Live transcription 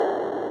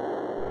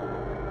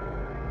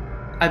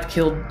I've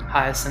killed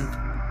Hyacinth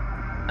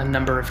a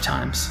number of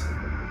times,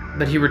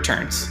 but he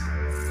returns.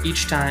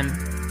 Each time,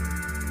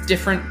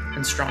 different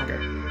and stronger.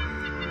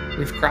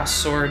 We've crossed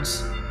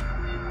swords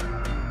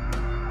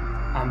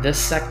on this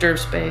sector of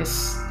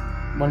space,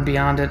 one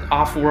beyond it,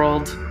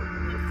 off-world,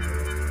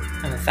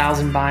 and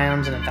 1,000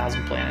 biomes and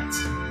 1,000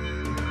 planets.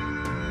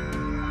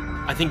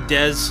 I think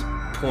Dez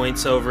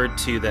points over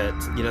to that,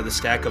 the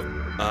stack of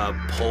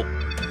pulp,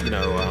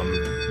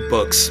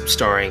 books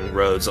starring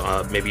Rhodes,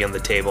 maybe on the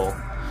table.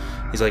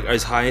 He's like,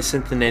 is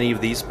Hyacinth in any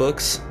of these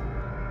books?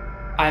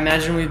 I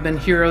imagine we've been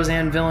heroes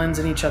and villains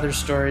in each other's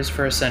stories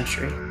for a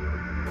century.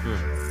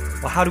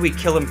 Well, how do we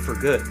kill him for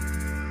good?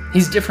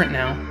 He's different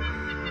now.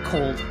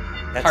 Cold.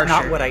 That's harsher.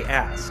 Not what I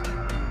asked.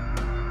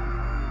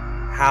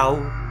 How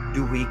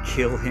do we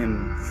kill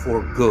him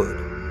for good?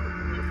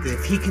 Because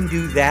if he can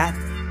do that...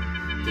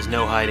 There's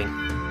no hiding.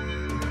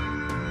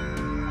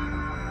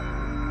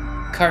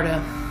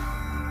 Carta,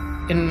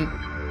 in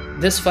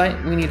this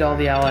fight, we need all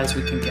the allies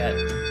we can get.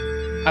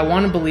 I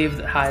want to believe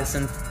that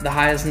the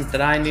Hyacinth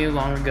that I knew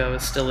long ago,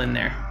 is still in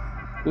there.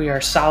 We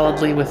are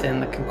solidly within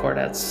the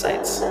Concordat's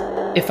sights.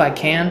 If I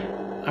can,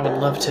 I would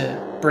love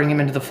to bring him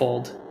into the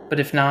fold, but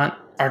if not,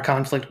 our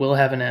conflict will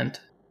have an end.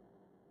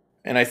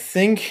 And I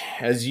think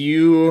as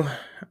you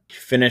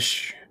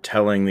finish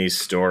telling these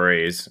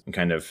stories and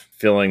kind of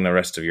filling the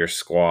rest of your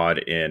squad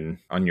in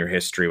on your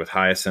history with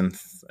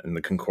Hyacinth and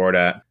the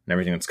Concordat and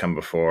everything that's come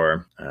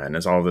before, and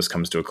as all of this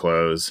comes to a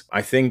close,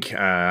 I think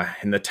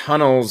in the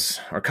tunnels,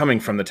 or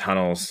coming from the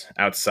tunnels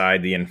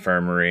outside the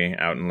infirmary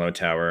out in Low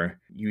Tower,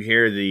 you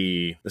hear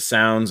the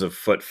sounds of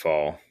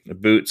footfall, the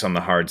boots on the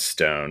hard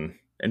stone.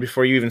 And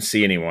before you even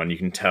see anyone, you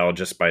can tell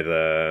just by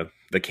the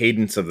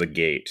cadence of the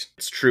gate.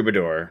 It's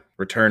Troubadour,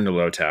 returned to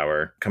Low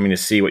Tower, coming to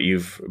see what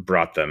you've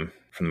brought them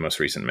from the most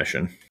recent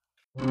mission.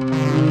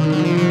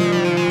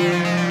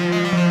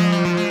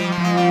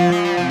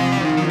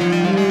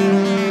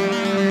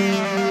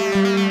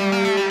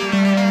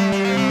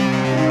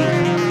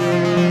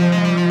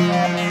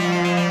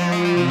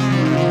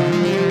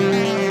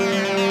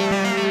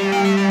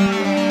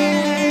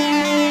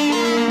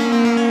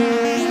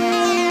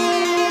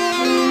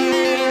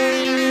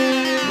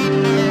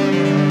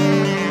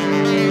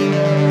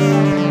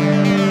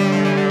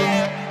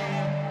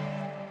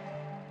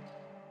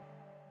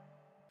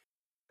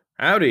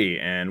 Howdy,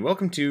 and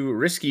welcome to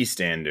Risky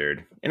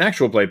Standard, an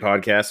actual play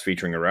podcast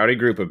featuring a rowdy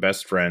group of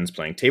best friends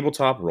playing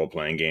tabletop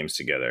role-playing games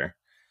together.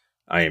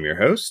 I am your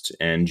host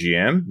and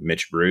GM,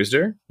 Mitch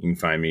Brewster. You can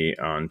find me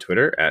on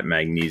Twitter at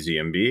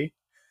MagnesiumB.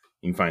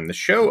 You can find the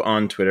show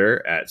on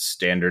Twitter at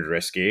Standard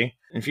Risky.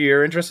 If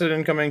you're interested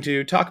in coming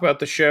to talk about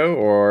the show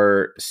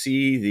or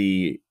see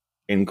the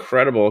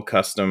incredible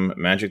custom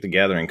Magic the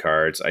Gathering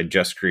cards I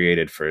just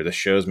created for the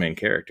show's main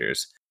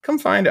characters, come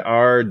find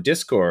our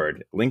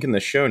Discord, link in the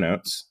show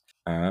notes.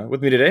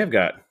 With me today, I've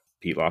got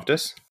Pete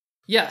Loftus.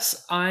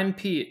 Yes, I'm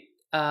Pete.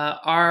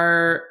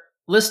 Our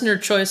listener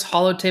choice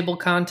holotable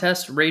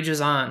contest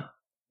rages on.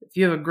 If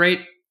you have a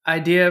great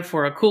idea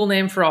for a cool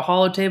name for a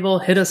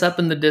holotable, hit us up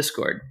in the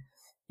Discord.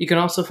 You can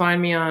also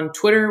find me on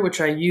Twitter, which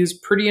I use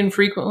pretty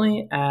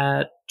infrequently,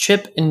 at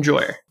Chip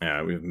Enjoyer.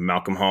 We have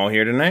Malcolm Hall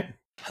here tonight.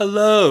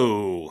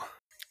 Hello.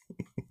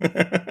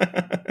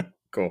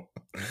 Cool.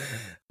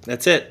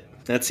 That's it.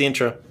 That's the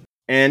intro.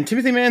 And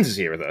Timothy Mans is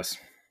here with us.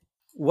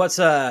 What's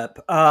up?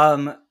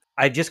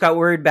 I just got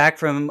word back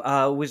from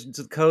Wizards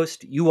of the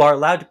Coast. You are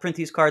allowed to print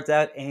these cards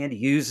out and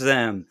use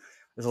them,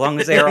 as long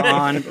as they are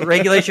on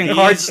regulation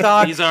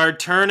cardstock. These are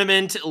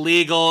tournament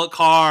legal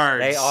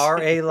cards. They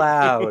are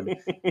allowed.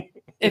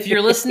 If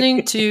you're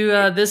listening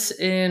to this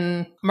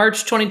in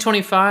March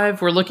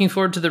 2025, we're looking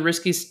forward to the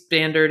Risky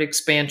Standard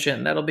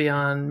expansion. That'll be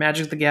on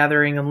Magic the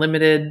Gathering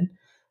Unlimited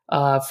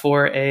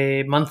for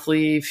a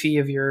monthly fee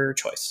of your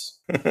choice.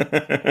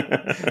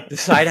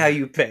 Decide how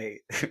you pay.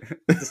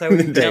 Decide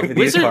what you pay for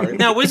these cards.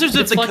 Now, Wizards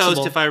of It's the flexible.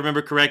 Coast, if I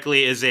remember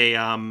correctly, is a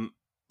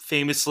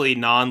famously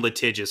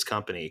non-litigious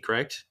company,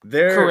 correct?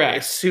 They're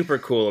Correct. super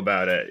cool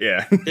about it,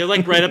 yeah. They're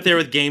like right up there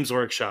with Games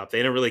Workshop.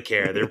 They don't really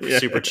care. They're Yeah.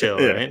 super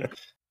chill, Yeah.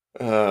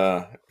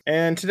 right?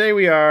 And today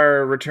we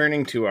are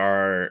returning to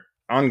our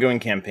ongoing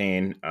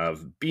campaign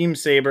of Beam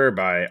Saber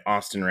by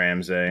Austin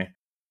Ramsey.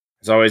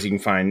 As always, you can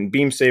find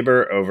Beam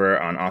Saber over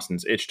on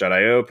Austin's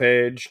itch.io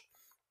page.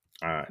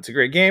 It's a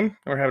great game.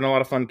 We're having a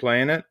lot of fun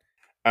playing it.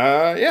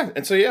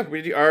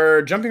 We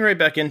are jumping right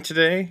back in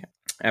today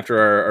after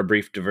our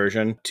brief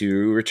diversion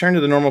to return to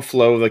the normal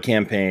flow of the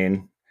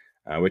campaign,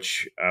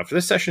 which for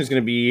this session is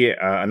going to be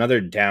another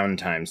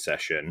downtime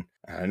session.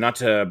 Not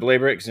to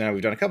belabor it, because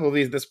we've done a couple of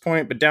these at this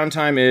point, but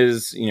downtime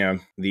is,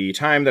 the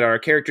time that our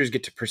characters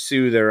get to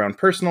pursue their own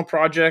personal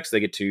projects. They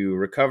get to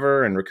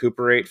recover and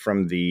recuperate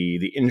from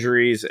the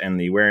injuries and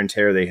the wear and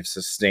tear they have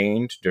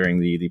sustained during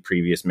the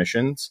previous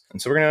missions.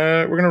 And so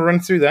we're gonna run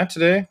through that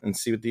today and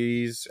see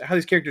how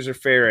these characters are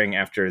faring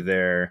after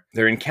their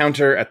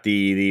encounter at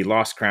the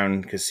Lost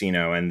Crown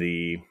Casino and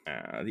the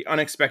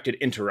unexpected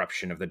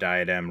interruption of the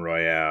Diadem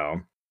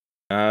Royale.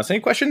 So any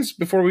questions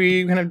before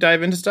we kind of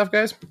dive into stuff,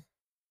 guys?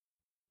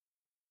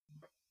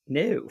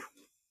 No.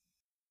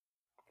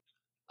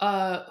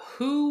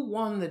 Who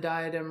won the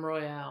Diadem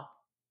Royale?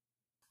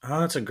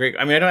 Oh, that's a great.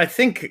 I mean, I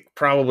think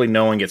probably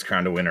no one gets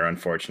crowned a winner.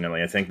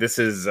 Unfortunately, I think this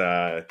is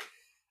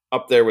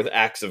up there with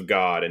Acts of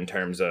God in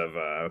terms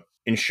of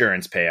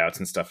insurance payouts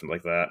and stuff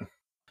like that.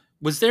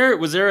 Was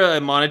there a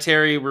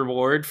monetary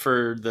reward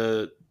for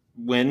the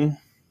win?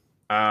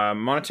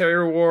 Monetary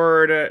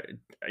reward,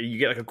 you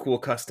get like a cool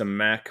custom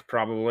mech,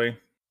 probably.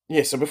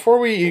 Yeah, so before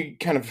we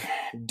kind of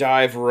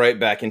dive right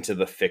back into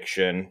the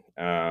fiction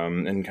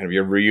and kind of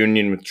your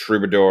reunion with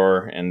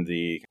Troubadour and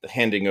the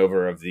handing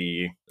over of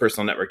the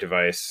personal network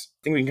device, I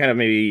think we can kind of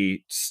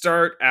maybe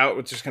start out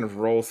with just kind of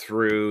roll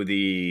through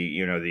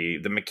the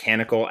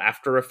mechanical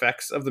after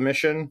effects of the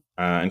mission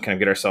and kind of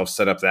get ourselves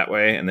set up that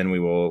way, and then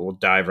we'll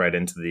dive right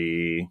into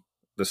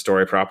the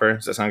story proper.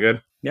 Does that sound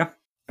good? Yeah.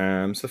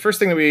 So the first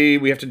thing that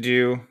we have to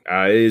do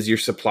is your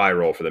supply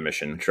roll for the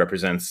mission, which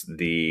represents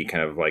the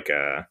kind of like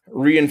a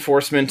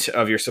reinforcement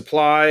of your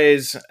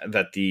supplies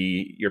that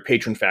your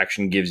patron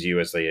faction gives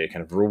you as a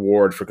kind of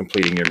reward for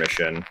completing your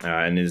mission,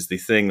 and is the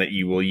thing that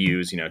you will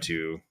use,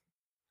 to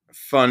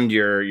fund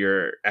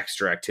your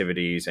extra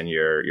activities and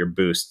your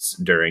boosts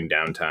during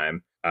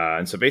downtime.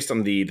 And so based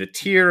on the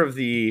tier of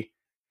the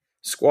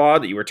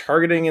squad that you were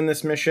targeting in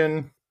this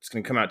mission, it's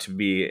going to come out to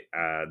be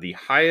the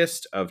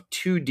highest of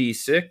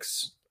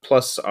 2d6,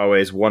 plus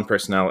always 1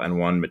 personnel and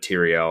 1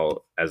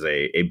 materiel as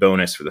a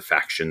bonus for the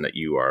faction that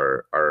you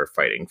are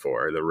fighting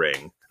for, the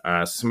ring.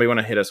 Somebody want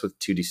to hit us with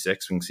 2d6?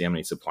 We can see how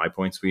many supply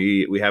points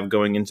we have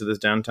going into this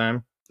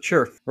downtime.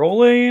 Sure.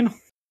 Rolling.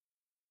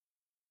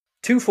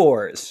 2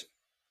 4s.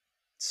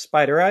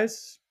 Spider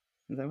eyes?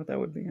 Is that what that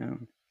would be? Yeah,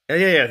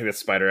 I think that's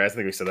spider eyes. I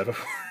think we said that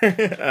before.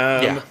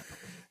 Yeah.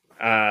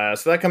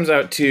 So that comes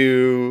out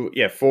to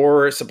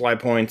 4 supply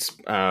points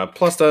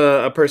plus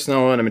a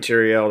personnel and a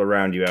material to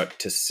round you out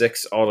to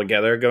 6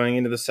 altogether going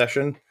into the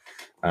session.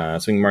 So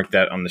we can mark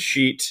that on the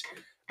sheet,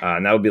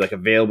 and that will be like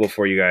available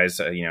for you guys,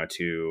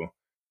 to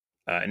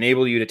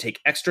enable you to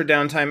take extra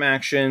downtime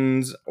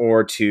actions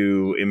or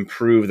to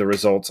improve the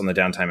results on the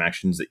downtime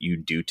actions that you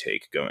do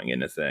take going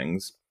into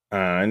things.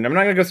 And I'm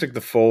not going to go through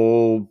the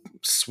full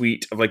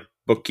suite of like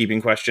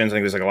bookkeeping questions. I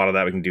think there's like a lot of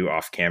that we can do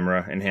off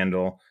camera and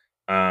handle.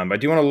 I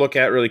do want to look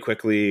at really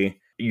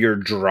quickly your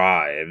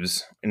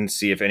drives and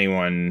see if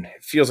anyone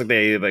feels like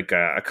they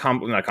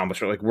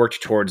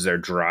worked towards their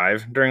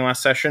drive during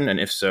last session. And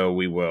if so,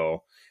 we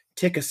will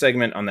take a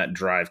segment on that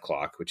drive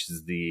clock, which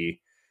is the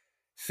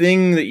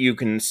thing that you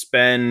can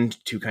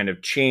spend to kind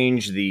of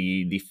change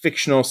the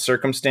fictional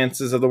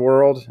circumstances of the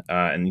world.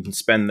 And you can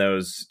spend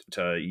those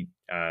to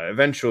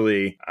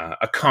eventually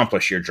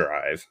accomplish your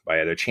drive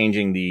by either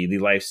changing the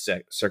life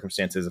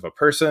circumstances of a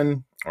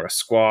person or a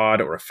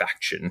squad or a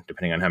faction,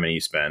 depending on how many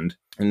you spend.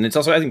 And it's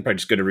also, I think, probably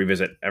just good to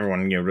revisit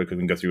everyone, really quickly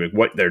and go through like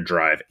what their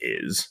drive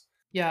is.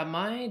 Yeah,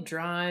 my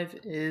drive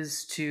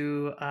is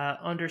to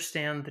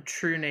understand the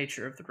true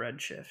nature of the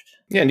redshift.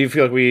 Yeah, and do you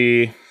feel like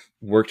we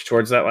worked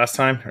towards that last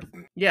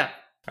time? Yeah.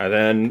 And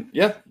then,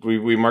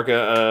 we mark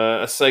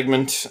a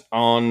segment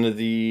on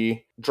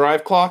the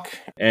drive clock,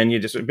 and you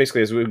just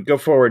basically, as we go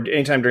forward,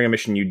 anytime during a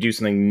mission you do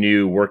something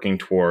new working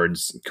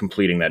towards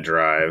completing that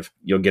drive,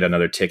 you'll get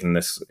another tick in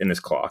this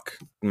clock.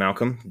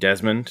 Malcolm,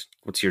 Desmond,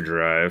 what's your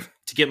drive?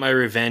 To get my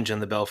revenge on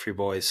the Belfry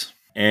boys.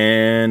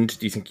 And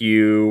do you think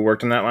you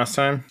worked on that last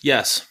time?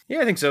 Yes. Yeah,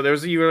 I think so.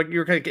 You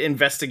were kind of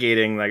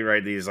investigating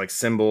these like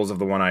symbols of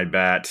the one-eyed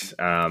bat.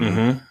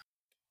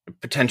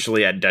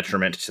 Potentially at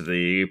detriment to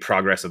the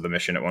progress of the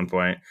mission at one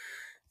point.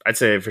 I'd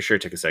say for sure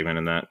take a segment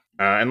in that.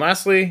 And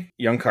lastly,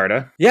 young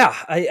Carta. Yeah,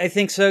 I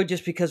think so,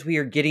 just because we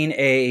are getting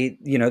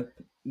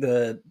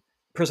the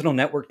personal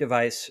network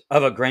device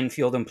of a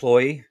Grenfield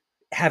employee.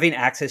 Having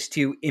access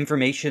to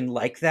information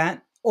like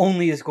that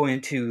only is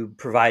going to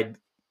provide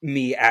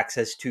me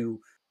access to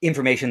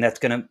information that's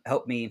going to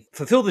help me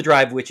fulfill the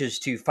drive, which is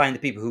to find the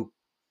people who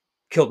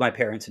killed my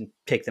parents and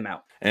take them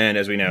out. And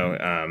as we know,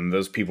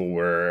 those people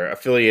were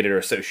affiliated or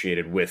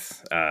associated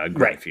with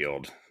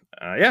Grenfield.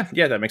 Right.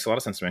 Yeah, that makes a lot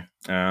of sense to me.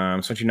 So why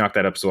don't you knock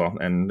that up as well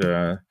and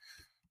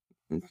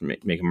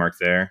make a mark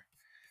there.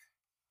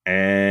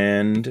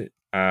 And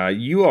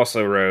you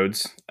also,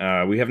 Rhodes,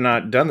 we have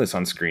not done this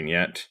on screen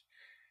yet,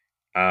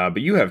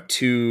 but you have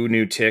 2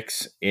 new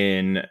ticks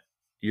in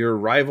your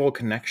rival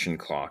connection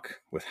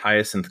clock with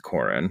Hyacinth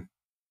Corrin.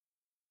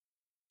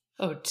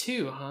 Oh,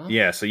 2, huh?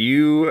 Yeah, so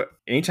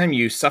anytime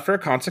you suffer a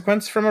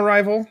consequence from a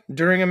rival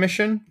during a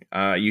mission,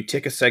 you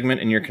tick a segment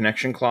in your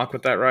connection clock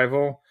with that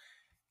rival.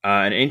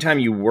 And anytime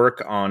you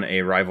work on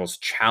a rival's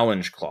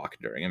challenge clock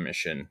during a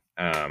mission,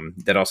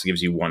 that also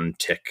gives you 1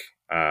 tick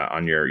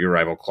on your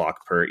rival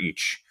clock per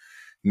each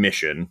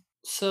mission.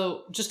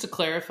 So, just to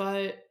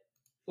clarify,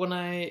 when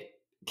I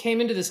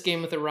came into this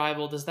game with a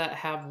rival, does that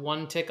have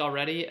 1 tick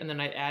already, and then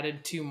I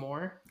added 2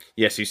 more?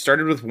 Yes, you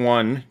started with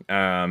 1,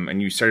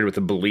 and you started with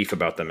a belief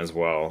about them as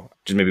well,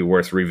 which is maybe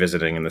worth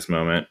revisiting in this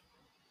moment.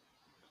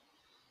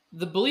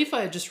 The belief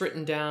I had just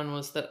written down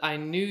was that I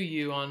knew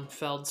you on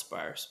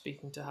Feldspar,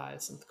 speaking to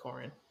Hyacinth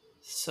Corrin.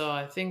 So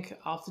I think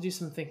I'll have to do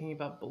some thinking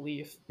about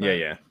belief.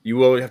 Yeah. You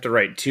will have to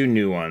write 2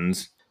 new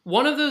ones.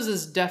 One of those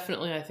is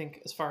definitely, I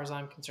think, as far as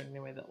I'm concerned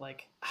anyway, that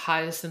like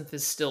Hyacinth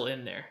is still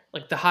in there.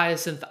 Like the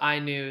Hyacinth I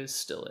knew is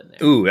still in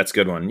there. Ooh, that's a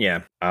good one.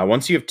 Yeah.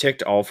 Once you have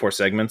ticked all 4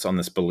 segments on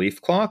this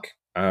belief clock,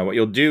 what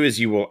you'll do is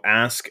you will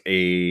ask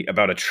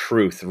about a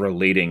truth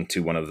relating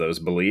to one of those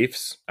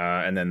beliefs,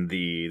 and then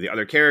the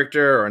other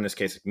character, or in this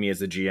case, me as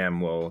the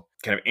GM, will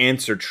kind of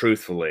answer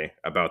truthfully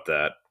about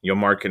that. You'll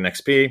mark an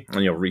XP,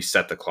 and you'll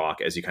reset the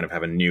clock as you kind of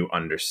have a new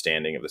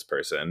understanding of this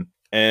person.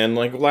 And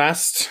like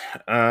last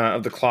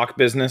of the clock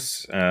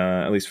business,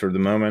 at least for the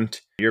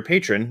moment, your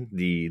patron,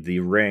 the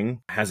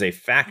ring, has a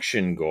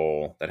faction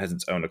goal that has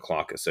its own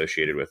clock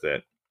associated with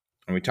it.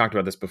 And we talked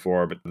about this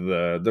before, but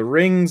the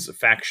ring's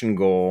faction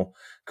goal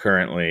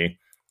currently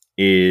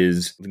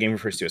is, the game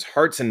refers to as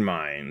Hearts and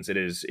Minds. It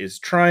is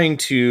trying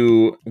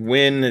to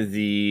win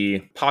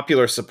the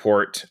popular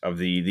support of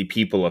the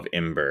people of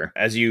Imber.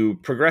 As you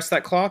progress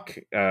that clock,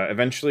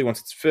 eventually,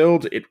 once it's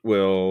filled, it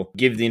will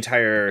give the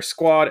entire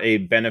squad a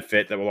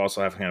benefit that will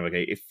also have kind of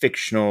like a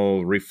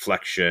fictional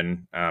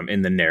reflection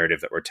in the narrative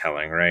that we're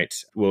telling, right?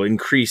 Will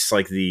increase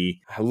like the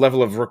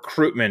level of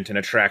recruitment and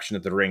attraction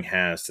that the ring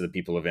has to the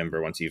people of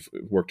Imber once you've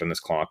worked on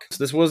this clock.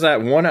 So this was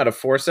at 1 out of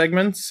 4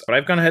 segments, but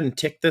I've gone ahead and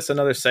ticked this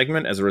another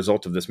segment as a result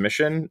of this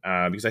mission,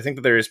 because I think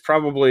that there is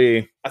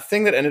probably a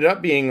thing that ended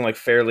up being like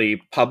fairly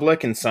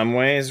public in some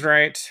ways,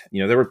 right?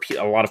 You know, there were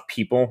a lot of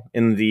people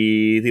in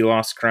the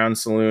Lost Crown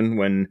Saloon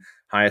when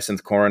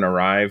Hyacinth Corrin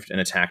arrived and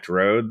attacked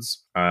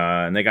Rhodes,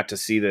 and they got to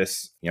see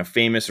this, you know,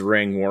 famous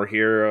ring war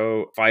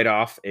hero fight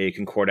off a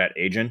Concordat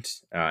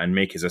agent and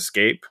make his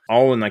escape,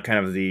 all in like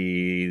kind of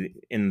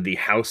in the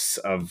house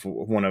of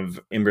one of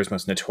Imber's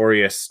most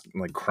notorious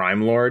like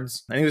crime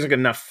lords. I think there's like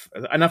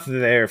enough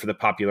there for the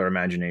popular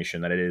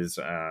imagination that it is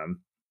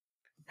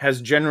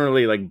has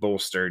generally like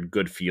bolstered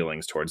good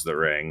feelings towards the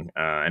ring,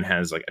 and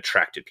has like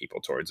attracted people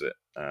towards it.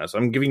 So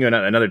I'm giving you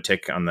another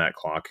tick on that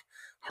clock.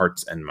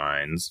 Hearts and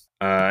Minds.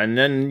 And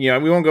then, you know,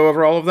 we won't go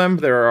over all of them.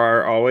 There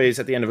are always,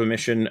 at the end of a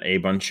mission, a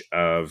bunch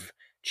of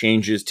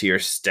changes to your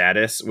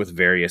status with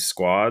various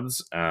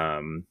squads.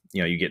 You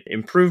know, you get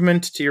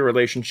improvement to your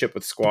relationship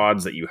with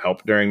squads that you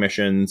help during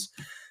missions,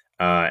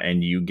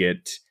 and you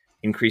get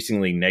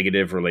increasingly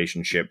negative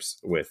relationships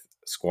with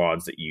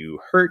squads that you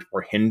hurt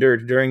or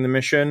hindered during the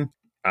mission.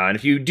 And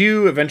if you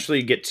do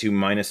eventually get to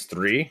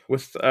 -3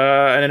 with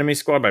an enemy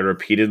squad by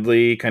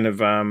repeatedly kind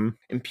of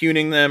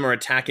impugning them or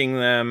attacking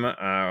them,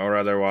 or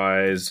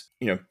otherwise,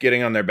 you know,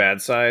 getting on their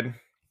bad side,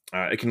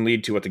 it can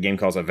lead to what the game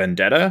calls a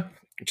vendetta,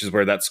 which is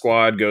where that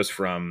squad goes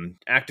from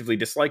actively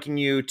disliking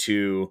you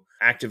to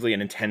actively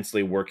and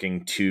intensely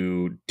working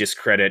to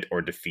discredit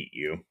or defeat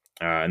you.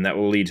 And that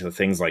will lead to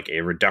things like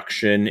a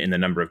reduction in the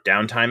number of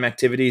downtime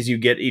activities you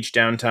get each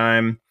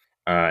downtime,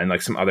 and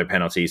like some other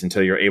penalties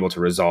until you're able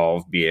to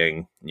resolve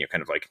being, you know,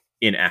 kind of like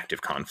in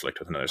active conflict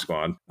with another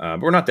squad.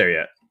 But we're not there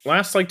yet.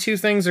 Last like 2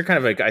 things are kind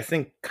of like, I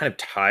think, kind of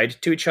tied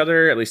to each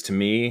other, at least to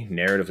me,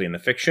 narratively in the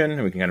fiction.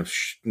 And we can kind of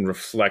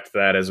reflect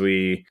that as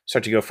we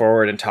start to go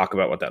forward and talk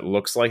about what that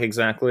looks like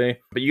exactly.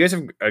 But you guys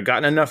have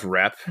gotten enough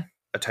rep,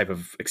 a type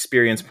of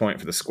experience point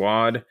for the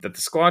squad, that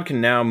the squad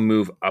can now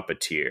move up a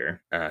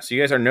tier. So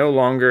you guys are no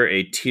longer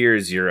a tier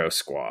 0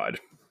 squad.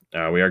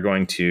 We are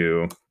going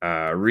to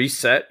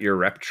reset your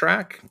rep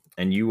track,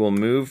 and you will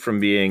move from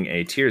being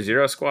a tier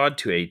 0 squad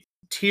to a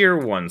tier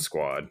 1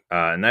 squad.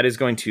 And that is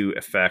going to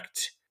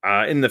affect,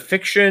 in the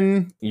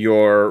fiction,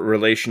 your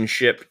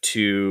relationship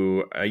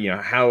to, you know,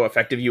 how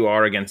effective you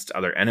are against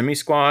other enemy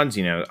squads.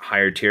 You know,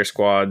 higher tier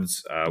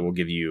squads will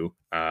give you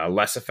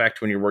less effect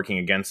when you're working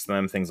against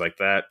them, things like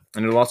that.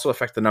 And it'll also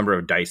affect the number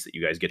of dice that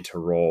you guys get to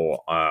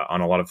roll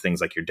on a lot of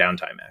things like your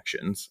downtime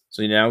actions.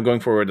 So now going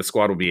forward, the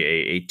squad will be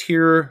a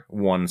tier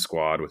 1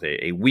 squad with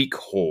a weak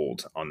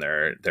hold on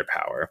their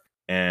power.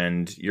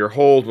 And your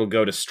hold will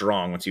go to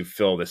strong once you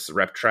fill this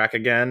rep track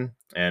again.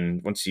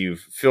 And once you've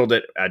filled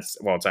it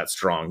while it's at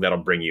strong, that'll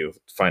bring you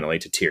finally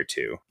to tier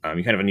 2.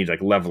 You kind of need to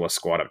like level a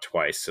squad up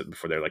twice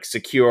before they're like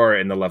secure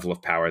in the level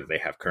of power that they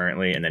have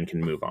currently, and then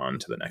can move on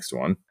to the next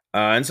one.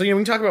 And so, you know,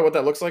 we can talk about what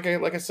that looks like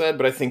I said,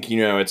 but I think, you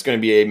know, it's going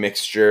to be a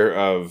mixture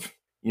of,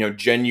 you know,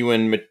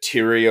 genuine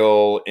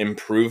material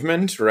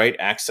improvement, right?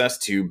 Access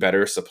to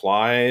better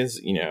supplies,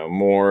 you know,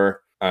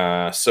 more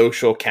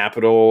social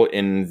capital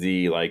in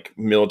the like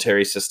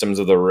military systems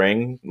of the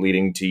ring,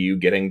 leading to you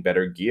getting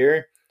better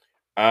gear.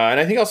 And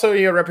I think also,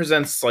 you know,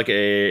 represents like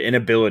an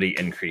ability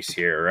increase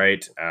here,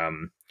 right?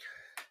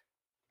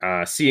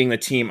 Seeing the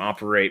team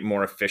operate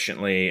more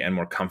efficiently and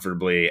more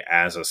comfortably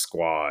as a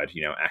squad,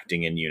 you know,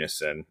 acting in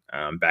unison,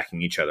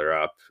 backing each other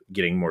up,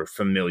 getting more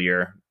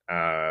familiar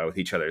with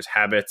each other's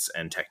habits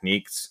and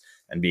techniques,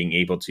 and being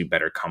able to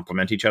better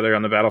complement each other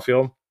on the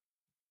battlefield.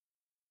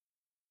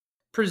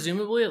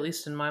 Presumably, at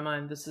least in my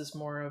mind, this is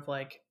more of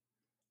like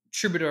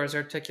Troubadours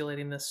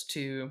articulating this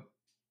to,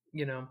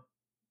 you know,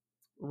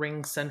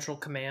 Ring Central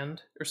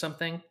Command or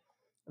something.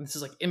 And this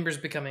is like Imber's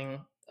becoming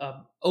an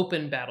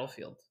open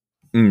battlefield.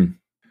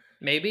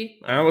 Maybe.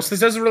 Well, so this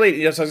doesn't really.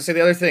 You know, so I was gonna say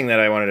the other thing that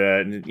I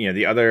wanted to, you know,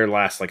 the other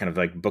last like kind of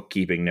like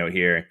bookkeeping note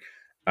here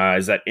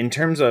is that in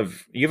terms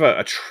of you have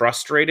a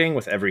trust rating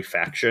with every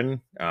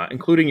faction,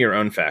 including your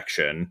own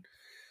faction.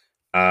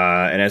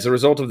 And as a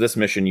result of this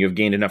mission, you have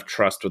gained enough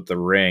trust with the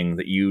ring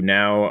that you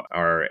now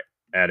are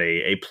at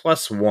a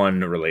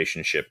 +1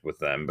 relationship with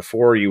them.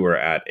 Before you were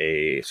at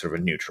a sort of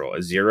a neutral,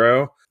 a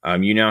 0.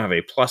 You now have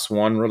a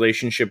 +1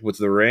 relationship with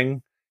the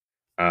ring.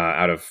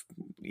 Out of,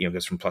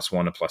 goes from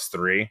 +1 to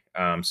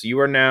 +3. So you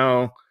are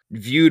now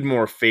viewed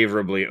more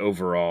favorably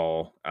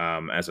overall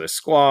as a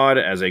squad,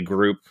 as a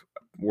group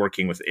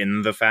working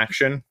within the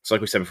faction. So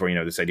like we said before,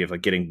 this idea of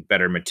like getting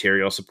better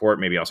material support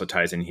maybe also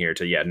ties in here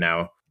to,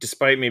 now,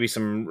 despite maybe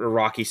some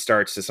rocky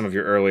starts to some of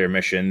your earlier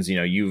missions,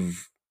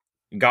 you've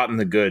gotten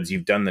the goods,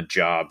 you've done the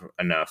job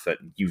enough that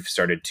you've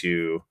started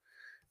to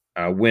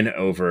win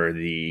over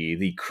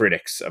the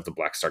critics of the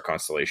Black Star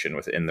constellation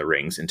within the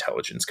Ring's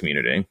intelligence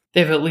community.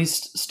 They've at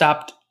least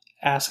stopped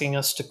asking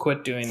us to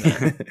quit doing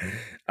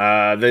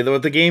that.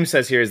 What the game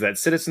says here is that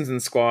citizens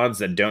and squads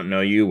that don't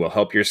know you will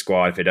help your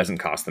squad if it doesn't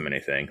cost them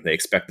anything. They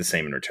expect the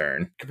same in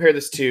return. Compare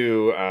this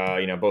to,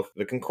 both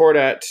the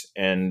Concordat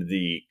and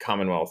the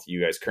Commonwealth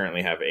you guys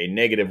currently have a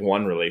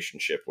 -1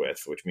 relationship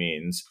with, which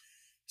means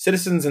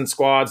citizens and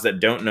squads that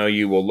don't know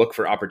you will look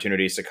for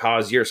opportunities to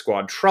cause your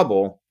squad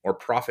trouble or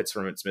profits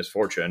from its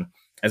misfortune,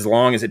 as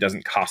long as it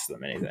doesn't cost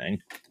them anything.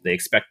 They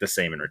expect the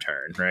same in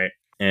return, right?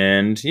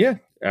 And yeah,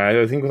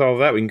 I think with all of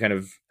that, we can kind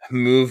of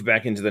move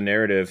back into the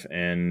narrative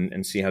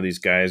and see how these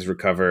guys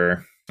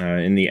recover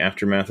in the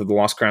aftermath of the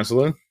Lost Crown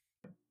Saloon.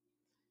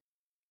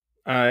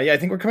 I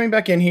think we're coming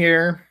back in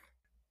here.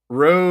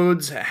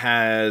 Rhodes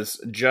has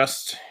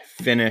just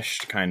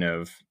finished kind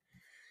of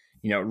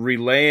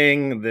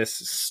relaying this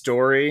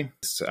story,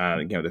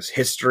 this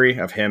history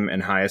of him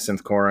and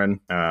Hyacinth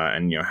Corrin,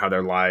 and how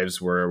their lives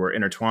were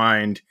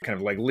intertwined, kind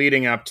of like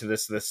leading up to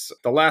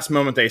the last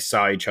moment they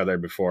saw each other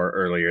before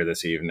earlier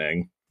this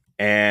evening.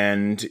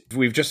 And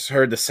we've just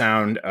heard the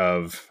sound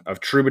of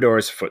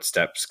Troubadour's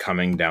footsteps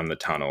coming down the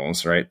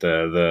tunnels, right?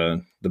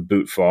 The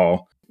boot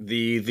fall.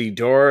 The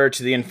door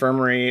to the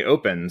infirmary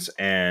opens,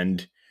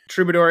 and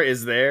Troubadour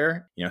is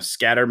there,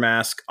 scatter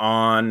mask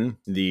on,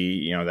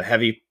 the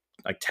heavy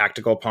like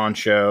tactical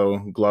poncho,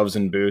 gloves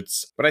and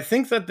boots. But I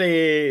think that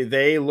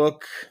they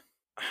look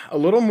a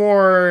little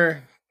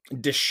more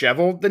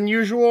disheveled than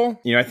usual.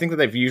 I think that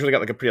they've usually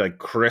got like a pretty like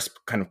crisp,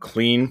 kind of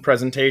clean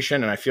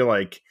presentation, and I feel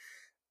like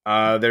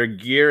their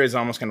gear is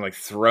almost kind of like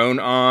thrown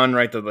on,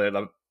 right?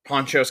 The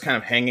poncho's kind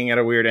of hanging at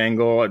a weird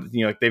angle.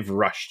 Like they've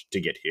rushed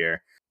to get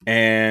here.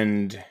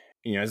 And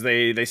as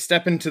they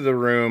step into the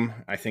room,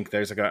 I think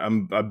there's like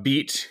a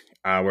beat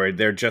where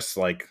they're just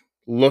like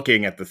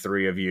looking at the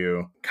three of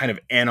you, kind of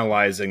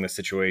analyzing the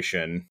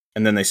situation,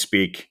 and then they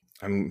speak.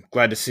 I'm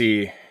glad to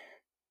see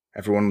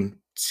everyone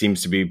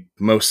seems to be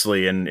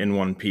mostly in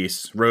one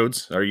piece.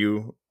 Rhodes, are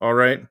you all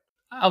right?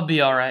 I'll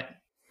be all right.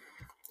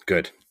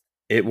 Good.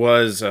 It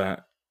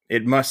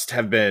must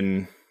have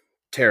been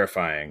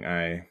terrifying.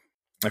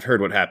 I've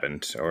heard what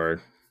happened, or at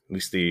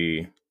least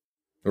the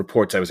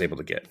reports I was able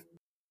to get.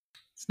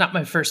 It's not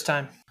my first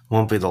time.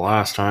 Won't be the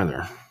last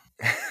either.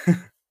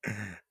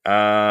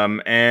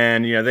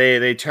 And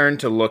they turn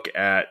to look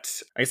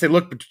at, I guess they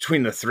look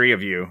between the three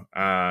of you,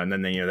 and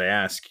then they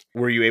ask,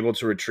 were you able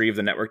to retrieve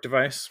the network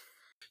device?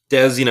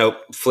 Des,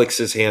 flicks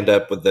his hand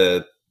up with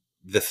the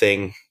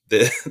thing,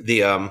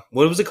 the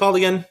what was it called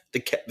again? The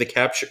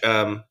capture.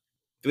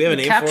 Do we have a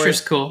name for it?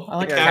 Capture's cool. I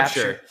like the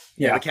capture. capture.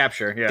 Yeah, the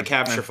capture. Yeah, the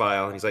capture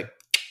file. And he's like,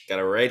 got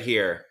it right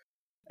here.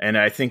 And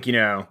I think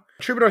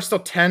Troubadour's still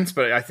tense,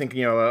 but I think a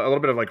little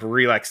bit of like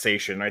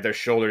relaxation. Right, their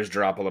shoulders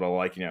drop a little,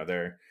 like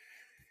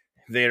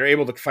they're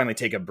able to finally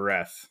take a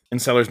breath.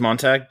 And Sellers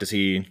Montag, does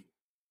he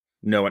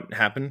know what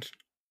happened?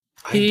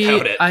 He, I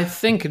doubt it. I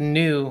think,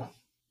 knew.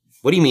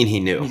 What do you mean he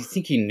knew? You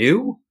think he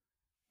knew?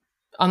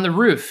 On the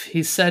roof,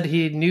 he said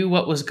he knew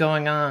what was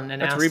going on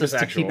and That's asked Rebus us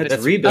to actual. keep it.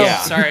 That's Rebus. Oh,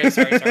 Yeah. sorry.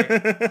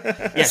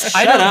 Yes,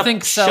 I don't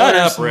think shut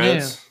Sellers up,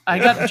 Rhodes. knew.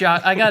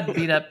 I got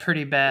beat up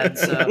pretty bad,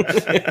 so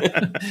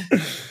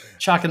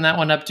chalking that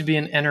one up to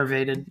being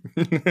enervated.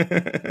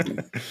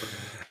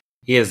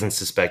 He hasn't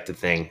suspected a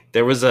thing.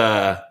 There was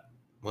a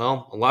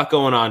lot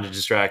going on to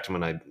distract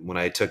him when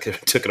I took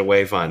it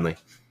away finally.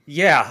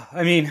 Yeah,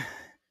 I mean,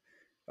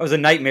 it was a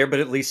nightmare, but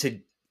at least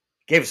it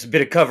gave us a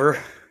bit of cover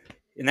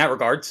in that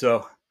regard.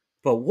 So,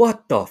 but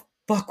what the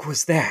fuck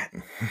was that?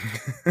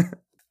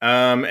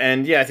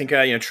 And I think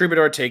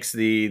Troubadour takes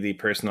the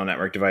personal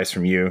network device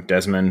from you,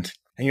 Desmond,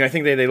 and I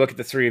think they look at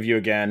the three of you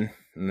again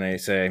and they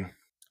say,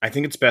 I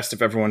think it's best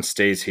if everyone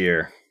stays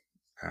here,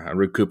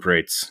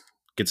 recuperates,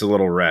 gets a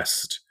little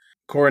rest.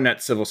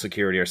 Coronet Civil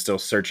Security are still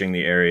searching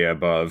the area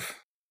above.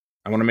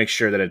 I want to make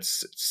sure that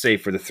it's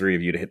safe for the three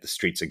of you to hit the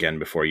streets again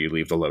before you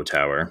leave the low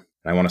tower.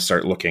 I want to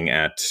start looking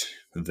at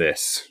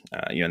this.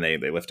 And they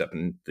lift up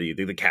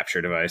the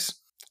capture device.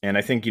 And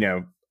I think,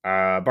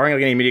 barring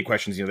like any immediate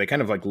questions, they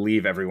kind of like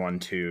leave everyone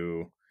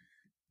to,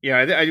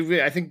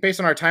 I think based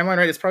on our timeline,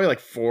 right, it's probably like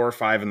 4 or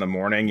 5 in the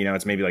morning.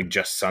 It's maybe like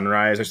just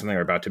sunrise or something,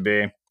 or about to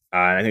be. And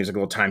I think there's like a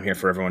little time here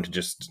for everyone to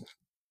just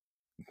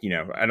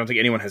I don't think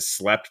anyone has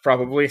slept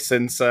probably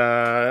since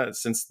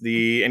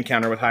the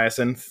encounter with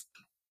Hyacinth.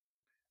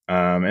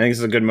 I think this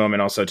is a good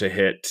moment also to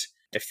hit.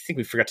 I think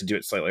we forgot to do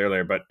it slightly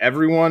earlier, but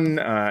everyone,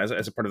 as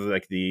a part of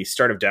the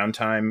start of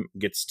downtime,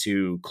 gets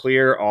to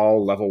clear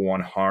all level 1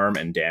 harm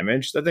and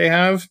damage that they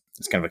have.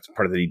 It's kind of like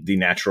part of the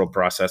natural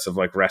process of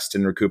like rest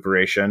and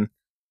recuperation,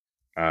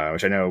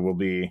 which I know will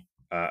be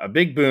a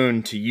big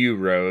boon to you,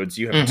 Rhodes.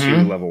 You have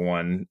 2 level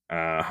 1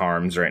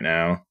 harms right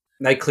now.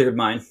 I cleared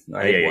mine.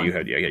 You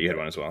had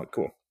one as well.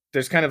 Cool.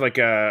 There's kind of like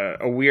a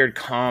weird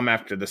calm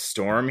after the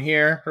storm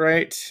here,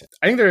 right?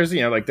 I think there's,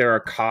 there are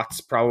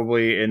cots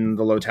probably in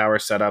the low tower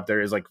setup.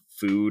 There is like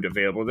food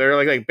available. There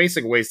are like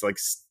basic ways to like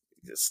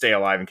stay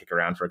alive and kick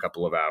around for a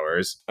couple of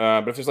hours.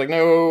 But if there's like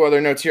no other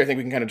notes here, I think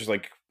we can kind of just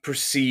like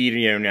proceed,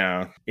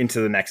 now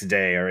into the next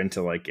day or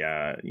into like,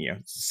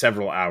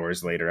 several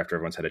hours later after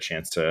everyone's had a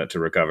chance to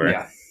recover.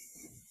 Yeah.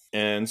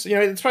 And so,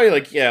 it's probably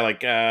like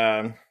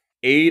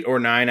 8 or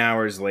 9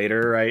 hours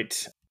later,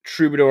 right?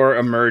 Troubadour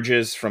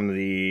emerges from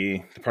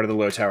the part of the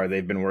low tower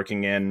they've been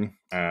working in,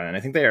 and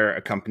I think they are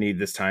accompanied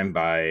this time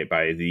by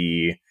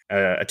the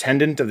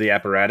attendant of the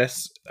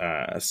apparatus,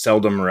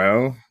 Seldom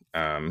Rowe,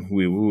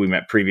 who we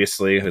met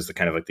previously, who's the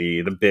kind of like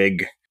the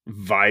big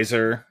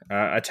visor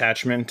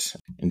attachment,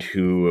 and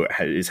who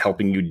is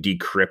helping you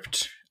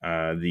decrypt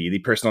the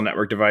personal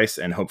network device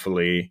and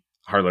hopefully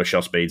Harlow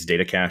Shellspade's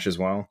data cache as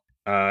well.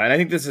 And I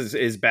think this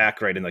is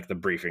back right in like the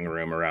briefing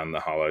room around the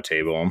hollow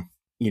table.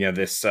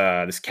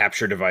 This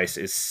capture device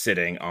is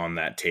sitting on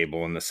that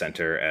table in the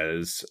center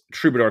as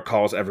Troubadour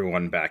calls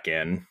everyone back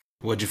in.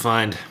 What'd you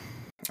find?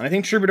 And I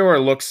think Troubadour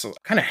looks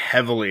kind of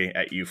heavily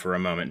at you for a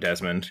moment,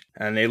 Desmond.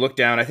 And they look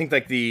down. I think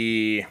like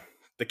the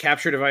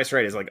capture device,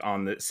 right, is like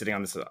sitting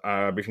on this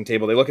briefing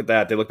table. They look at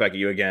that. They look back at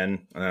you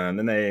again. And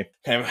then they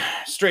kind of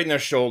straighten their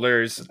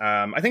shoulders.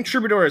 I think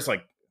Troubadour is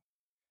like,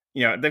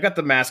 they've got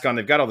the mask on.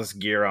 They've got all this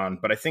gear on.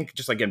 But I think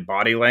just like in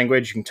body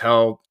language, you can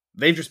tell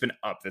they've just been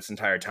up this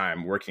entire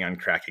time working on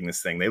cracking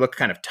this thing. They look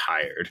kind of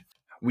tired.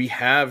 We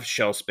have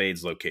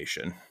Shellspade's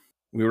location.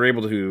 We were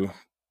able to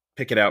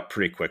pick it out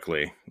pretty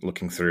quickly,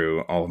 looking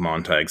through all of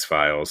Montag's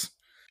files.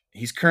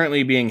 He's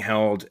currently being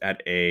held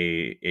at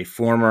a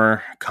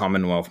former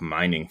Commonwealth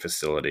mining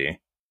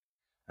facility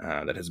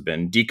that has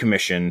been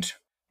decommissioned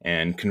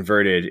and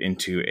converted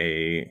into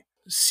a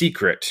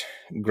secret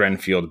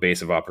Grenfield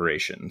base of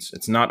operations.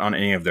 It's not on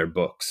any of their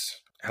books.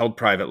 Held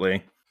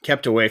privately,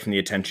 kept away from the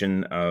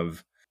attention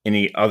of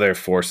any other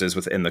forces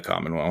within the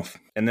Commonwealth.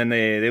 And then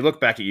they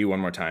look back at you one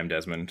more time,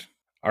 Desmond.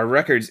 Our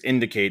records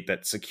indicate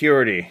that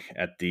security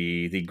at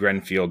the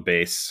Grenfield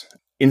base,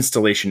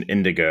 Installation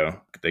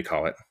Indigo, they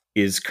call it,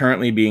 is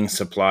currently being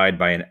supplied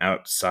by an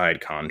outside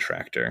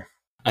contractor.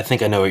 I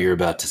think I know what you're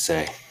about to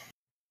say.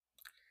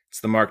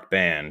 It's the Marked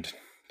Band,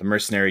 the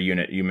mercenary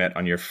unit you met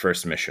on your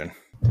first mission.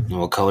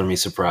 Well, color me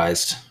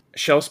surprised.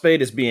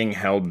 Shellspade is being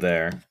held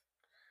there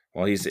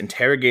while he's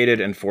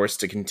interrogated and forced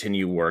to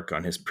continue work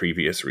on his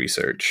previous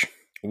research.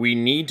 We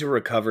need to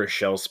recover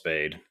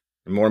Shellspade,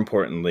 and more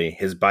importantly,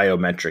 his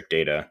biometric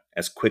data,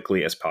 as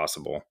quickly as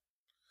possible.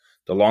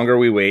 The longer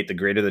we wait, the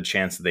greater the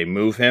chance that they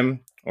move him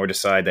or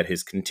decide that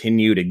his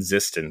continued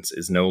existence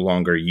is no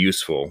longer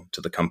useful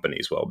to the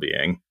company's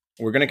well-being.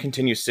 We're going to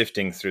continue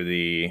sifting through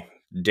the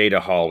data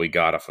haul we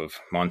got off of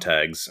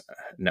Montag's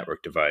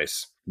network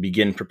device,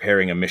 begin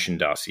preparing a mission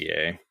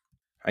dossier.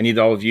 I need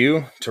all of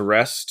you to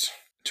rest,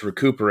 to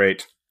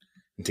recuperate,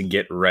 and to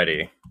get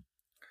ready.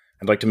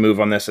 I'd like to move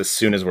on this as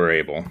soon as we're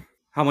able.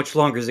 How much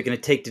longer is it going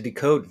to take to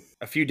decode?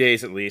 A few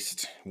days at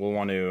least. We'll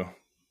want to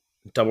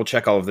double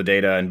check all of the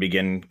data and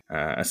begin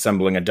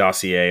assembling a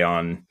dossier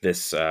on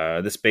this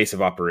base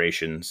of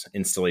operations,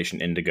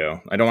 Installation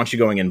Indigo. I don't want you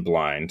going in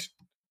blind.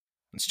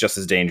 It's just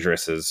as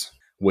dangerous as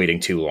waiting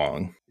too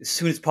long. As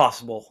soon as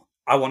possible.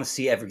 I want to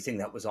see everything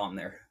that was on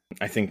there.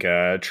 I think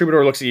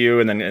Troubadour looks at you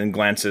and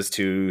glances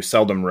to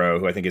Seldom Rowe,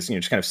 who I think is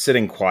just kind of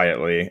sitting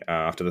quietly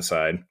off to the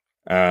side.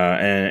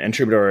 And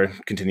Troubadour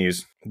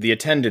continues, the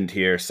attendant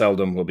here,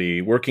 Seldom, will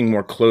be working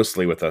more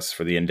closely with us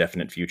for the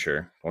indefinite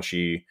future, while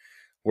she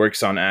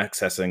works on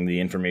accessing the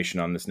information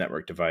on this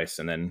network device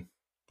and then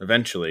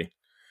eventually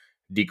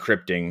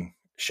decrypting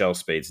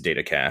Shellspade's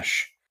data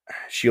cache.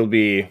 She'll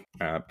be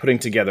putting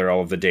together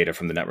all of the data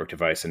from the network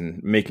device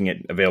and making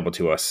it available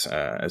to us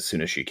as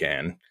soon as she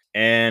can.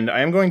 And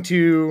I am going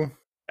to,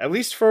 at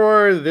least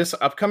for this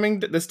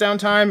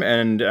downtime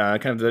and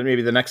kind of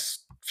maybe the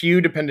next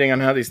few, depending on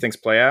how these things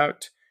play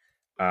out,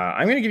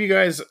 I'm going to give you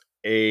guys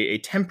a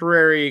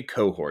temporary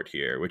cohort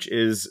here, which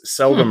is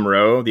Seldom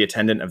Rowe, the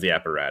attendant of the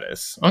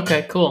apparatus.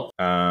 Okay, cool.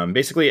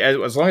 Basically,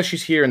 as long as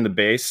she's here in the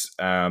base,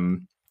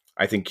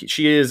 I think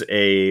she is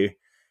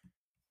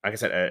like I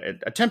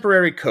said, a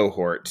temporary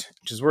cohort,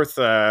 which is worth,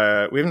 we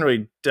haven't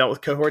really dealt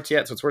with cohorts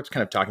yet, so it's worth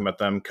kind of talking about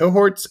them.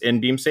 Cohorts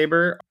in Beam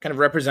Saber kind of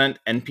represent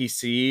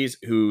NPCs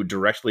who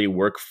directly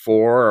work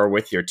for or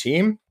with your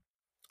team.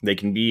 They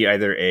can be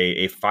either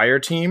a fire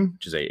team,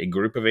 which is a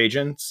group of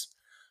agents,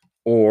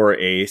 or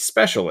a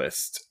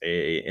specialist,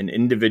 an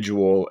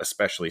individual,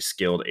 especially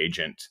skilled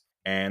agent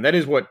And that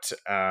is what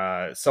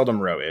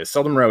Seldom Row is.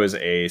 Seldom Row is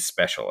a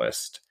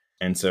specialist.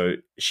 And so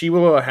she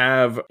will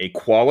have a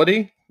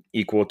quality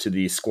equal to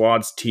the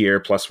squad's tier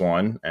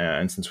 +1.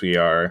 And since we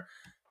are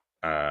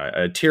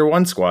a tier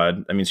 1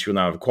 squad, that means she will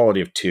now have a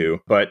quality of 2.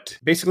 But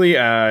basically,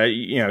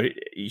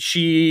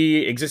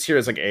 she exists here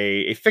as like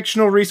a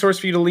fictional resource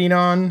for you to lean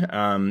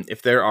on.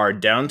 If there are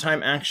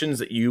downtime actions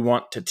that you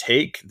want to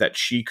take that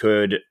she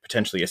could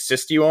potentially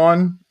assist you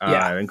on,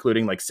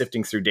 including like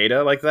sifting through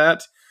data like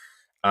that,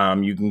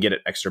 you can get an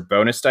extra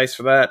bonus dice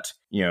for that.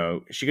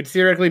 She could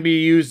theoretically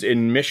be used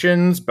in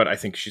missions, but I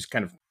think she's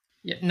kind of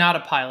not a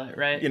pilot,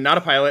 right? Yeah, not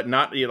a pilot,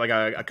 not like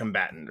a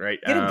combatant, right?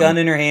 Get a gun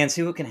in her hand,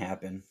 see what can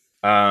happen.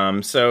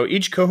 So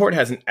each cohort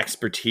has an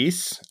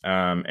expertise,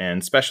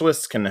 and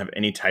specialists can have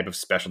any type of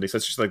specialty. So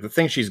it's just like the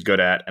thing she's good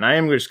at. And I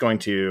am just going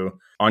to,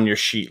 on your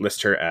sheet,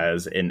 list her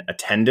as an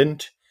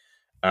attendant.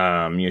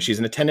 She's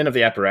an attendant of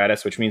the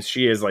apparatus, which means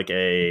she is like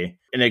an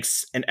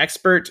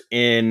expert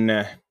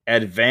in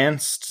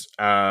advanced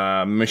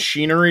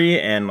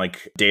machinery and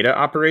like data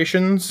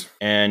operations.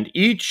 And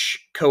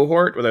each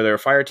cohort, whether they're a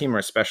fire team or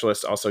a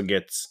specialist, also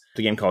gets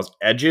the game calls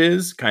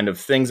edges, kind of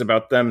things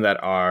about them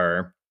that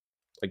are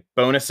like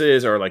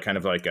bonuses or like kind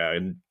of like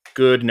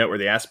good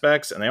noteworthy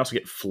aspects. And they also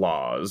get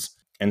flaws.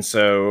 And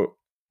so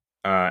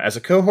as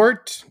a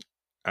cohort,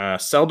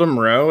 Seldom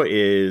Row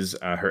is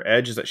her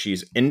edge is that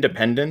she's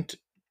independent.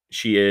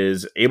 She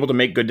is able to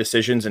make good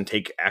decisions and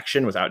take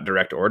action without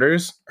direct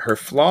orders. Her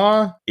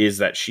flaw is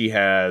that she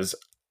has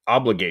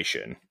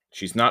obligation.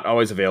 She's not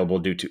always available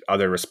due to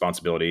other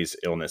responsibilities,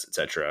 illness,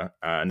 etc.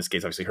 In this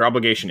case, obviously, her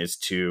obligation is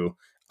to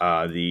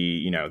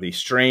the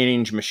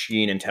strange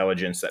machine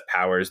intelligence that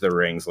powers the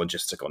Ring's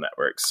logistical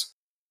networks.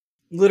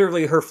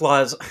 Literally, her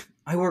flaw is,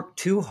 I work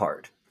too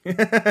hard.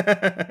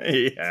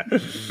 Yeah.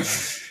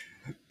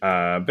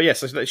 But yeah,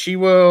 so she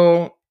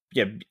will,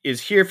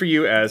 is here for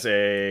you as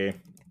a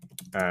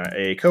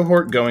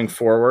cohort going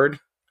forward.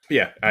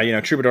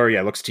 But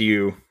Troubadour, looks to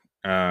you,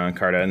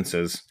 Carta, and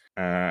says,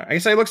 I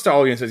guess I looks to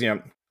all of you and says,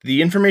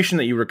 the information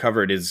that you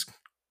recovered is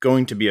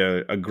going to be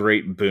a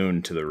great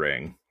boon to the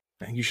Ring.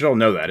 You should all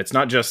know that. It's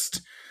not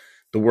just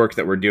the work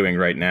that we're doing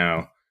right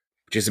now,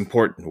 which is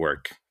important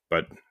work,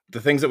 but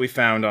the things that we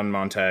found on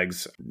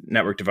Montag's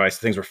network device,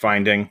 the things we're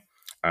finding,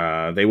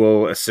 they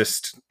will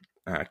assist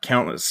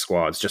countless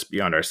squads just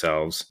beyond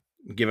ourselves,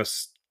 give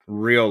us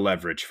real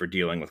leverage for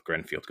dealing with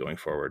Grenfield going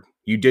forward.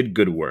 You did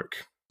good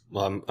work.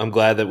 Well, I'm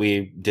glad that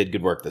we did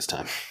good work this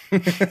time.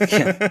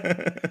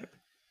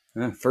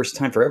 First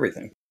time for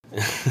everything.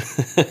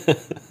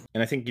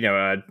 And I think,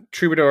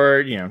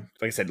 Troubadour,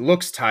 like I said,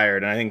 looks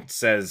tired, and I think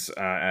says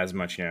as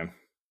much,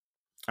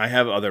 I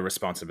have other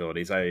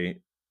responsibilities. I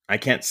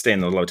can't stay in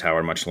the low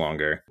tower much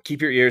longer.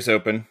 Keep your ears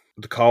open.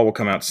 The call will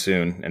come out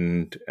soon,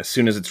 and as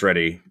soon as it's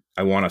ready,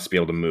 I want us to be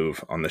able to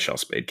move on the Shell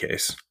Spade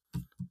case.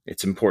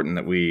 It's important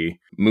that we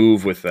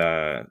move with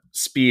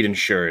speed and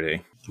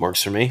surety.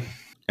 Works for me.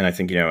 And I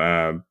think,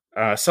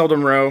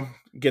 Seldom Row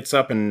gets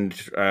up and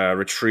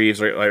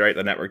retrieves right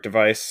the network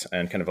device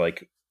and kind of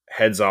like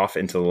heads off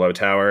into the low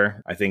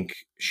tower. I think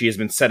she has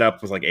been set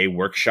up with like a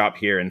workshop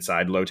here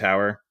inside low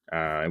tower,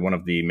 one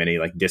of the many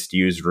like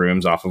disused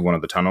rooms off of one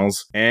of the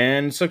tunnels.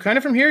 And so kind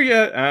of from here,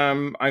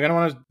 I kind of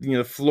want to,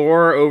 the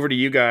floor over to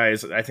you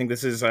guys. I think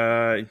this is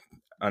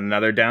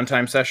another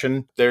downtime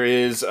session. There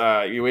is,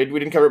 we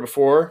didn't cover it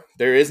before.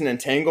 There is an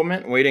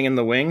entanglement waiting in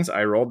the wings.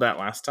 I rolled that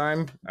last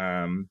time.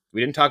 We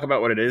didn't talk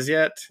about what it is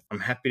yet. I'm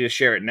happy to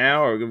share it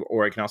now,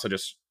 or I can also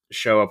just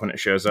show up when it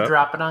shows up.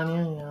 Drop it on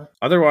you, yeah.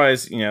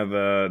 Otherwise,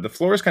 the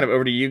floor is kind of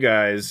over to you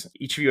guys.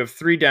 Each of you have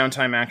 3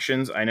 downtime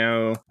actions. I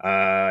know,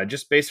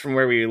 just based from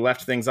where we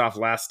left things off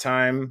last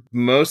time,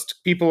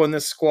 most people in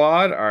this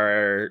squad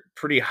are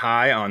pretty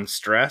high on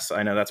stress.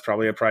 I know that's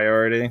probably a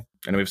priority.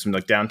 I know we have some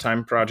like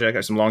downtime project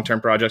or some long-term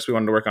projects we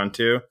wanted to work on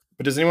too.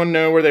 But does anyone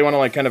know where they want to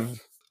like kind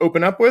of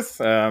open up with?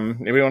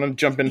 Maybe want to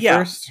jump in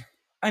first?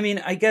 I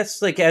mean, I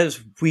guess like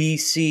as we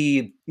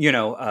see,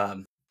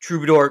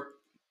 Troubadour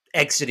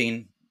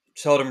exiting,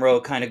 Seldom Row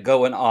kind of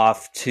going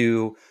off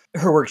to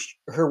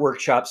her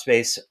workshop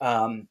space.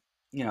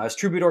 As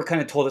Troubadour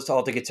kind of told us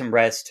all to get some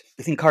rest,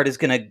 I think Carta's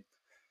going to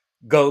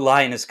go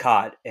lie in his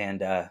cot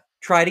and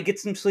try to get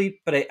some sleep,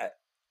 but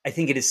I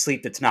think it is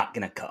sleep that's not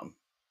going to come.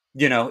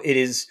 It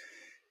is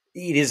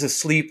a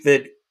sleep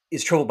that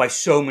is troubled by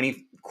so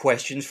many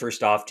questions.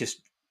 First off,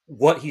 just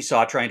what he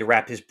saw, trying to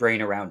wrap his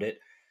brain around it,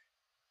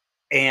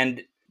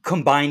 and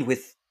combined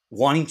with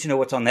wanting to know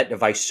what's on that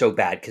device so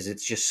bad because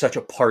it's just such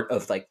a part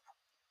of like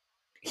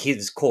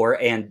his core,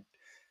 and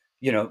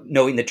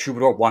knowing that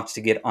Troubadour wants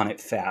to get on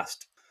it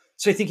fast.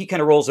 So I think he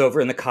kind of rolls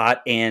over in the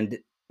cot and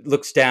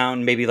looks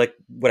down, maybe like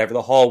whatever,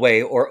 the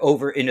hallway or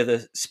over into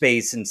the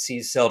space, and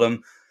sees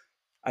Seldom,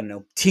 I don't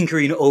know,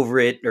 tinkering over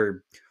it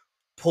or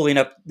pulling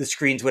up the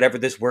screens, whatever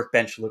this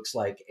workbench looks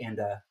like, and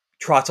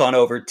trots on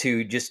over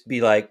to just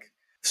be like,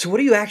 so what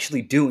are you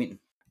actually doing?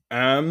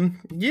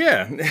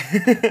 Yeah.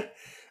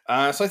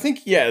 So I think,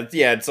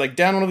 it's like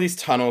down one of these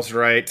tunnels,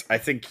 right? I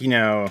think,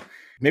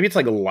 maybe it's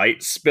like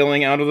light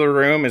spilling out of the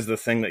room is the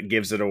thing that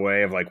gives it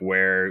away of like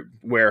where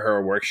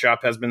her workshop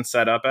has been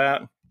set up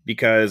at.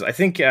 Because I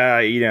think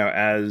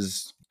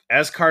as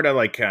Carta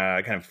like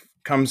kind of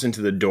comes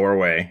into the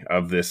doorway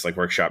of this like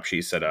workshop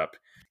she set up,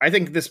 I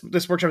think this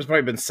workshop has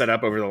probably been set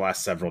up over the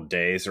last several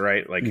days,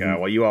 right? Like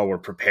while you all were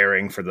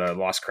preparing for the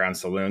Lost Crown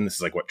Saloon, this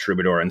is like what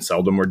Troubadour and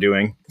Seldom were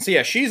doing. So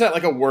yeah, she's at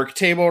like a work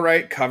table,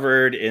 right?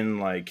 Covered in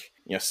like,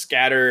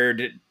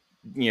 scattered,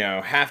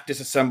 half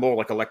disassembled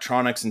like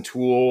electronics and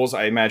tools.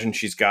 I imagine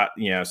she's got,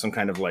 some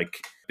kind of like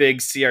big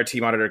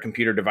CRT monitor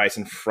computer device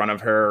in front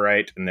of her,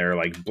 right? And there are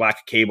like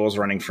black cables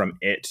running from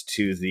it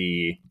to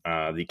the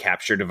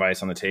capture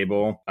device on the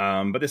table.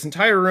 But this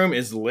entire room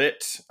is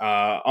lit.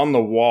 On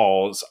the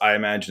walls, I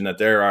imagine that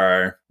there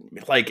are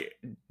like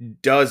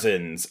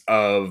dozens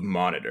of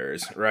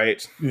monitors,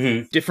 right?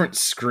 Mm-hmm. Different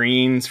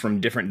screens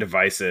from different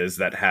devices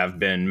that have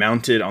been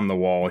mounted on the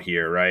wall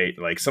here, right?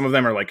 Like some of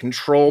them are like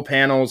control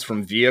panels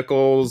from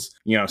vehicles.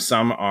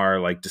 Some are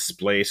like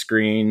display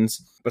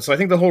screens. But so I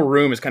think the whole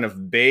room is kind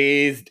of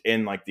bathed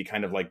in like the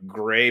kind of like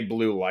gray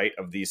blue light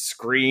of these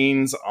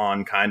screens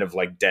on kind of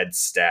like dead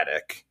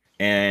static.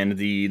 And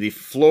the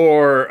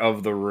floor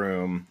of the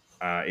room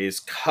is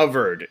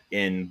covered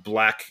in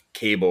black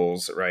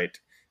cables, right?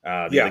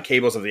 The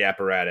cables of the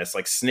apparatus,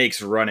 like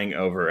snakes running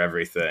over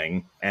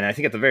everything. And I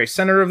think at the very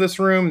center of this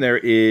room, there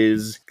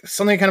is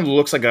something that kind of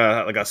looks like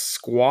a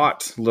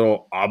squat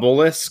little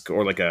obelisk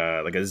or like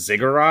a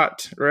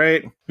ziggurat,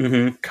 right?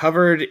 Mm-hmm.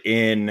 Covered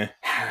in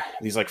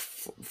these like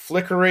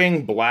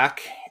flickering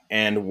black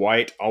and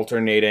white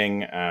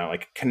alternating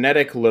like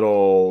kinetic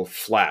little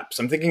flaps.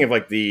 I'm thinking of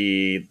like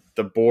the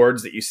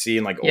boards that you see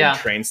in like old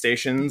train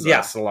stations,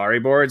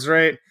 Solari boards,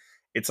 right?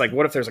 It's like,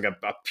 what if there's like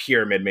a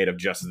pyramid made of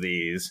just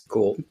these?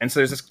 Cool. And so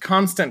there's this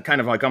constant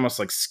kind of like almost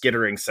like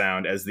skittering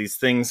sound as these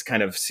things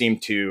kind of seem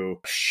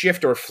to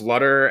shift or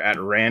flutter at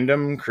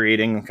random,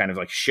 creating kind of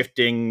like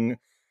shifting,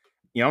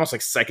 almost like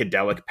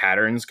psychedelic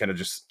patterns, kind of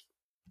just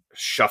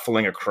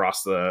shuffling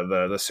across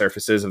the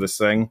surfaces of this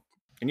thing.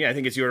 And yeah, I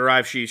think as you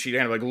arrive, she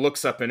kind of like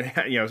looks up and,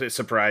 is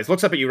surprised,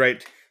 looks up at you,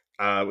 right?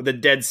 With a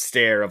dead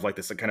stare of like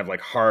this kind of like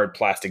hard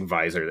plastic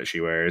visor that she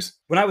wears.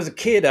 When I was a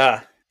kid,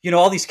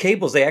 all these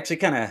cables, they actually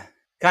kind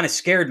of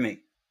scared me.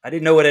 I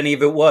didn't know what any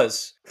of it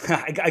was.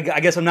 I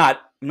guess I'm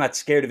not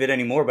scared of it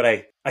anymore, but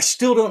I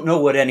still don't know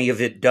what any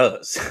of it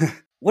does.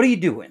 What are you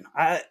doing?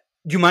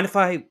 Do you mind if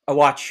I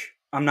watch?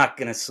 I'm not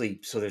going to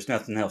sleep, so there's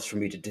nothing else for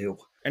me to do.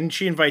 And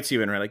she invites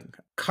you in, right? Like,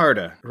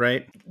 Carta,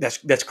 right?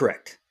 That's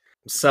correct.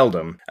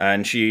 Seldom.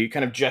 And she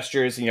kind of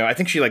gestures, I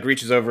think she like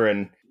reaches over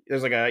and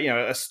there's like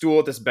a stool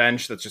at this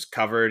bench that's just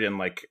covered in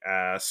like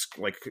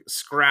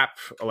scrap,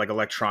 like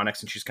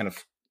electronics. And she's kind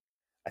of,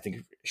 I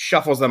think,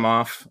 shuffles them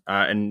off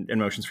and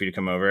motions for you to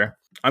come over.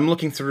 I'm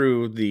looking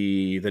through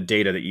the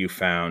data that you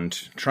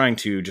found, trying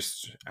to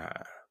just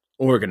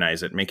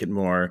organize it, make it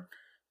more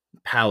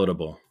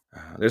palatable.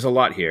 There's a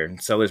lot here.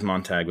 Sellers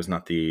Montag was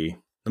not the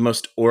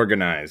most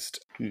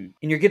organized. And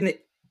you're getting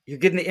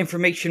the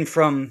information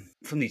from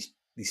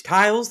these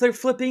tiles they're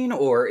flipping,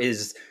 or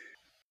is...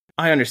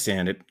 I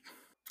understand it.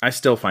 I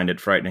still find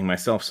it frightening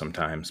myself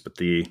sometimes, but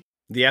the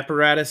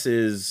apparatus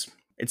is...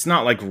 It's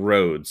not like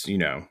roads,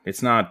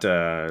 It's not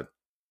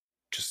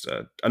just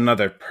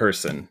another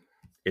person.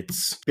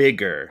 It's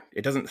bigger.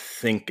 It doesn't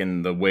think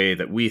in the way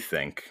that we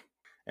think.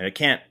 And it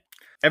can't...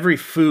 Every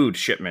food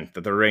shipment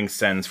that the ring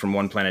sends from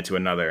one planet to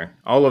another,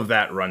 all of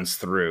that runs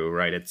through,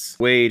 right? It's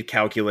weighed,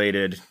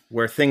 calculated.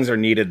 Where things are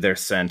needed, they're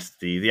sent.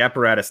 The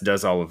apparatus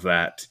does all of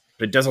that.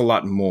 But it does a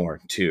lot more,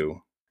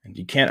 too. And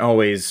you can't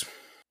always...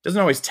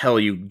 doesn't always tell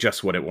you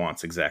just what it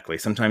wants exactly.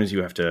 Sometimes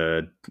you have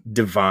to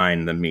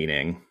divine the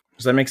meaning.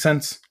 Does that make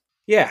sense?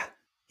 Yeah.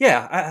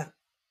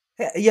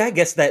 I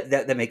guess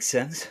that makes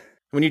sense.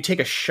 When you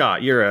take a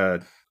shot, you're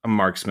a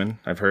marksman,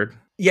 I've heard.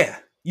 Yeah,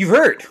 you've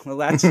heard. Well,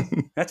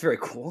 that's very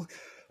cool.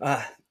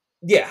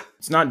 Yeah.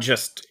 It's not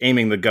just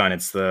aiming the gun.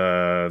 It's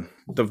the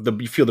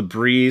you feel the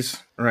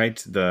breeze, right?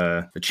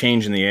 The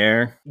change in the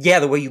air. Yeah,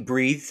 the way you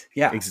breathe.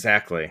 Yeah.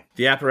 Exactly.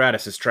 The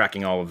apparatus is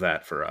tracking all of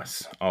that for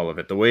us. All of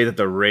it. The way that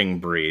the ring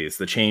breathes,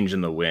 the change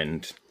in the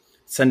wind.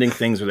 Sending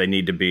things where they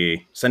need to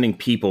be, sending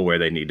people where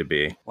they need to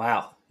be.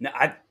 Wow. No,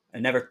 I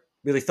never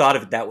really thought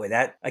of it that way.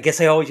 That I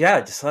guess I always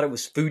just thought it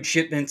was food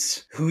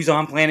shipments, who's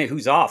on planet,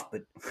 who's off.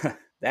 But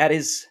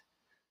that's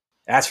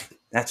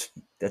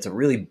a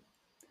really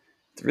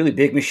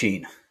big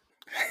machine.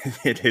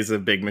 It is a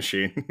big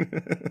machine.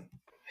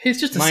 He's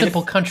just a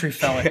simple country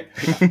fella.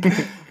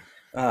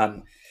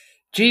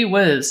 Gee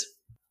whiz.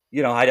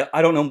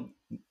 I don't know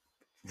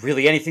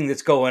really anything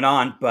that's going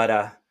on, but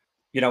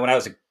when I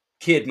was a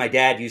kid, my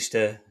dad used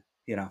to,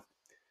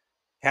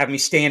 have me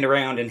stand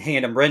around and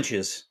hand him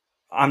wrenches.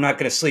 I'm not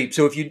going to sleep.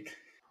 So if you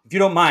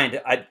don't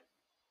mind,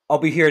 I'll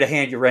be here to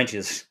hand you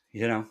wrenches.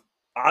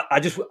 I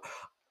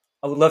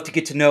would love to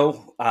get to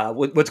know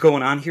what's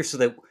going on here so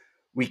that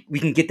we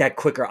can get that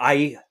quicker.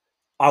 I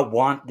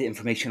want the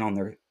information on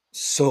there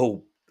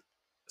so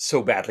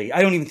badly.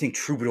 I don't even think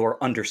Troubadour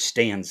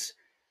understands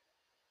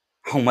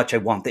how much I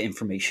want the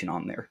information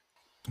on there.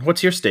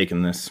 What's your stake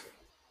in this?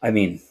 I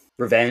mean,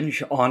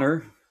 revenge,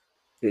 honor.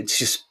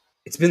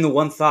 It's been the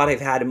one thought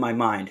I've had in my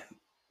mind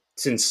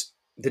since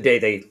the day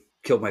they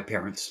killed my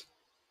parents.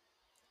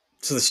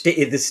 So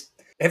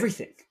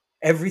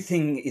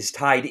everything is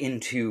tied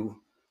into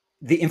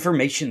the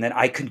information that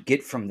I could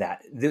get from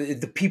that.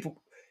 The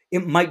people,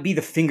 it might be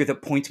the finger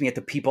that points me at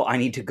the people I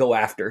need to go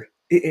after.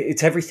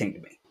 It's everything to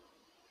me.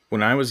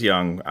 When I was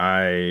young,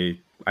 I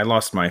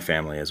lost my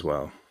family as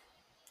well.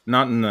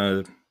 Not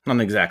in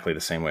exactly the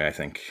same way, I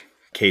think.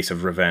 Case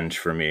of revenge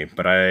for me,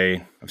 but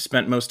I've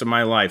spent most of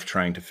my life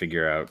trying to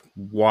figure out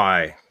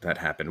why that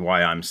happened,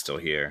 why I'm still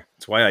here.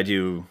 It's why I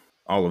do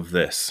all of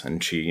this.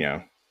 And she,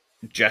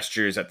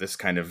 gestures at this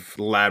kind of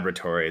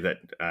laboratory that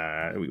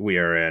we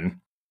are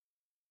in.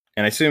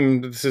 And I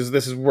assume this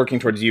is working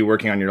towards you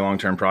working on your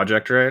long-term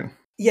project, right?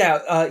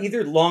 Yeah,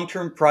 either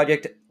long-term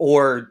project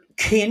or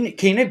can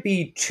it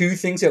be two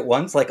things at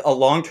once? Like a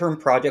long-term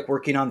project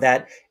working on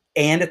that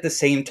and at the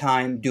same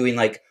time doing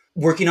like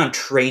working on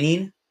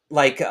training?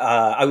 Like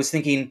I was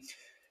thinking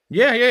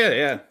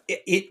Yeah.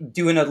 it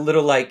doing a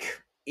little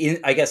like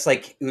I guess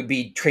like it would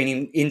be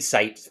training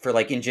insight for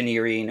like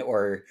engineering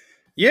or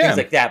things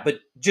like that, but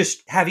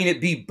just having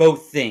it be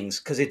both things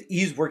because it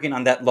is working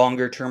on that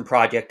longer term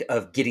project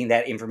of getting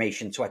that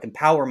information so I can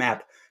power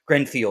map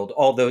Grenfield,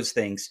 all those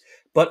things,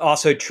 but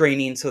also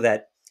training so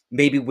that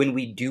maybe when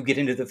we do get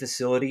into the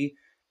facility,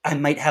 I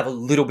might have a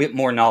little bit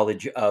more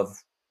knowledge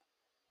of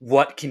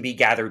what can be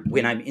gathered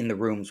when I'm in the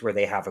rooms where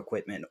they have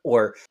equipment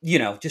or,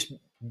 just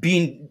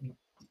being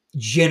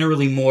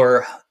generally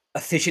more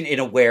efficient and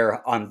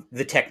aware on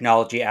the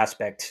technology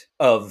aspect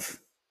of,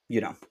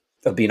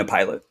 of being a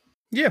pilot.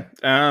 Yeah.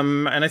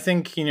 And I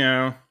think,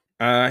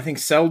 I think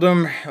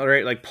Seldom,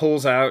 right, like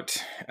pulls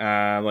out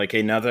like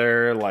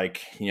another like,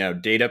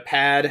 data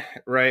pad,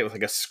 right, with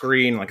like a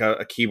screen, like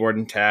a keyboard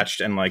attached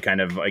and like kind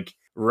of like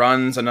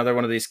runs another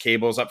one of these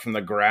cables up from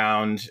the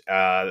ground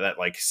that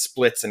like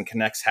splits and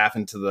connects half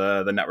into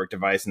the network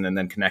device and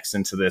then connects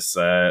into this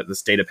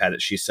data pad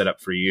that she set up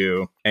for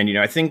you. And,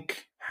 I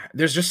think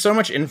there's just so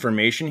much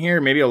information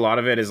here. Maybe a lot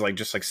of it is like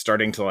just like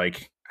starting to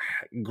like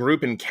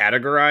group and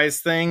categorize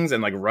things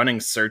and like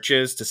running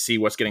searches to see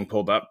what's getting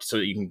pulled up so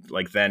that you can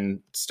like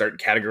then start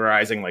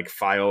categorizing like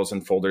files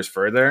and folders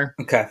further.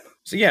 Okay.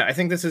 So yeah, I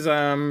think this is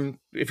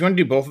if you want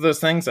to do both of those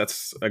things,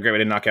 that's a great way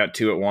to knock out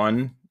two at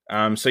one.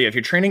 So yeah, if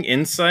you're training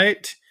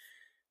insight,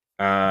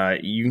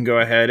 you can go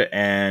ahead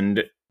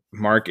and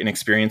mark an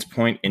experience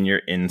point in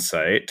your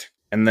insight.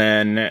 And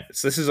then,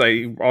 so this is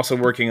like also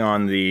working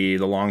on the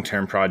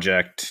long-term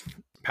project,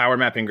 Power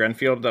Mapping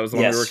Grenfield. That was the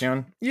one we were working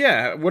on.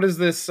 Yeah. What is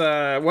this?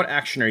 What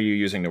action are you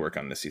using to work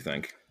on this, you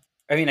think?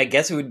 I mean, I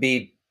guess it would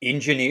be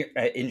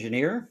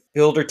engineer,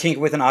 build or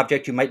tinker with an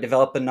object. You might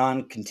develop a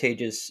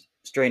non-contagious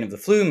strain of the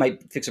flu,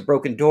 might fix a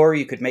broken door.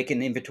 You could make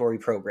an inventory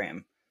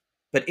program,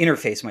 but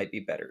interface might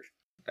be better.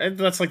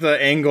 That's like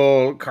the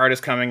angle card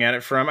is coming at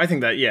it from. I think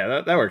that,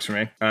 yeah, that works for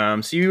me.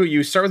 So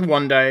you start with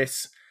one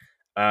dice,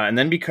 and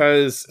then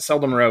because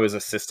Seldom Row is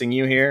assisting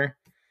you here,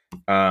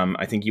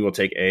 I think you will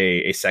take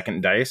a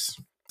second dice.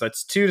 So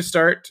that's 2 to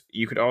start.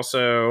 You could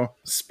also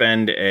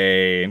spend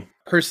a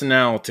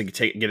personnel to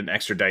get an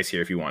extra dice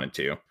here if you wanted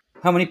to.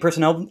 How many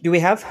personnel do we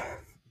have?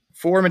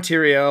 4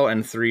 material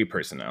and 3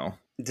 personnel.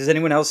 Does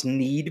anyone else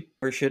need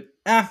or should?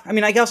 I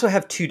mean, I also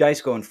have 2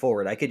 dice going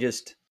forward. I could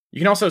just. You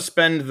can also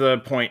spend the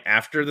point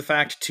after the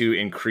fact to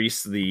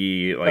increase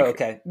the like. Oh,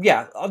 okay.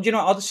 Yeah. I'll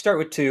just start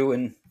with 2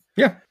 and.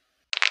 Yeah.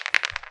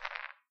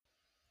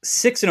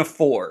 6 and a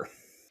 4.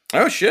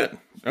 Oh shit.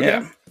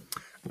 Okay.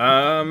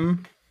 Yeah.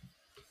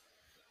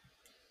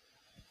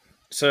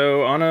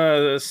 So on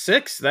a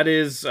 6, that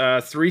is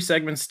 3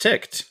 segments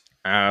ticked,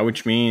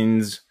 which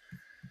means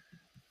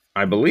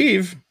I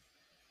believe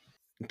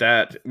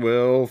that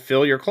will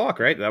fill your clock,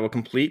 right? That will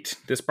complete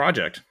this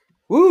project.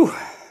 Woo!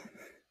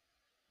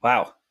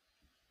 Wow.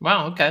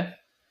 Wow, okay.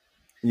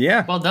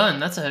 Yeah. Well done.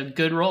 That's a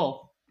good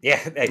roll. Yeah.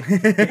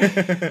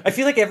 I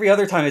feel like every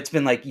other time it's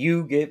been like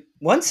you get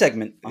 1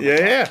 segment.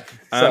 Yeah.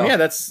 So. Yeah,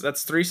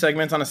 that's 3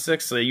 segments on a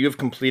 6. So you have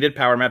completed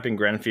Power Mapping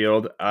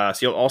Grenfield.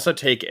 So you'll also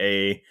take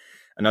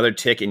another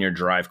tick in your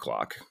drive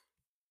clock.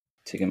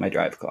 Tick in my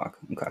drive clock.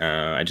 Okay.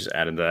 I just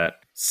added that.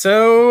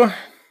 So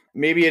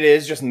maybe it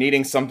is just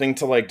needing something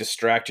to like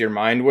distract your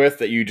mind with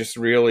that you just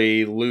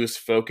really lose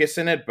focus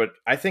in it. But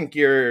I think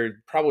you're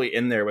probably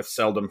in there with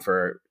Seldom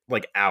for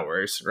like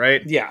hours,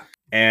 right? Yeah.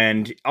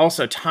 And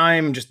also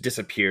time just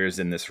disappears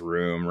in this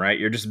room, right?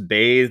 You're just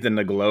bathed in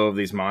the glow of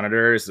these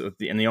monitors.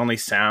 And the only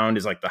sound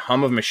is like the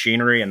hum of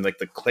machinery and like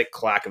the click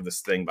clack of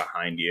this thing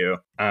behind you.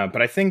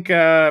 But I think,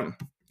 on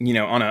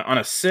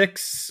a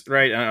 6,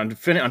 right? On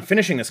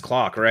finishing this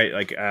clock, right?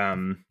 Like,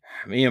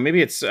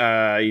 maybe it's,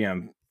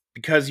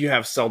 because you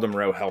have Seldom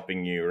Row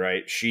helping you,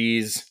 right?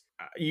 She's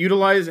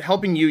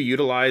helping you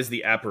utilize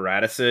the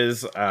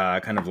apparatuses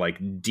kind of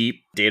like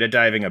deep data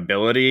diving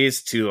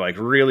abilities to like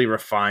really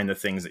refine the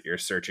things that you're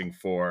searching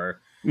for.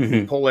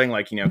 Mm-hmm. Pulling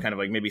like kind of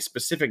like maybe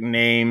specific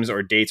names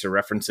or dates or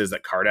references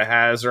that Carta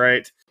has,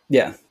 right?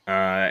 Yeah.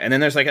 And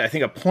then there's like, I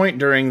think, a point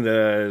during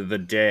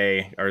the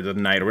day or the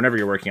night or whenever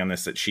you're working on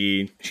this that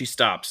she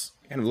stops,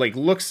 kind of like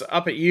looks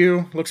up at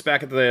you, looks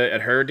back at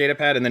her data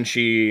pad, and then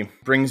she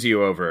brings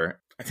you over.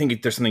 I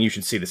think there's something you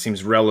should see that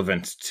seems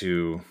relevant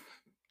to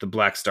the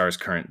Black Star's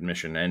current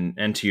mission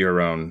and to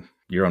your own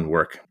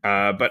work.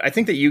 But I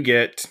think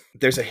that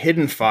there's a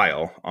hidden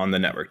file on the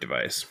network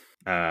device.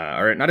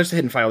 Or not just a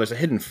hidden file, there's a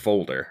hidden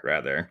folder,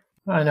 rather.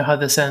 I know how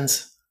this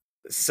ends.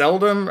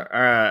 Sellers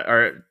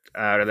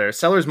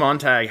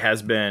Montag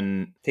has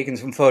been taking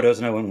some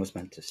photos no one was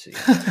meant to see.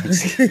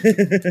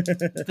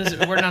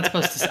 We're not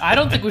supposed to. I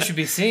don't think we should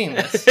be seeing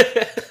this.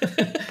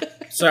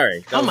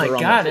 Sorry. Oh my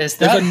God! Is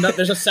that?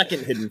 There's a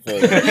second hidden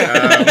folder.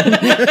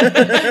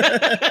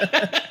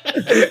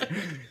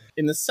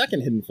 In the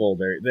second hidden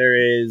folder, there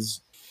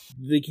is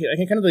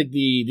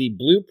the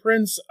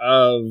blueprints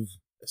of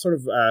sort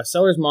of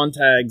Sellers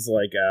Montag's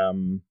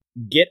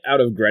get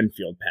out of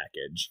Grenfield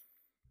package.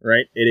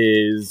 Right, it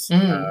is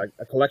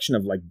a collection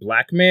of like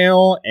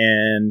blackmail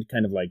and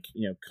kind of like,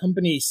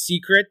 company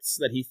secrets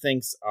that he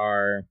thinks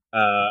are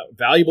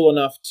valuable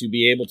enough to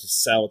be able to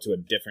sell to a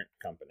different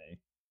company.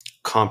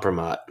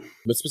 Compromat.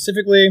 But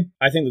specifically,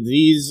 I think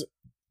that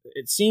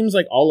it seems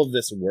like all of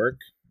this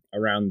work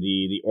around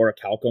the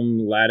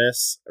orichalcum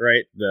lattice,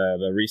 right,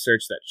 the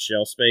research that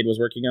Shellspade was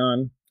working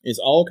on, is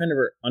all kind of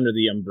under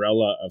the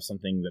umbrella of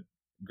something that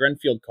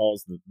Grenfield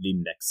calls the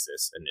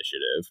Nexus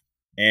Initiative.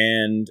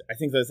 And I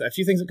think there's a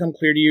few things that come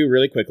clear to you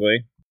really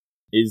quickly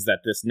is that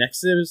this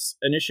Nexus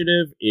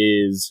Initiative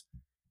is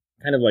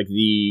kind of like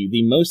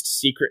the most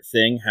secret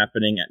thing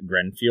happening at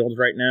Grenfield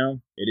right now.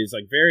 It is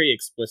like very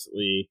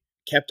explicitly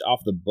kept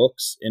off the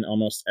books in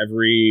almost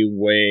every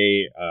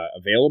way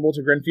available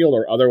to Grenfield,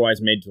 or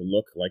otherwise made to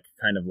look like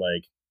kind of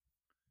like,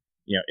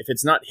 if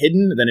it's not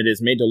hidden, then it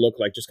is made to look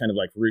like just kind of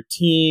like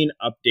routine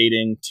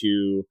updating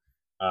to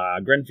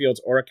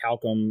Grenfield's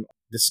orichalcum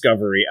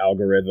discovery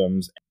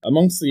algorithms.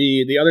 Amongst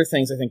the other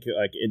things I think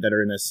like that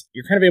are in this,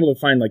 you're kind of able to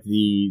find like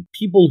the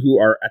people who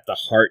are at the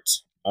heart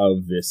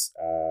of this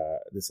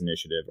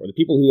initiative, or the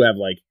people who have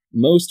like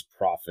most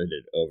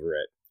profited over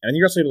it. And I think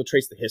you're also able to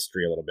trace the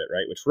history a little bit,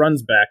 right? Which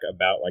runs back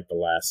about like the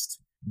last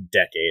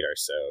decade or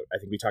so. I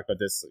think we talked about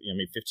this,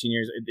 maybe 15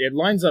 years. It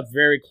lines up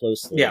very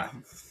closely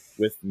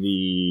with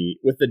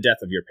the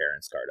death of your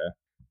parents, Carta.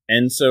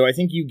 And so I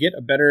think you get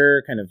a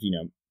better kind of,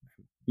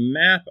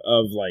 map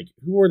of like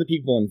who are the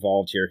people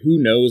involved here,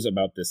 who knows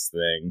about this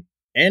thing,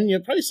 and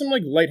probably some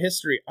like light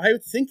history. I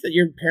would think that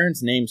your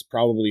parents' names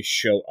probably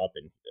show up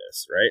in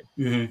this, right?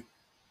 Mm-hmm.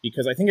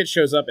 Because I think it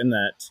shows up in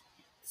that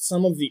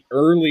some of the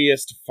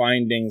earliest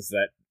findings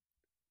that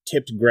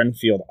tipped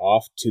Grenfield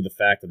off to the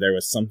fact that there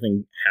was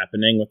something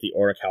happening with the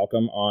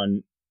orichalcum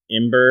on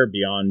Imber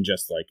beyond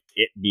just like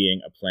it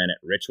being a planet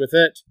rich with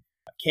it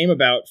came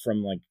about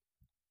from like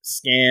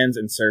scans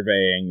and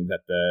surveying that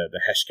the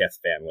Hesketh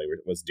family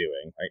was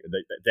doing, right?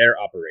 Their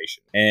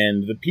operation.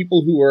 And the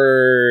people who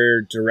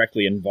were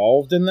directly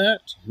involved in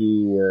that,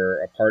 who were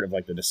a part of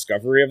like the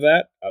discovery of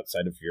that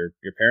outside of your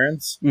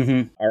parents,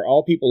 are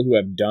all people who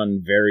have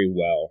done very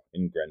well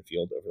in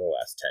Grenfield over the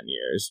last 10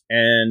 years.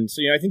 And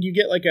so, I think you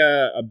get like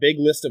a big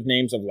list of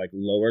names of like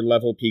lower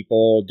level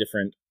people,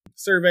 different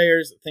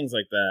surveyors, things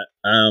like that.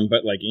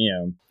 But like,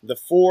 the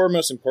four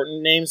most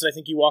important names that I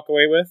think you walk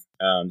away with,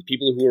 the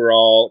people who are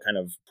all kind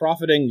of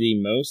profiting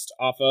the most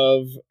off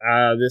of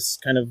this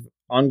kind of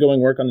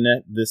ongoing work on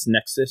this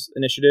Nexus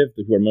Initiative,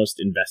 who are most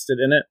invested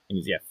in it.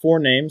 And four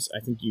names.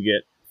 I think you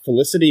get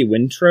Felicity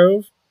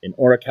Wintrove, an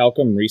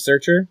orichalcum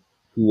researcher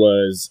who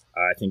was,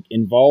 I think,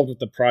 involved with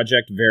the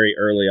project very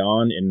early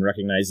on in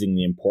recognizing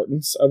the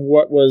importance of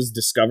what was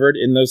discovered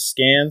in those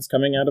scans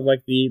coming out of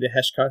like the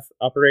Hesketh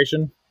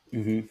operation.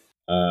 Mm-hmm.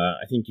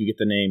 I think you get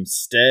the name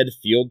Stead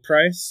Field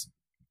Price,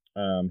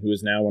 who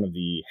is now one of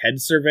the head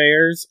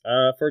surveyors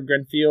for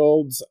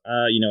Grenfield's,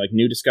 like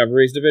New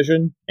Discoveries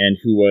division, and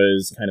who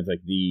was kind of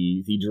like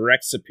the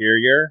direct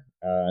superior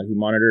who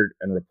monitored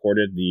and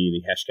reported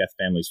the Hesketh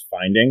family's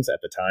findings at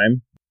the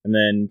time. And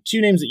then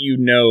two names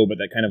that but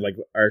that kind of like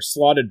are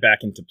slotted back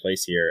into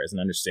place here as an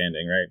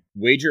understanding, right?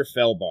 Wager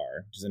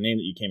Felbar, which is a name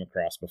that you came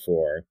across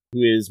before,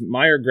 who is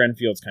Meyer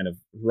Grenfield's kind of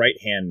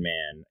right-hand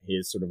man,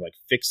 his sort of like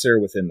fixer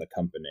within the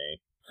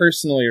company,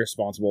 personally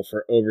responsible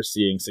for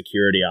overseeing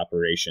security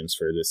operations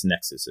for this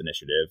Nexus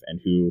Initiative,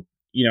 and who,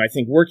 I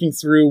think working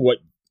through what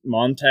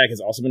Montag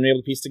has also been able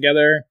to piece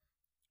together,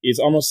 is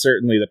almost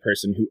certainly the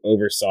person who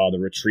oversaw the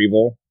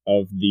retrieval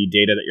of the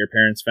data that your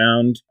parents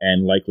found,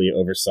 and likely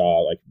oversaw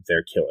like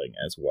their killing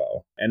as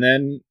well. And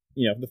then,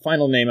 the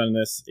final name on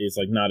this is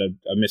like not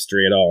a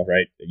mystery at all,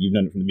 right? You've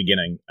known it from the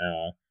beginning.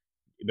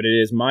 But it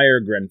is Meyer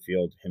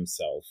Grenfield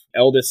himself,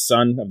 eldest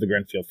son of the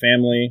Grenfield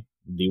family,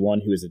 the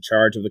one who is in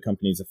charge of the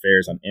company's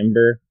affairs on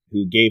Imber,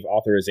 who gave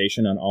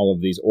authorization on all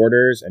of these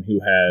orders, and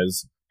who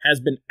has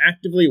been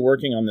actively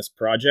working on this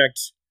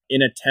project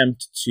in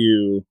attempt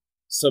to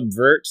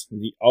subvert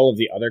all of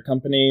the other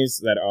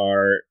companies that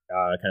are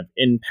kind of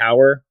in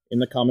power in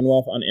the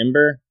Commonwealth on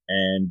Imber,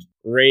 and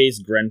raise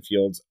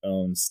Grenfield's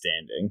own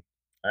standing,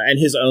 and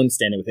his own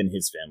standing within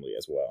his family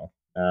as well.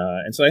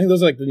 And so I think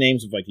those are like the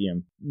names of like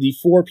the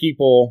 4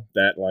 people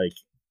that like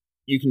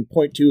you can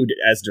point to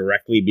as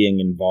directly being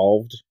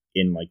involved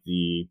in like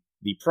the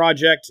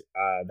project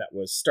that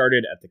was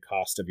started at the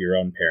cost of your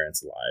own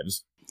parents'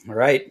 lives. All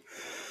right.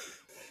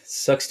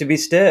 Sucks to be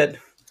Stead.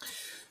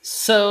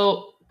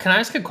 So, can I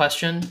ask a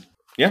question?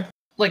 Yeah.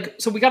 Like,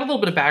 so we got a little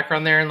bit of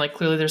background there, and like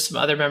clearly there's some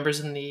other members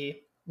in the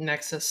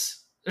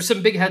Nexus. There's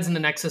some big heads in the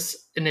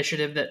Nexus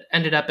initiative that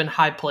ended up in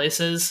high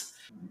places.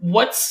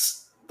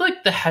 What's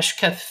like the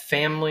Hesketh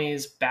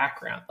family's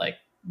background? Like,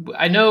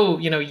 I know,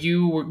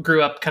 you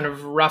grew up kind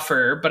of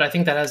rougher, but I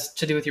think that has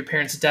to do with your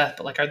parents' death.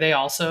 But like, are they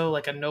also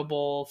like a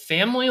noble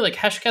family? Like,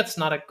 Hesketh's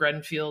not a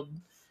Grenfield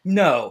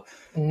No.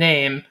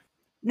 name.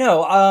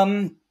 No.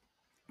 I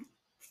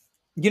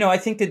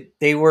think that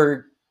they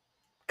were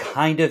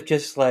kind of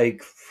just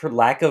like, for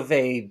lack of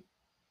a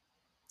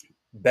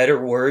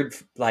better word,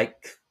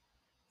 like,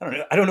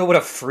 I don't know what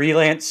a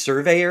freelance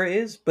surveyor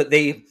is, but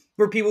they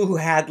were people who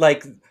had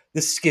like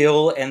the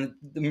skill and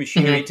the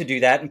machinery to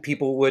do that, and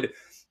people would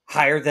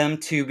hire them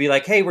to be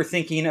like, hey, we're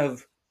thinking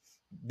of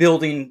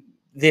building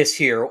this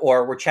here,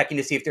 or we're checking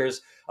to see if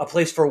there's a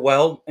place for a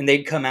well, and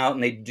they'd come out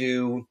and they'd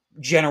do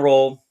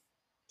general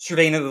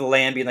surveying of the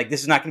land, being like,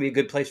 this is not going to be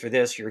a good place for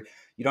this. You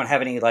don't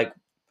have any like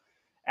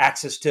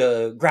access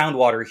to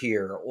groundwater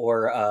here,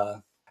 or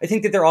I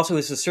think that there also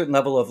is a certain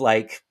level of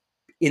like,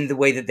 in the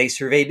way that they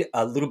surveyed,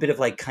 a little bit of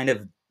like kind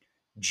of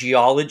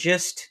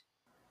geologist,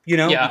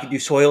 Yeah. You could do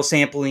soil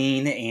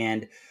sampling.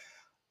 And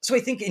so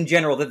I think in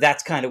general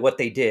that's kind of what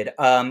they did.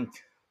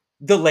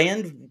 The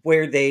land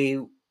where they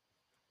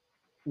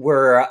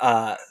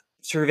were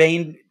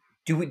surveying,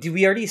 do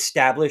we already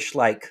establish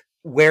like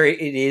where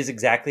it is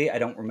exactly? I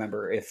don't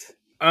remember if...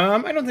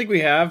 I don't think we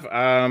have.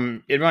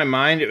 In my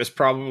mind, it was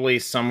probably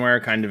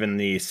somewhere kind of in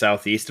the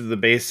southeast of the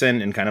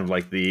basin, and kind of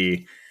like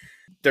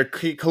they're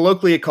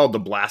colloquially called the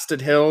Blasted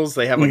Hills.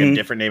 They have like a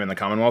different name in the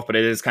Commonwealth, but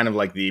it is kind of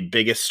like the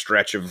biggest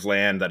stretch of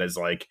land that is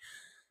like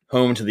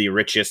home to the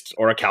richest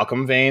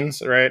orichalcum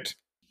veins, right?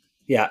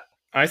 Yeah.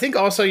 I think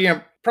also,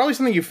 probably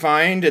something you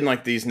find in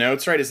like these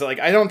notes, right, is that like,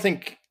 I don't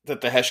think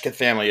that the Hesketh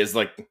family is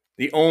like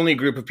the only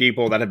group of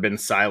people that have been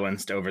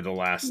silenced over the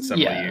last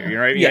several years,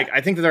 right? Yeah. Like,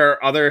 I think that there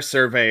are other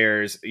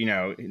surveyors,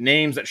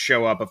 names that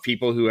show up of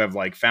people who have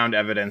like found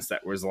evidence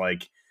that was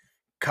like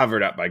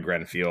covered up by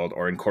Grenfield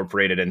or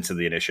incorporated into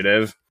the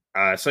initiative.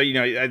 So,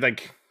 I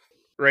like,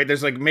 right,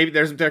 there's like, maybe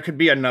there could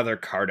be another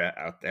Carta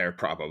out there,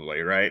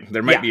 probably, right?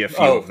 There might be a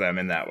few of them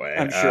in that way.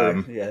 I'm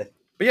sure, yeah.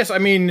 But yes, I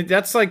mean,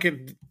 that's like,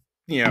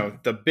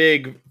 the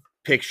big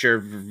picture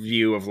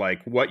view of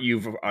like what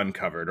you've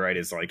uncovered, right,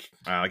 is like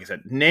I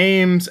said,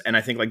 names, and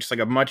I think like just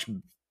like a much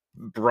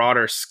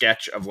broader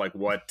sketch of like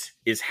what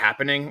is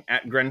happening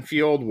at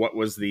Grenfield, what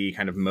was the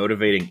kind of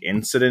motivating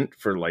incident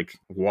for like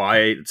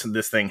why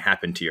this thing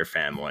happened to your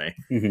family.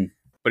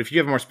 But if you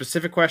have more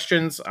specific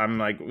questions, I'm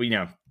like,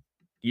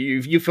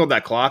 you filled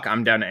that clock,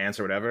 I'm down to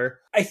answer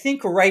whatever. I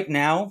think right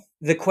now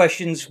the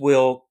questions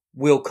will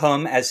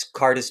come as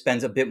Carta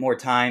spends a bit more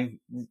time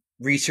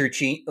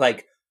researching,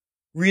 like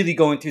really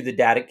going through the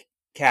data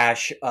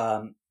cache.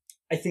 I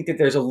think that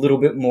there's a little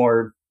bit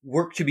more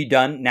work to be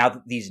done now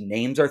that these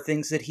names are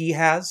things that he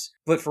has.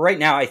 But for right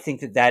now, I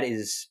think that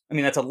is,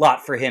 that's a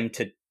lot for him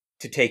to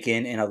take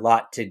in, and a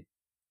lot to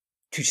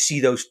see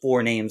those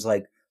 4 names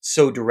like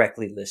so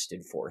directly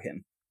listed for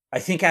him. I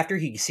think after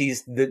he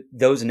sees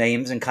those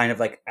names, and kind of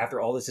like after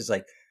all this is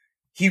like,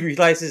 he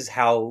realizes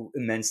how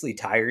immensely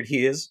tired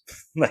he is.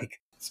 Like,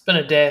 It's been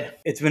a day.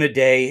 It's been a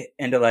day,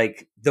 and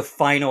like the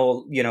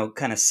final,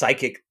 kind of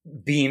psychic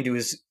beam to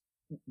his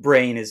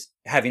brain is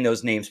having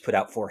those names put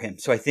out for him.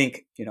 So I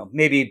think,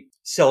 maybe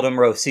Seldom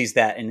Rowe sees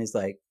that and is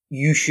like,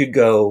 you should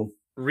go.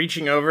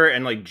 Reaching over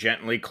and like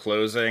gently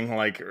closing,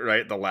 like,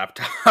 right, the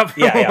laptop.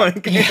 Yeah.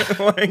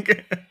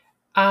 like,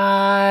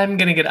 I'm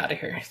going to get out of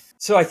here.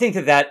 So I think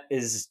that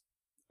is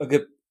a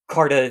good...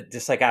 Carta,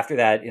 just like after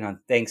that,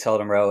 thanks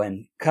Seldom Rowe,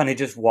 and kind of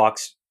just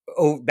walks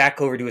back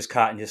over to his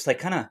cot and just like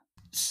kind of...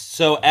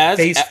 So as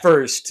face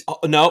first.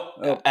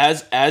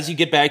 As you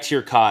get back to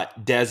your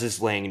cot, Dez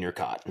is laying in your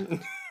cot.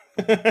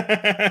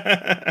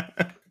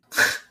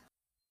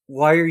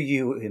 Why are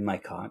you in my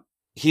cot?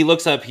 He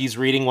looks up. He's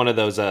reading one of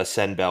those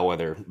Send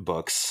Bellwether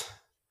books,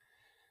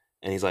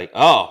 and he's like,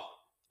 "Oh,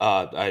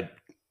 I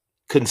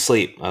couldn't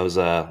sleep. I was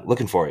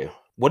looking for you.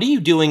 What are you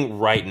doing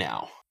right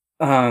now?"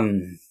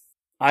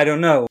 I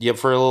don't know. You up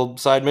for a little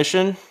side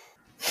mission?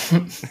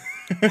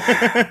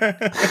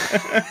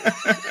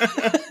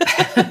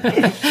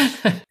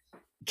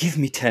 Give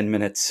me 10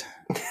 minutes.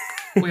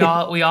 We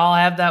all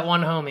have that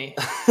one homie.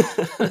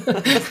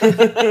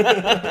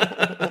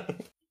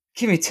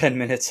 Give me 10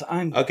 minutes.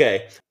 I'm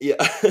okay. Yeah.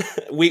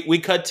 we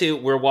cut to,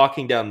 we're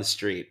walking down the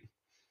street,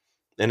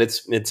 and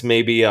it's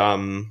maybe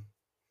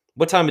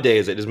what time of day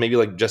is it? Is it maybe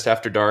like just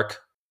after dark?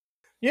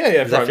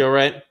 Yeah. Does that feel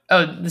right?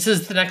 Oh, this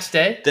is the next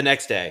day? The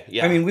next day,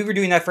 yeah. we were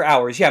doing that for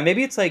hours. Yeah,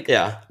 maybe it's like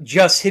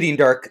just hitting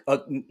dark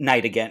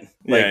night again.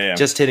 Like,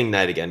 just hitting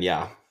night again,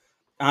 yeah.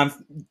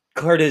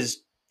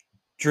 Carta's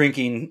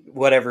drinking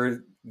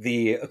whatever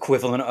the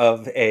equivalent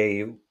of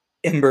a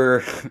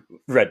Ember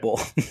Red Bull.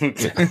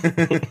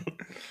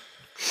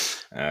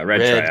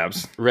 Red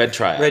Triabs. Red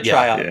Triop. Red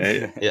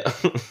Triop. Yeah.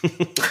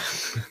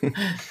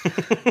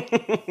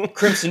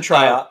 Crimson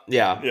Triop.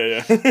 Yeah.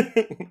 Yeah.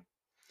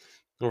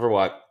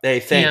 Overwatch. Hey,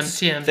 thanks.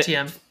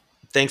 TM.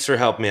 Thanks for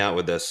helping me out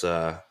with this.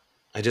 I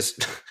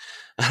just,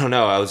 I don't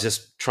know. I was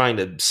just trying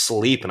to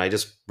sleep, and I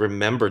just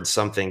remembered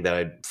something that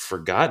I'd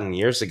forgotten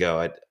years ago.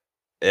 I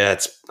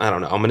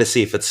don't know. I'm gonna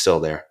see if it's still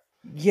there.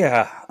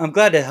 Yeah, I'm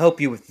glad to help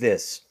you with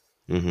this.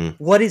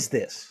 Mm-hmm. What is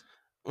this?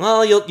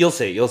 Well, you'll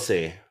see. You'll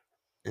see.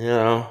 You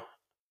know,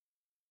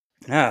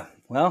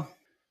 Well,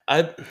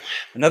 I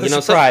another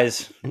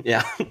surprise.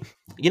 yeah.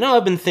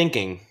 I've been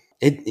thinking.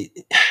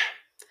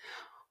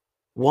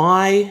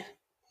 Why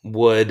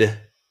would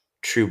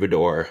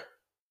Troubadour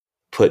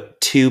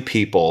put two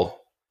people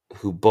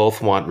who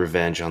both want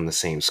revenge on the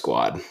same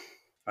squad?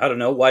 I don't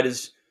know. Why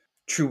does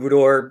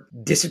Troubadour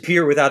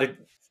disappear without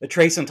a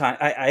trace on time?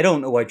 I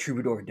don't know why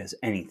Troubadour does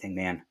anything,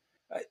 man.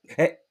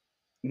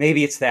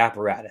 Maybe it's the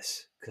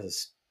apparatus,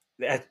 because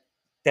that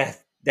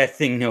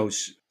thing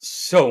knows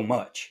so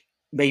much.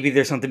 Maybe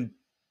there's something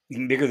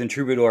even bigger than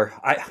Troubadour.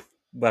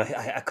 But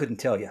I couldn't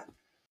tell you.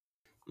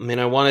 I mean,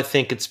 I want to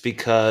think it's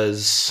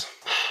because,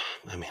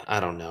 I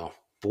don't know.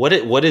 What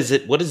is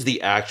it? What is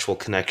the actual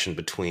connection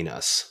between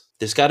us?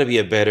 There's got to be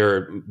a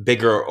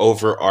bigger,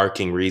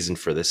 overarching reason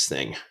for this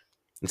thing.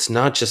 It's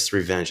not just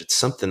revenge. It's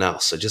something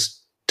else. I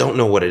just don't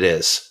know what it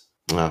is.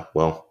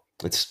 Well,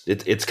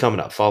 it's coming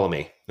up. Follow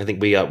me. I think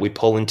we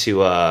pull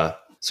into a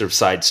sort of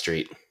side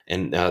street,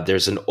 and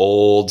there's an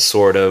old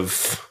sort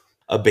of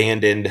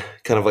abandoned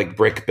kind of like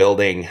brick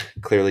building.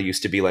 Clearly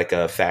used to be like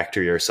a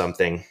factory or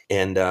something.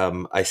 And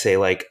I say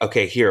like,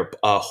 okay, here,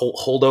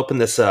 hold open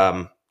this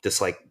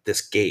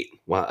gate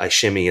while I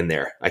shimmy in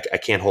there. I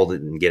can't hold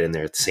it and get in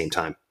there at the same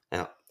time.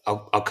 Now,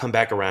 I'll come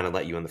back around and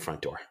let you in the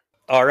front door.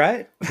 All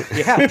right.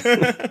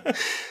 Yeah.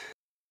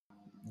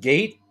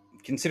 Gate.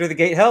 Consider the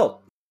gate held.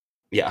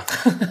 Yeah.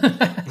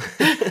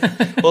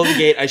 Well, the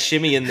gate, I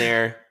shimmy in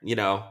there.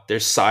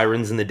 There's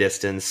sirens in the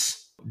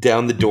distance.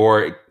 Down the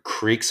door, it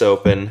creaks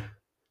open. And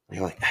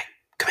you're like, hey,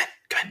 come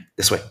in,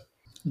 this way.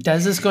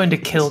 Dez is going to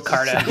kill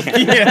Carta.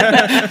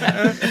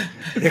 Yeah.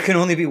 There can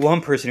only be one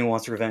person who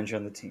wants revenge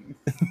on the team.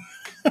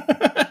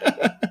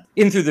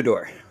 In through the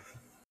door.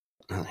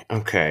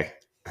 Okay.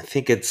 I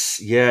think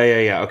it's,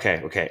 yeah.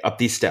 Okay. Up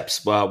these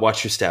steps.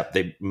 Watch your step.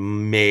 They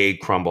may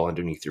crumble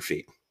underneath your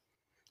feet.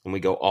 And we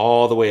go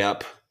all the way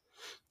up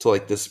to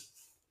like this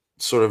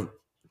sort of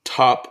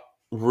top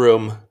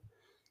room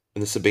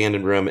in this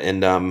abandoned room.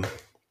 And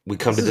we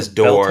come to this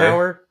door. Bell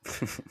tower?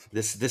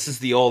 This is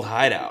the old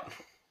hideout.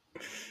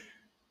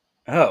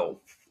 Oh.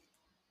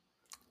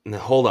 Now,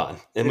 hold on.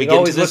 And we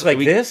always look like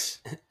this?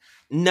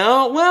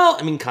 No, well,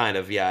 kind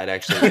of. Yeah, it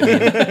actually.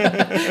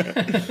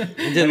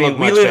 It didn't look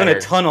much we live better. in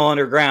a tunnel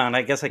underground.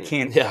 I guess I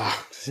can't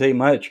say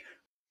much.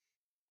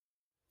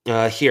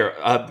 Here,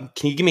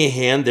 can you give me a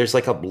hand? There's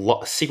like a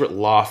secret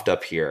loft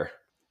up here.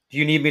 Do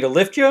you need me to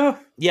lift you?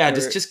 Yeah, or...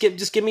 just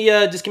give me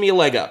a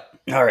leg up.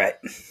 All right.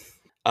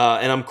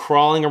 And I'm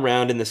crawling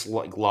around in this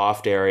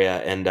loft area,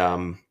 and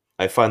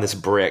I find this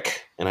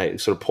brick, and I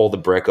sort of pull the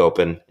brick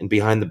open, and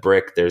behind the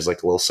brick, there's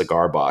like a little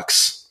cigar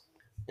box.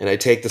 And I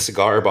take the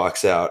cigar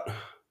box out,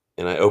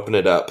 and I open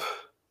it up,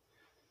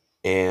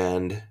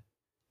 and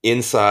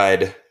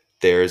inside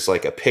there's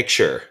like a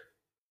picture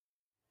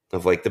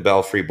of like the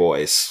Belfry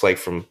Boys, like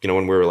from,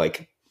 when we were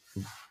like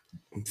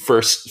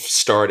first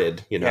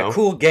started, Yeah,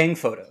 cool gang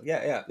photo.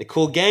 Yeah. The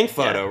cool gang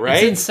photo, right?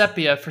 It's in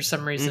sepia for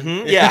some reason.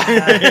 Mm-hmm. Yeah.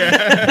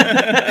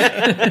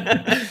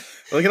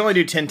 Well, we can only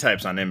do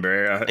tintypes on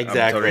Ember.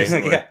 Exactly.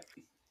 Yeah.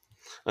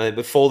 I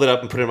fold it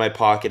up and put it in my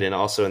pocket, and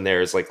also in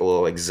there is like a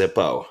little like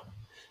Zippo.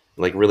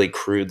 Like really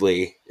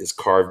crudely is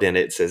carved in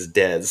it. It says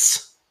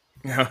Dez.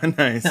 Oh,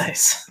 nice.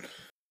 Nice.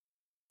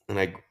 And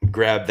I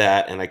grab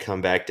that and I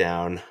come back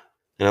down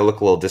and I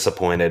look a little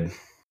disappointed.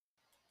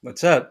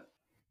 What's up?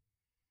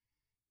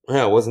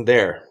 Yeah, it wasn't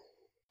there.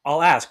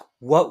 I'll ask,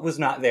 what was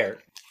not there?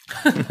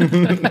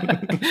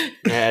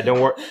 Yeah, don't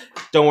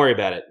worry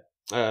about it.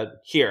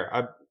 Here,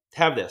 I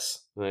have this.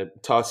 And I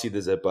toss you the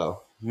Zippo.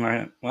 All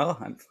right. Well,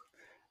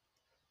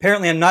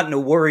 apparently I'm not in a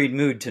worried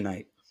mood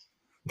tonight.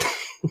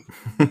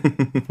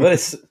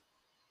 Does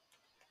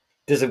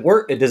it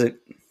work? Does it?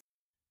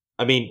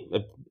 I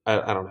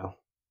don't know.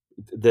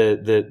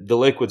 The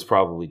liquid's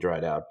probably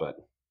dried out, but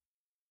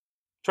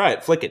try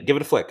it. Flick it. Give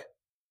it a flick.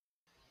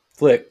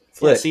 Flick.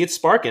 Yeah, see, it's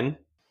sparking.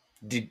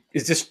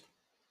 Is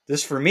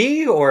this for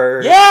me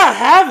or? Yeah,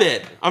 have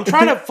it. I'm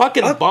trying to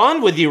fucking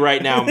bond with you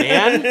right now,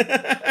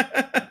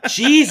 man.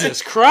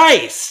 Jesus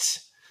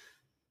Christ.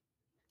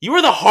 You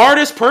are the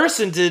hardest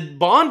person to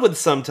bond with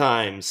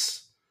sometimes.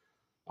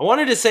 I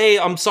wanted to say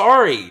I'm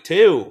sorry,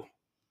 too.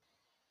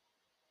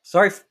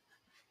 Sorry for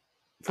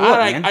what,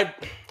 man?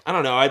 I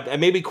don't know. I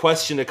maybe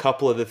questioned a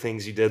couple of the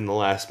things you did in the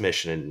last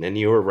mission, and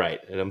you were right,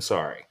 and I'm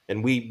sorry.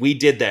 And we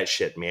did that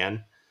shit,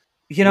 man.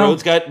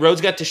 Rhodes got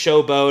to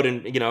showboat,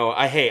 and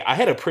I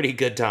had a pretty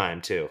good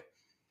time too.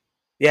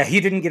 Yeah,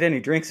 he didn't get any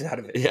drinks out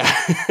of it.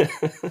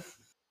 Yeah.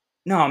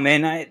 No,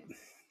 man,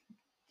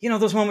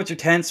 those moments are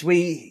tense.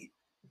 We're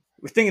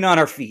thinking on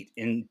our feet,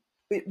 and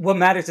what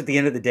matters at the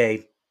end of the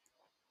day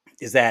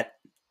is that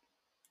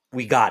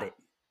we got it.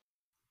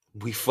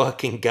 We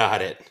fucking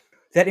got it.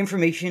 That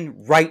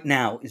information right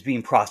now is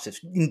being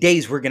processed. In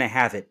days, we're going to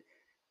have it.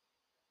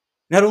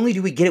 Not only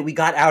do we get it, we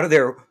got out of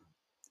there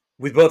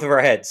with both of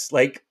our heads.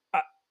 Like,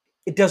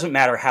 it doesn't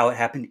matter how it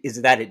happened,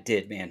 is that it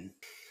did, man.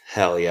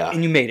 Hell yeah.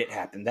 And you made it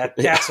happen.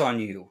 That's on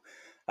you.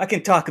 I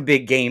can talk a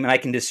big game and I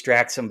can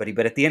distract somebody,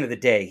 but at the end of the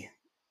day,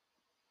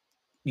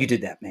 you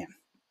did that, man.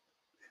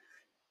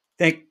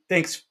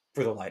 Thanks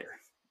for the lighter.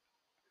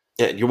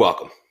 Yeah, you're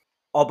welcome.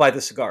 I'll buy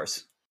the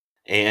cigars.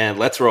 And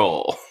let's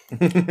roll.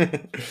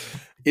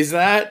 Is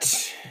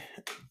that...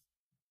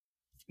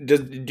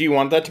 Do you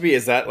want that to be...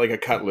 Is that like a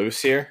cut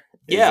loose here?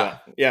 Yeah.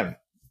 Yeah.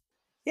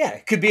 Yeah,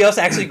 it could be us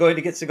actually going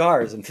to get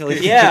cigars and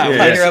filling Yeah, the we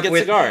lighter should up get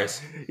with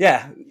cigars.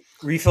 Yeah,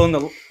 refilling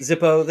the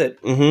Zippo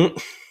that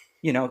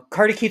Mm-hmm.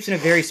 Cardi keeps in a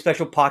very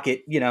special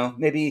pocket.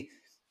 Maybe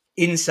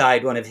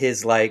inside one of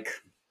his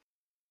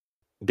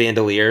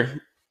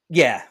Bandolier.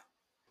 Yeah.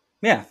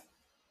 Yeah,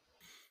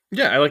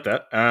 I like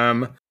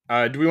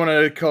that. Do we want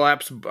to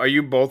collapse? Are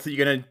you going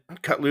to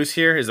cut loose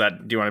here?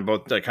 Do you want to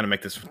both kind of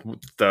make this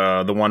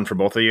the one for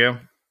both of you?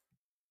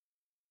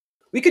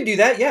 We could do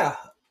that. Yeah.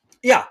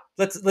 Yeah.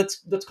 Let's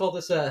call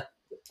this a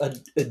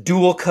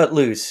dual cut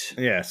loose.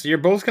 Yeah. So you're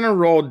both going to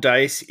roll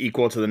dice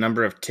equal to the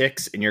number of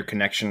ticks in your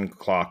connection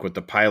clock with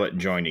the pilot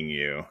joining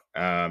you.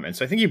 And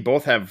so I think you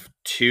both have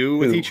 2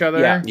 with each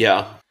other.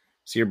 Yeah.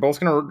 So you're both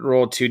going to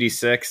roll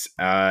 2d6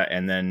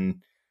 and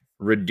then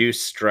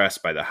reduce stress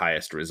by the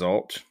highest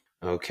result.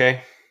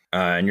 Okay.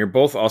 And you're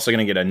both also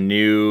going to get a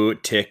new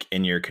tick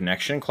in your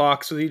connection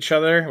clocks with each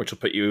other, which will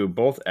put you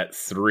both at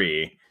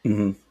 3.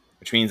 Mm-hmm.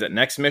 Which means that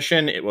next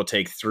mission, it will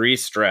take 3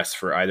 stress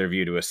for either of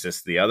you to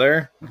assist the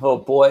other. Oh,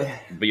 boy.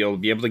 But you'll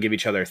be able to give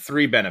each other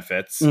 3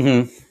 benefits.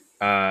 Mm-hmm.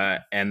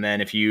 And then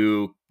if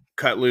you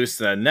cut loose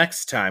the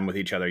next time with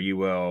each other, you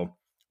will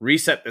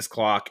reset this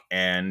clock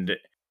and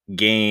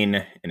gain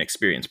an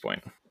experience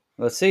point.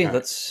 Let's see. Right.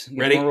 Let's get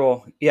Ready? a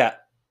roll. Yeah.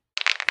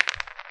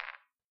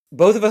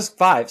 Both of us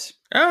 5s.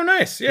 Oh,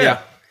 nice.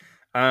 Yeah.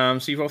 So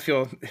you both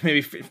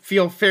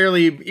feel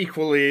fairly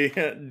equally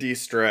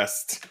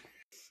de-stressed.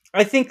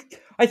 I think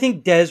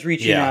Des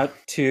reaching out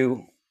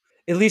to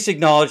at least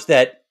acknowledge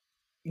that,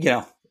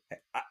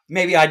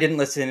 maybe I didn't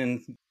listen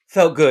and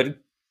felt good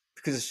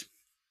because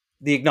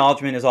the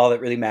acknowledgement is all that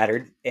really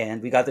mattered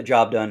and we got the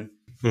job done.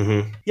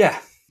 Mm-hmm. Yeah.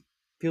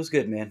 Feels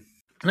good, man.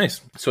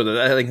 Nice.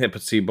 So I think that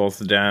puts you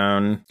both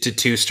down To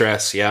 2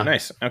 stress, yeah.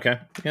 Nice. Okay.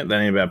 Yeah,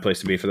 that ain't a bad place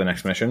to be for the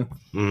next mission.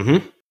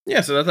 Mm-hmm.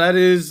 Yeah, so that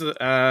is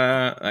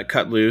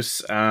cut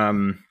loose.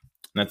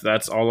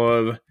 That's all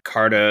of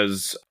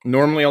Carda's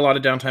normally a lot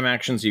of downtime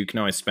actions. You can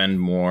always spend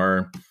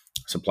more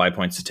supply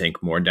points to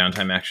take more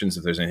downtime actions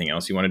if there's anything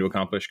else you wanted to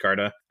accomplish,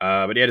 Carda.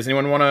 But yeah, does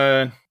anyone want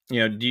to,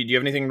 do you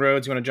have anything,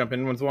 Rhodes? You want to jump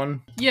in with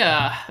one?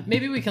 Yeah,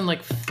 maybe we can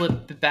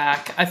flip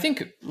back. I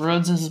think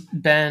Rhodes has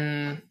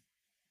been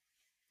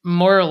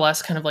more or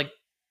less kind of I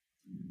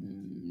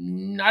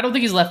don't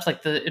think he's left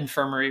the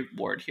infirmary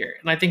ward here.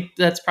 And I think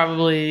that's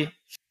probably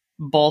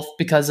both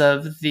because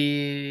of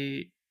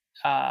the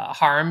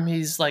harm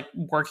he's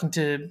working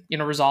to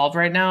resolve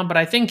right now, but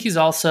I think he's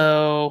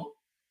also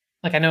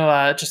I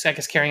know just I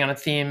guess carrying on a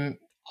theme,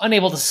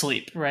 unable to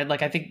sleep, right?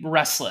 I think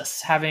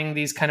restless, having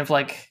these kind of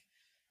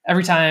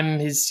every time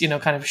he's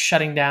kind of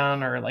shutting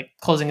down or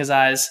closing his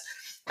eyes,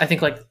 I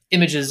think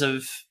images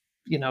of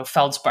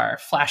Feldspar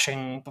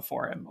flashing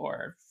before him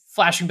or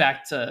flashing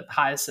back to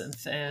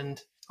Hyacinth and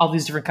all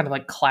these different kind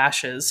of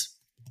clashes,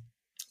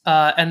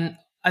 and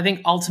I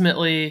think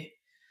ultimately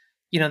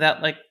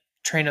that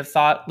train of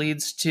thought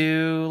leads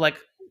to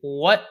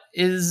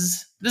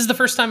this is the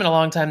first time in a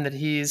long time that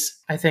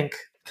he's, I think,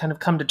 kind of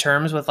come to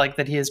terms with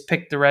that he has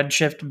picked the red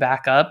shift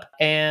back up,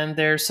 and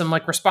there's some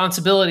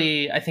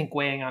responsibility, I think,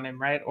 weighing on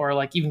him, right? Or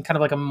even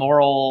kind of a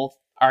moral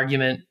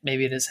argument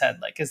maybe in his head,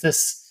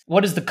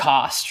 what is the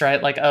cost,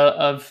 right?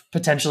 Of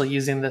potentially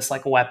using this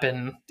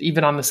weapon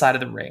even on the side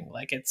of the ring.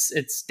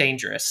 It's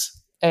dangerous.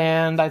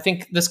 And I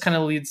think this kind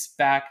of leads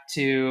back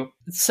to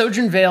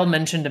Sojourn Vale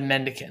mentioned a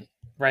mendicant,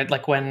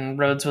 right? When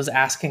Rhodes was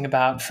asking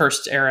about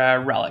first era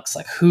relics,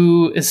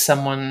 who is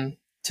someone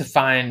to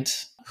find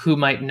who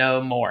might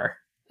know more?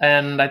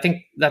 And I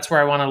think that's where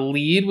I want to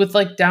lead with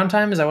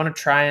downtime, is I want to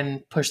try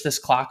and push this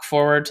clock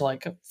forward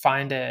to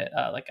find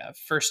a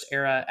first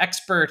era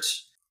expert.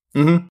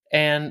 Mm-hmm.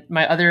 And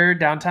my other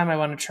downtime, I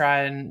want to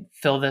try and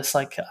fill this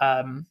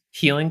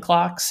healing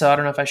clock. So I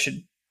don't know if I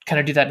should kind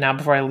of do that now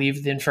before I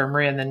leave the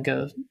infirmary and then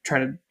go try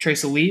to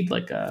trace a lead.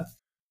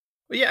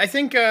 Yeah, I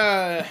think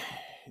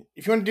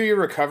if you want to do your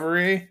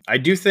recovery, I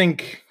do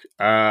think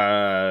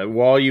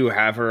while you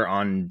have her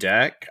on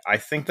deck, I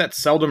think that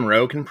Seldom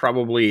Rowe can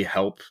probably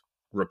help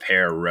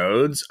repair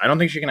Rhodes. I don't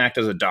think she can act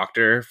as a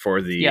doctor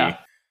for the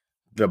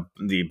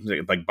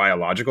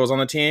biologicals on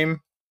the team,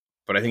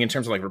 but I think in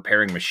terms of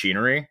repairing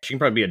machinery, she can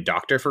probably be a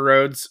doctor for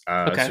Rhodes.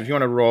 Okay. So if you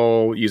want to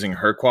roll using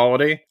her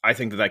quality, I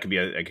think that could be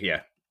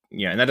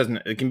Yeah, and that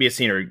doesn't. It can be a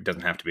scene or it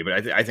doesn't have to be.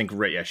 But I think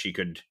right, yeah, she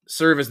could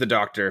serve as the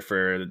doctor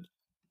for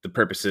the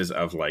purposes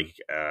of like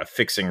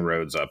fixing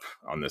Rhodes up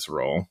on this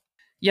role.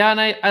 Yeah,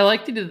 and I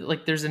like to do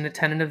like there's an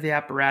attendant of the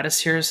apparatus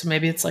here, so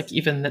maybe it's like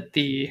even that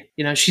the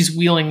she's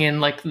wheeling in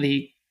like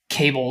the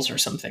cables or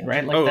something,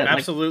 right? Like that.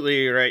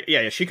 Absolutely right.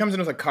 Yeah, she comes in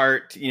with a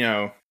cart.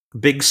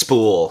 Big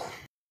spool.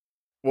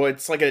 Well,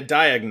 it's like a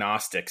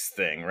diagnostics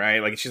thing, right?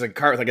 Like she's like a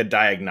cart with like a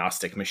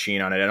diagnostic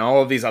machine on it, and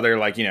all of these other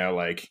like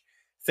like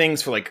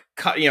things for like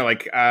cut,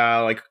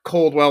 like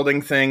cold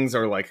welding things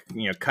or like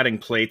cutting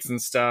plates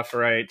and stuff,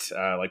 right?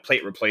 Like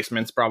plate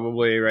replacements,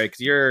 probably, right?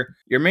 Because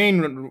your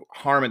main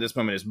harm at this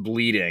moment is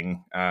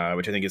bleeding,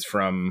 which I think is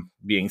from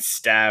being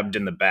stabbed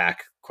in the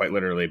back, quite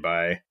literally,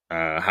 by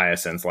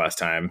Hyacinth last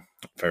time,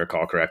 if I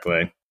recall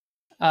correctly.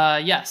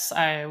 Yes,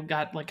 I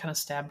got like kind of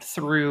stabbed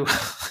through.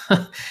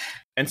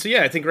 And so,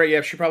 yeah, I think, right, yeah,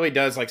 she probably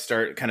does, like,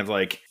 start kind of,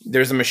 like,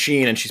 there's a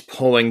machine and she's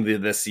pulling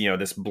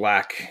this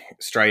black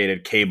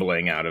striated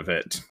cabling out of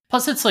it.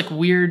 Plus, it's, like,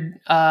 weird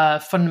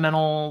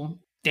fundamental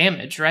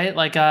damage, right?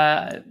 Like,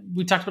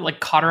 we talked about, like,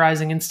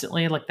 cauterizing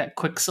instantly, like that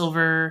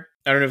Quicksilver.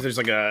 I don't know if there's,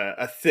 like,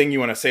 a thing you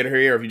want to say to her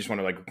here, or if you just want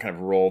to, like, kind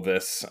of roll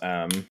this.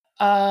 Yeah,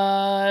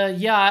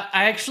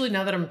 I actually,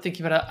 now that I'm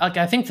thinking about it, like,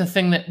 I think the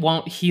thing that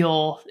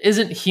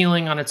isn't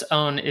healing on its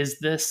own is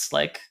this,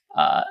 like,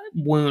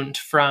 wound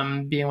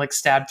from being like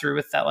stabbed through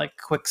with that like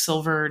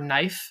Quicksilver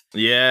knife.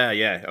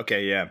 Yeah.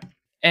 Okay, yeah.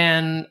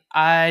 And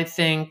I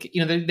think,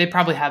 they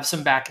probably have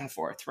some back and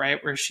forth,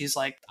 right? Where she's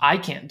like, I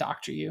can't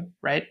doctor you,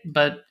 right?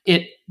 But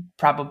it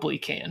probably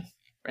can,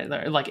 right?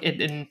 Like it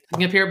didn't up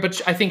here, but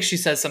I think she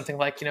says something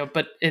like,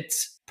 but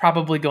it's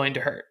probably going to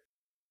hurt.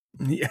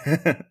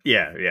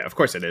 Yeah, of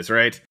course it is,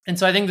 right? And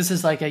so I think this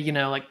is like a,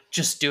 like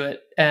just do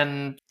it,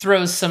 and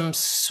throws some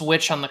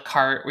switch on the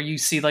cart where you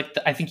see like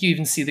I think you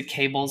even see the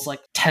cables like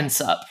tense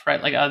up, right?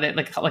 Like they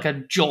like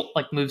a jolt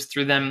like moves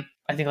through them.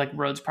 I think like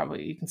Rhodes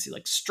probably you can see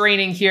like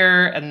straining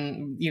here,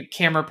 and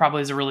camera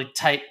probably is a really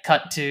tight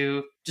cut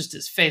to just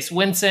his face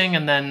wincing,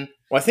 and then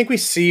I think we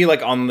see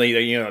like on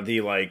the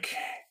the like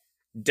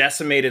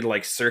decimated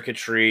like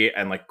circuitry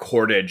and like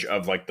cordage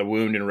of like the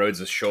wound in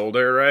Rhodes'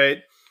 shoulder,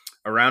 right?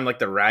 Around like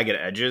the ragged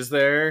edges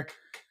there,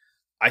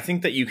 I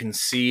think that you can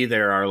see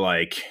there are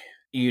like,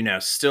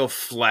 still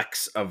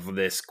flecks of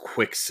this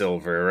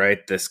Quicksilver, right?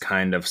 This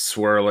kind of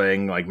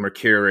swirling, like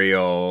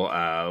mercurial,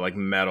 like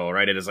metal,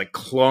 right? It is like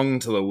clung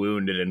to the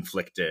wound it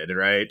inflicted,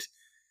 right?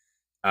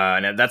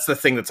 And that's the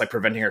thing that's like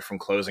preventing her from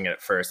closing it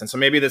at first. And so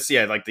maybe this,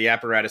 like the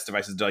apparatus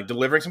device is like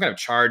delivering some kind of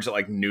charge that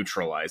like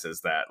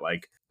neutralizes that,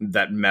 like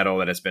that metal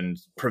that has been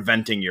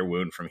preventing your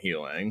wound from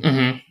healing.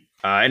 Mm-hmm.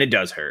 And it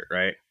does hurt,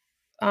 right?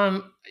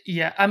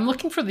 Yeah, I'm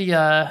looking for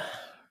the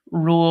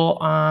rule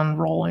on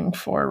rolling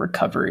for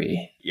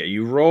recovery. Yeah,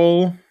 you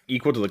roll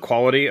equal to the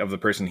quality of the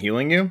person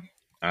healing you,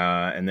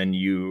 and then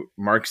you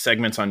mark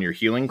segments on your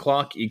healing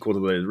clock equal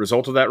to the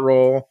result of that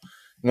roll.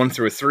 1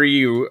 through a 3,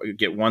 you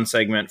get 1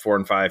 segment. 4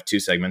 and 5, 2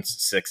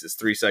 segments. 6 is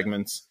 3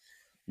 segments.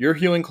 Your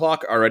healing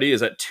clock already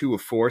is at 2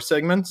 of 4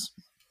 segments,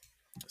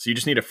 so you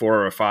just need a 4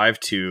 or a 5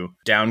 to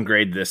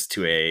downgrade this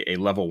to a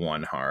level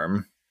 1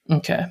 harm.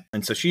 Okay.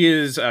 And so she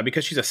is,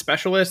 because she's a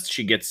specialist,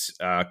 she gets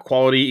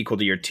quality equal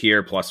to your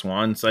tier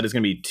 +1. So that is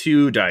going to be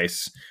 2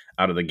 dice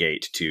out of the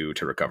gate to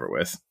recover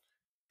with.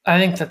 I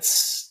think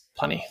that's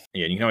plenty.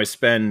 Yeah, you can always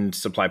spend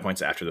supply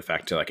points after the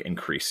fact to like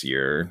increase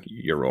your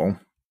roll.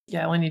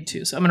 Yeah, I only need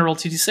 2. So I'm going to roll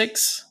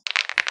 2d6.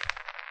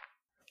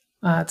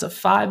 It's a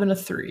 5 and a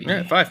 3.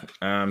 Yeah,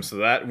 5. So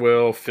that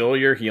will fill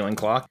your healing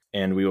clock,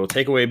 and we will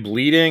take away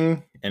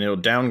bleeding, and it'll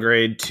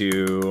downgrade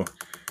to...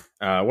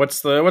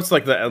 what's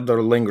like the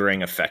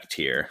lingering effect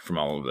here from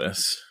all of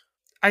this?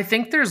 I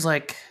think there's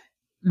like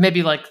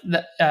maybe like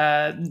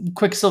the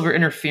Quicksilver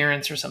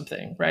interference or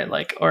something, right?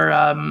 Like or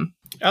I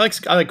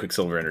like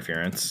Quicksilver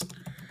interference.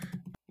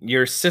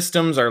 Your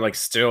systems are like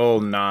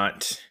still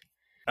not.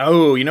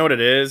 Oh, you know what it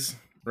is,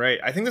 right?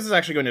 I think this is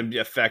actually going to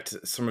affect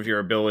some of your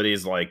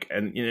abilities. Like,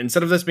 and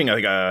instead of this being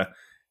like a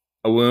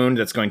wound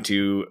that's going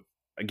to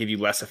give you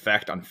less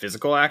effect on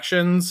physical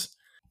actions.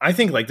 I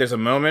think like there's a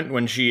moment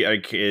when she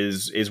like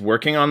is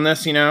working on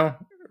this,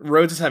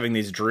 Rhodes is having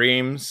these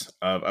dreams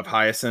of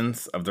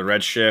Hyacinth, of the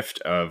Redshift,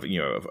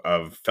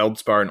 of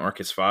Feldspar and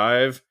Orcus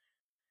 5.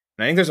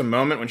 And I think there's a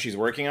moment when she's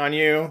working on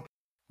you,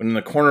 when in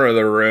the corner of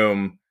the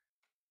room,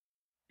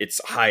 it's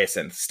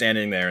Hyacinth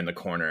standing there in the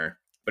corner.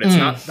 But it's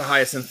not the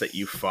Hyacinth that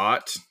you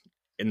fought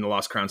in the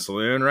Lost Crown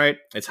Saloon, right?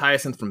 It's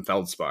Hyacinth from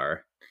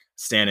Feldspar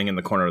standing in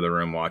the corner of the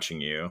room watching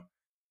you.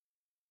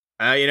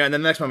 And then the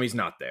next moment he's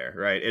not there,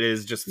 right? It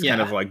is just kind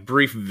of like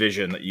brief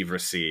vision that you've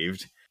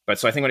received. But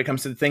so I think when it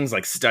comes to things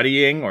like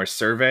studying or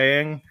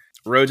surveying,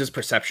 Rhodes'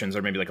 perceptions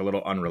are maybe like a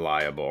little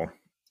unreliable.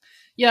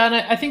 Yeah, and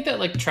I think that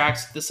like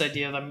tracks this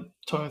idea that I'm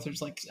toying with.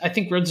 There's like I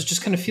think Rhodes is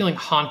just kind of feeling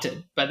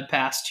haunted by the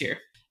past here,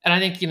 and I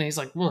think he's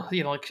like, well,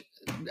 like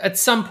at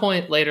some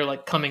point later,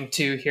 like coming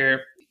to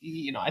here,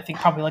 I think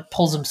probably like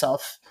pulls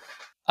himself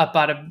up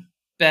out of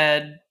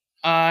bed.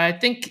 I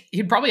think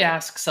he'd probably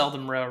ask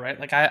Seldom Row, right?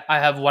 Like, I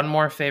have one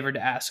more favor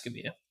to ask of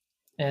you.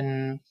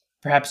 And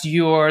perhaps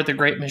you or the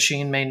great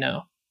machine may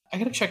know. I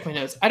gotta check my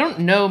notes. I don't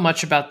know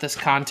much about this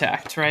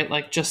contact, right?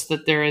 Like just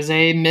that there is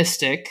a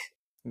mystic.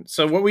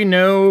 So what we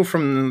know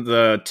from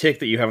the tick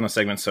that you have on the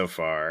segment so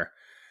far,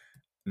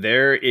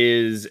 there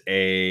is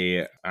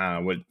a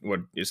what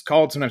is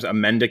called sometimes a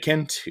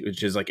mendicant,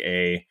 which is like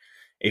a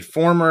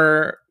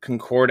former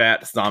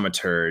Concordat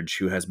thaumaturge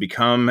who has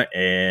become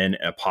an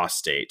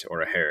apostate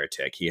or a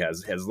heretic. He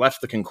has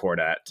left the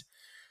Concordat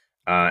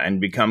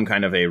and become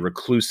kind of a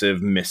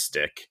reclusive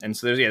mystic. And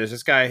so there's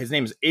this guy, his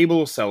name's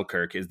Abel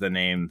Selkirk, is the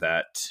name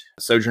that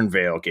Sojourn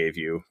Vale gave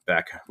you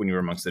back when you were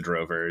amongst the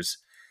Drovers.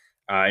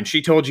 And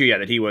she told you,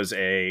 that he was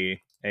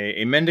a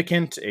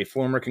mendicant, a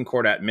former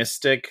Concordat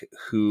mystic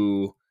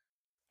who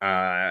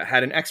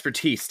had an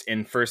expertise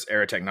in first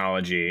era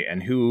technology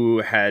and who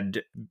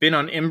had been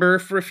on Imber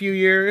for a few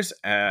years,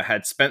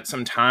 had spent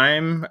some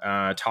time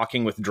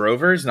talking with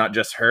Drovers, not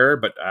just her,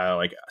 but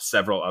like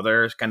several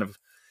other kind of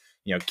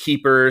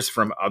keepers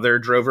from other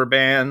Drover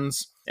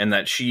bands, and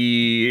that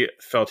she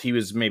felt he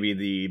was maybe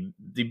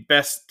the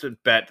best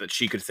bet that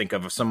she could think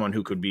of someone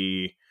who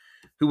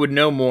would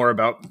know more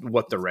about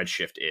what the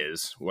Redshift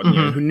is,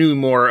 who knew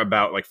more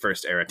about like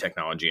first era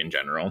technology in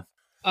general.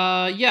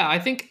 Yeah, I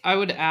think I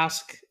would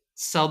ask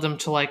Seldom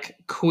to like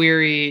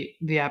query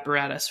the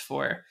apparatus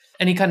for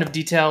any kind of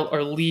detail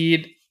or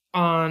lead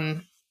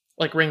on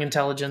like ring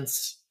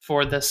intelligence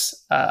for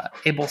this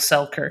Abel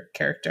Selkirk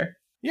character.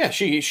 Yeah,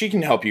 she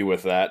can help you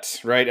with that,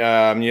 right?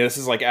 This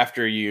is like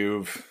after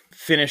you've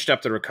finished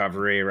up the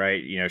recovery,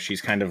 right?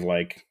 She's kind of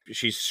like,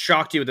 she's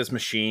shocked you with this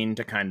machine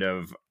to kind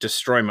of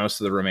destroy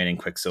most of the remaining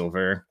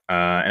Quicksilver,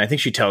 and I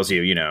think she tells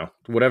you,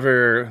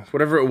 whatever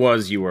it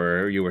was you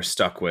were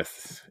stuck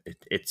with,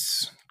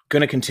 it's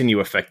going to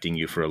continue affecting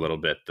you for a little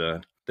bit.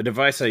 The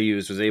device I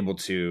used was able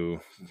to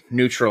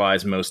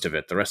neutralize most of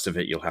it. The rest of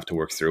it you'll have to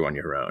work through on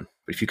your own.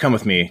 But if you come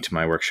with me to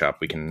my workshop,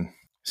 we can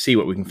see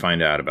what we can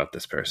find out about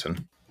this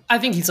person. I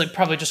think he's like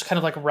probably just kind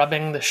of like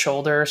rubbing the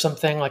shoulder or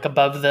something like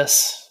above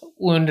this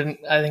wound, and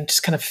I think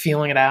just kind of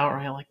feeling it out,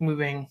 right? Like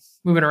moving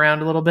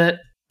around a little bit,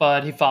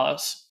 but he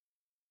follows.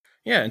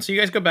 Yeah, and so you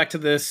guys go back to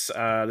this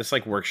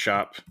like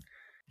workshop,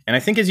 and I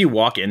think as you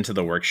walk into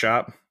the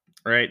workshop,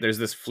 right, there's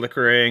this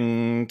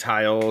flickering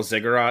tile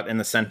ziggurat in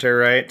the center,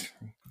 right?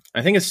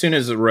 I think as soon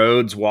as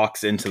Rhodes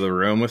walks into the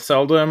room with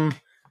Seldom,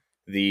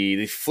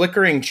 the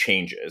flickering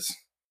changes.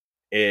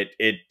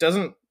 It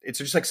doesn't. It's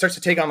just like starts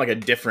to take on like a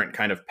different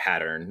kind of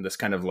pattern. This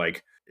kind of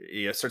like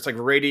starts like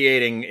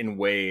radiating in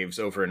waves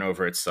over and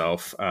over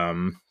itself.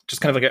 Just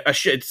kind of like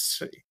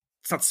it's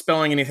not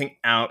spelling anything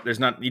out.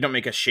 You don't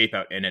make a shape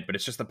out in it, but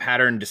it's just the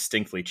pattern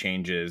distinctly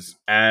changes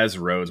as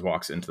Rhodes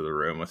walks into the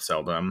room with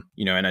Seldom.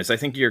 And as I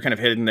think you're kind of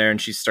hidden there, and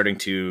she's starting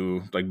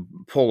to like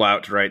pull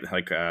out, right,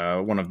 like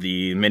one of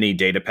the many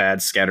data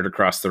pads scattered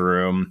across the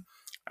room.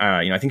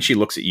 I think she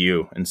looks at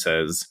you and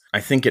says,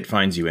 "I think it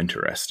finds you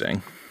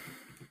interesting."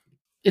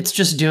 It's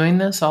just doing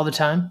this all the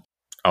time?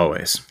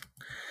 Always.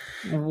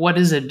 What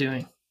is it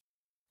doing?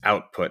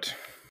 Output.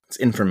 It's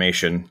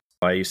information.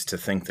 I used to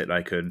think that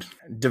I could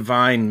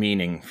divine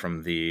meaning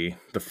from the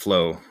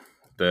flow,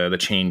 the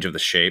change of the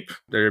shape.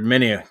 There are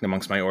many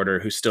amongst my order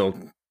who still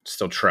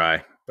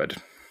try, but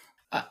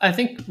I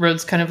think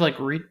Rhodes kind of like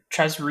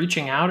tries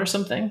reaching out or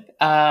something.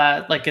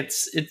 Like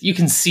you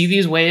can see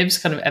these waves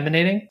kind of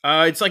emanating.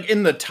 It's like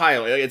in the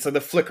tile. It's like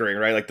the flickering,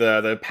 right? Like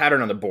the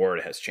pattern on the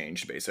board has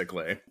changed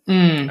basically.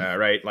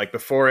 Right? Like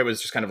before it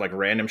was just kind of like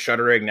random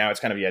shuddering. Now it's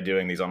kind of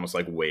doing these almost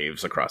like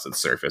waves across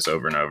its surface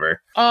over and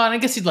over. Oh, and I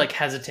guess he'd like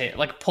hesitate,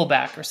 like pull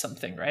back or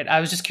something, right? I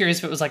was just curious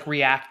if it was like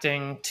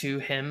reacting to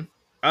him.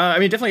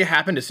 It definitely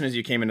happened as soon as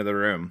you came into the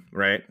room,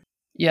 right?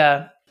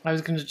 Yeah, I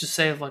was going to just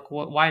say like,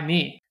 why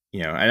me?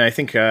 And I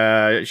think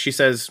she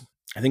says,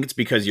 I think it's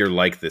because you're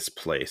like this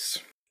place.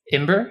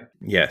 Imber?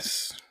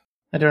 Yes.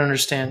 I don't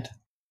understand.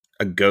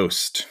 A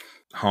ghost.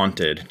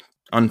 Haunted.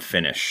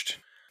 Unfinished.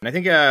 And I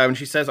think when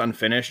she says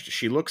unfinished,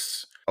 she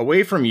looks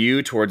away from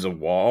you towards a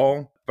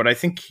wall. But I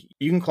think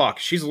you can clock.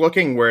 She's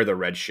looking where the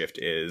Redshift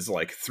is,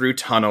 like through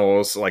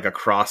tunnels, like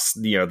across,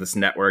 this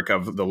network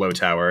of the low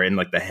tower in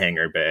like the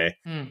hangar bay.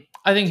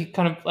 I think he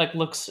kind of like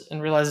looks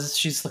and realizes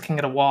she's looking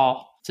at a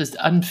wall. It says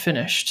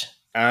unfinished.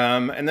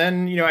 And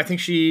then, I think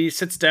she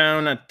sits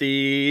down at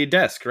the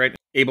desk, right?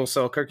 Abel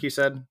Selkirk, you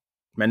said?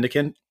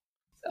 Mendicant?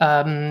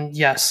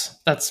 Yes,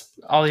 that's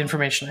all the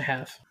information I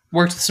have.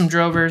 Worked with some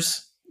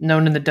drovers,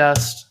 known in the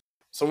dust.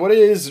 So what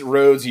is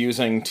Rhodes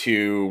using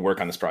to work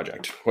on this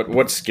project?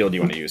 What skill do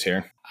you want to use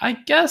here? I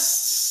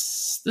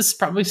guess this is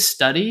probably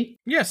study.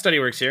 Yeah, study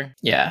works here.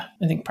 Yeah,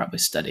 I think probably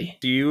study.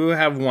 Do you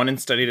have one in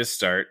study to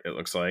start, it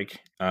looks like?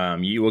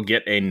 You will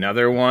get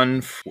another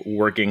one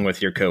working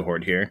with your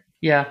cohort here.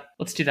 Yeah,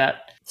 let's do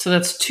that. So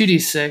that's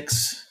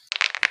 2d6.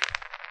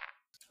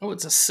 Oh,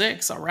 it's a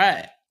 6. All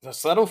right.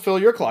 So that'll fill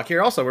your clock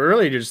here also. We're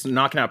really just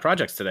knocking out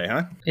projects today,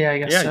 huh? Yeah, I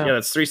guess so. Yeah,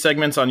 that's 3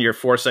 segments on your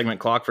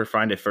 4-segment clock for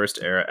Find a First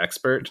Era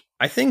Expert.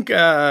 I think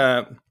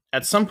at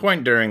some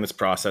point during this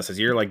process, as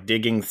you're like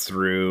digging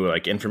through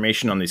like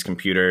information on these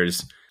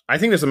computers, I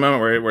think there's a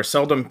moment where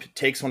Seldom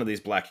takes one of these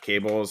black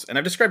cables, and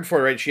I've described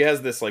before, right? She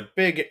has this like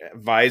big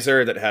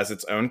visor that has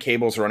its own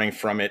cables running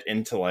from it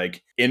into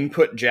like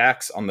input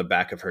jacks on the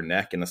back of her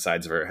neck and the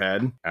sides of her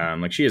head.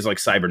 Like she is like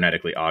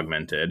cybernetically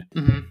augmented.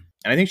 Mm-hmm.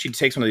 And I think she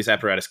takes one of these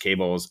apparatus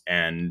cables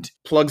and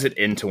plugs it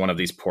into one of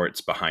these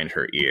ports behind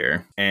her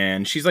ear.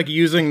 And she's like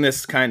using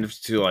this kind of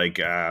to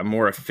like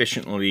more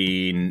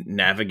efficiently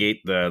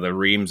navigate the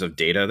reams of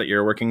data that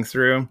you're working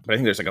through. But I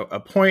think there's like a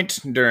point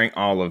during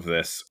all of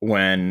this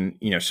when,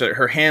 you know, so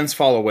her hands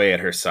fall away at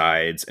her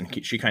sides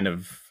and she kind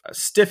of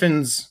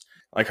stiffens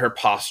like her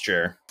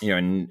posture, you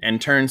know,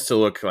 and turns to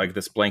look like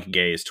this blank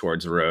gaze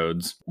towards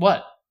Rhodes.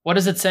 What? What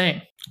is it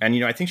saying? And,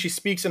 you know, I think she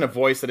speaks in a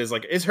voice that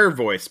is her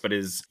voice, but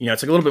is, you know,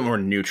 it's like a little bit more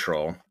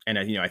neutral. And,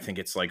 you know, I think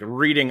it's like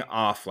reading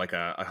off like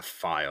a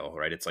file,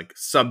 right? It's like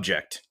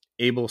subject,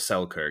 Abel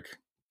Selkirk.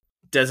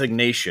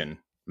 Designation,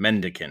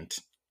 mendicant.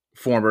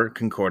 Former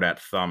Concordat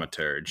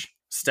thaumaturge.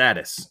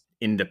 Status,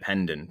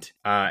 independent.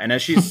 And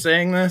as she's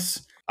saying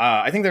this,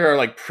 I think there are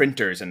like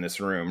printers in this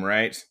room,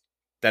 right?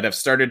 That have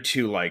started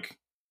to like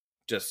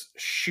just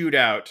shoot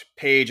out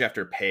page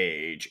after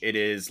page. It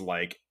is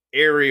like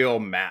aerial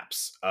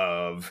maps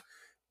of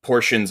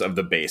portions of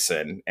the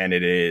basin, and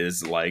it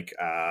is like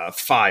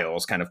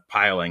files kind of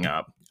piling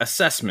up.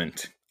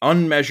 Assessment,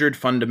 unmeasured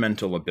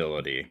fundamental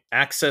ability,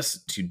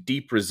 access to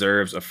deep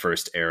reserves of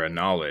first era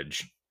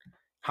knowledge,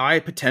 high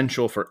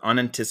potential for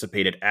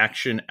unanticipated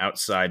action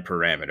outside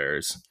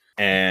parameters.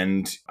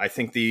 And I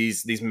think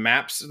these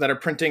maps that are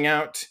printing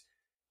out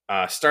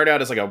start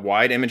out as like a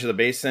wide image of the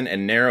basin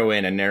and narrow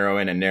in and narrow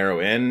in and narrow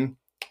in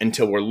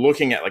until we're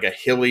looking at like a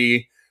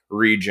hilly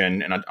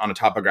region and on a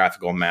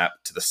topographical map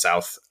to the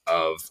south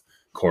of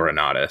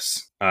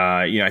Coronatus.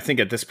 You know, I think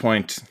at this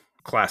point,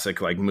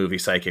 classic like movie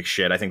psychic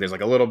shit. I think there's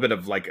like a little bit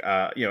of like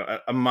you know,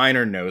 a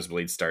minor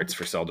nosebleed starts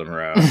for Seldom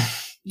Rowe.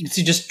 Is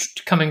he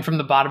just coming from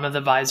the bottom of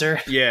the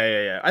visor?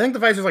 Yeah. I think the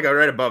visor's like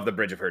right above the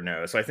bridge of her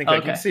nose, so I think I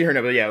can see her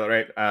nose. But yeah,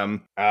 right.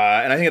 And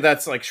I think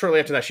that's like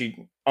shortly after that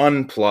she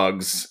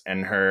unplugs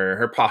and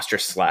her posture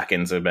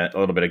slackens a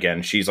little bit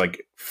again. She's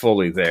like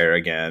fully there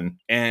again,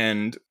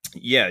 and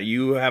yeah,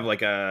 you have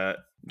like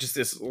just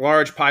this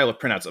large pile of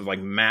printouts of like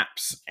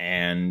maps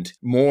and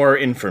more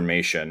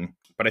information.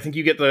 But I think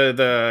you get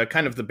the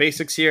kind of the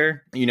basics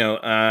here. You know,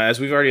 as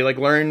we've already like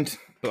learned,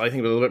 but I think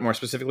a little bit more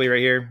specifically right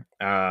here,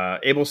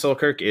 Abel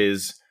Selkirk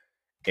is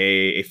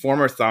a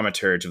former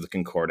thaumaturge of the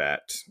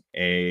Concordat,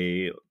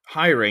 a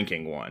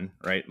high-ranking one,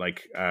 right?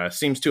 Like,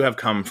 seems to have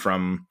come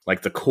from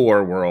like the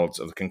core worlds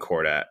of the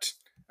Concordat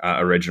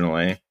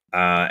originally,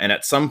 and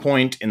at some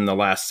point in the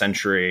last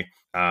century,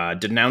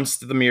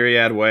 denounced the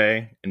Myriad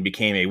Way and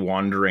became a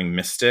wandering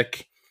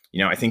mystic.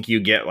 You know, I think you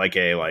get like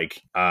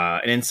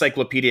an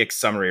encyclopedic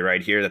summary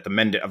right here that the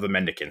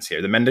Mendicants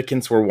here. The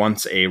Mendicants were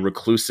once a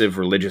reclusive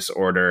religious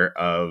order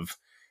of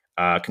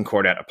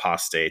Concordat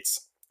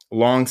apostates,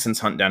 long since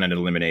hunt down and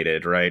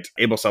eliminated, right?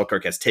 Abel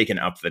Selkirk has taken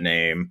up the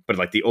name, but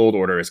like the old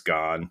order is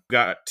gone. We've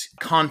got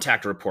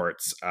contact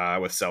reports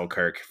with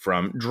Selkirk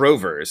from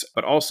drovers,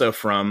 but also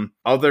from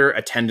other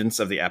attendants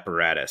of the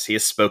apparatus. He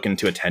has spoken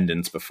to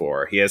attendants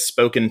before. He has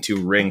spoken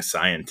to ring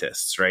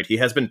scientists, right? He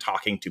has been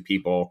talking to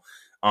people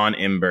on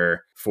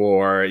Imber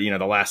for, you know,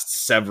 the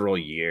last several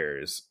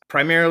years.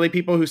 Primarily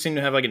people who seem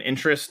to have like an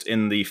interest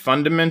in the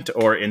fundament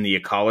or in the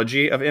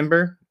ecology of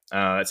Imber.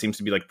 That seems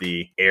to be like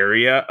the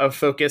area of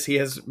focus he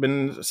has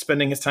been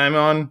spending his time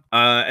on.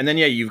 And then,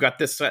 yeah, you've got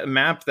this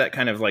map that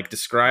kind of like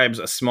describes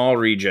a small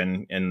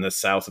region in the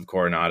south of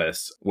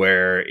Coronatus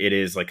where it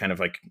is like kind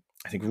of like,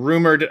 I think,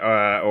 rumored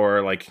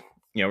or like,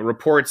 you know,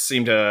 reports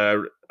seem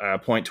to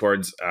point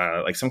towards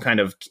like some kind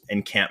of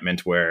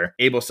encampment where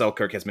Abel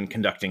Selkirk has been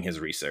conducting his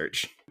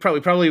research.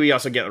 Probably we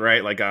also get,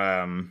 right, like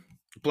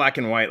black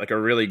and white, like a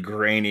really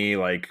grainy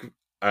like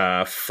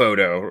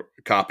photo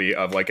copy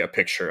of like a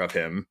picture of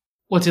him.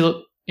 What's he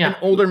look? Yeah. An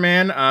older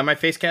man. My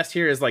face cast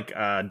here is like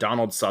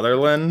Donald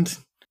Sutherland.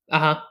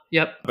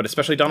 Yep. But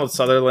especially Donald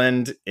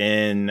Sutherland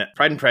in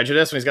Pride and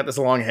Prejudice when he's got this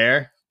long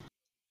hair.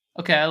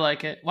 Okay, I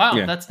like it. Wow,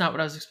 Yeah. That's not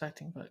what I was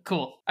expecting, but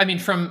cool. I mean,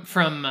 from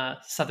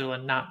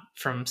Sutherland, not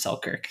from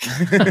Selkirk.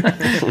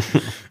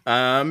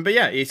 But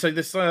yeah, so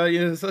this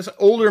this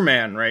older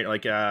man, right?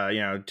 Like you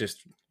know,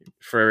 just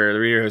for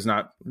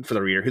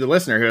the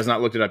listener who has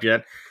not looked it up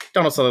yet,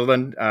 Donald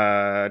Sutherland,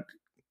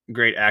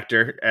 great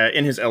actor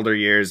in his elder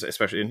years,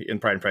 especially in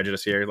Pride and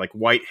Prejudice here, like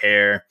white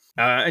hair.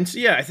 And so,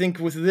 yeah, I think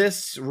with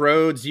this,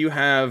 Rhodes, you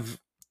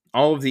have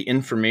all of the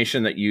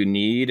information that you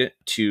need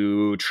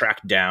to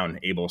track down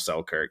Abel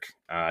Selkirk,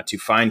 to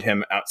find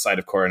him outside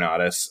of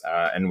Coronatus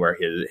and where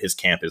his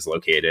camp is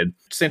located.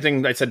 Same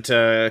thing I said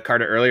to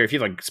Carta earlier. If you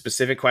have like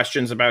specific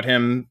questions about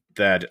him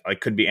that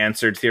like could be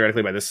answered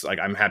theoretically by this, like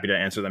I'm happy to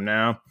answer them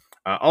now.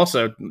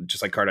 Also,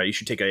 just like Carta, you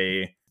should take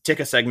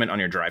a segment on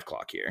your drive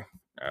clock here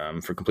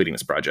for completing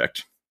this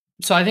project.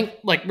 So I think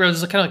like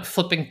Rose is kind of like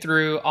flipping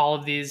through all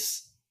of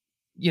these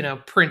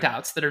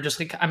printouts that are just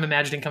like, I'm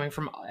imagining coming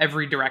from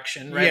every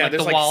direction, right? Yeah, like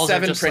there's the like walls are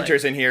 7 just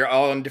printers in here,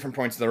 all in different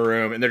points of the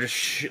room, and they're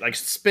just like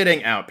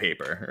spitting out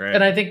paper, right?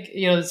 And I think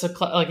it's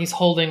like he's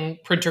holding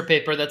printer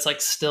paper that's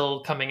like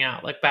still coming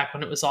out, like back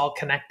when it was all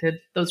connected.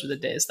 Those were the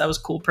days. That was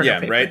cool printer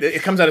paper. Right.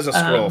 It comes out as a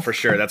scroll for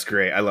sure. That's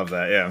great. I love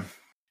that. Yeah.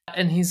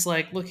 And he's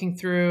like looking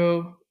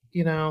through,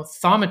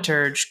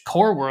 thaumaturge,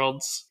 core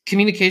worlds,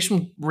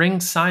 communication ring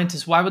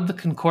scientist. Why would the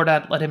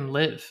Concordat let him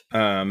live?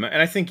 And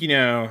I think,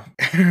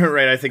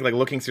 right, I think like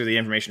looking through the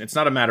information, it's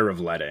not a matter of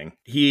letting.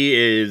 He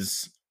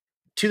is,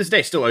 to this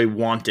day, still a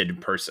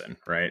wanted person,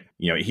 right?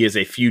 He is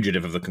a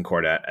fugitive of the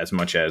Concordat as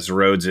much as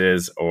Rhodes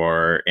is,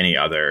 or any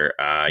other,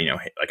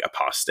 like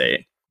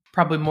apostate.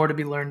 Probably more to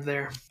be learned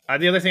there.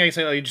 The other thing I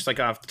say, like, just like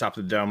off the top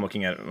of the dome,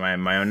 looking at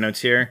my own notes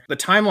here, the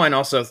timeline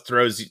also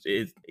throws.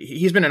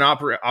 He's been in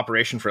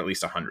operation for at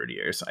least 100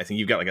 years. I think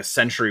you've got like a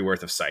century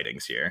worth of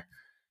sightings here.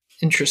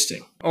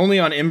 Interesting. Only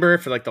on Imber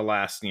for like the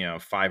last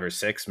 5 or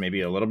 6,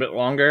 maybe a little bit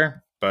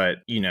longer. But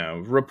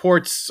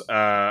reports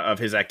of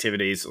his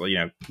activities,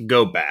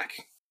 go back.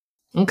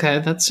 Okay,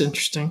 that's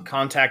interesting.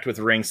 Contact with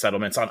ring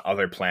settlements on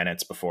other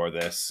planets before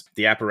this.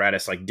 The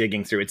apparatus like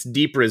digging through its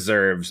deep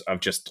reserves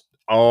of just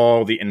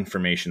all the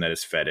information that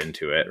is fed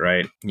into it,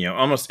 right?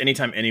 Almost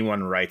anytime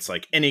anyone writes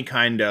like any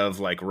kind of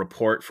like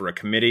report for a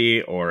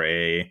committee or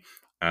a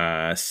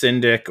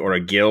syndic or a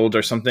guild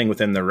or something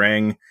within the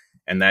ring,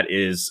 and that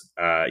is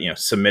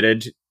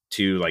submitted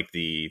to like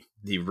the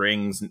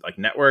rings like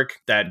network,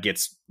 that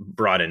gets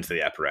brought into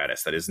the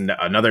apparatus. That is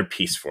another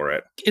piece for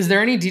it. Is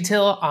there any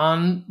detail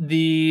on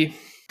the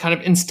kind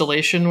of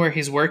installation where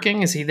he's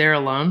working? Is he there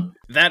alone?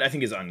 That I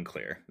think is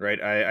unclear, right?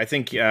 I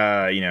think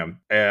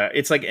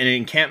it's like an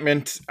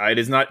encampment. It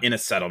is not in a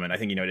settlement. I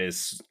think it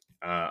is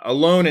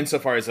alone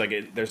insofar as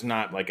like there's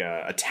not like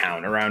a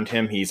town around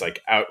him. He's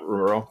like out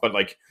rural, but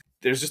like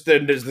there's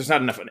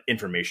not enough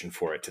information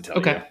for it to tell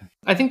you. Okay,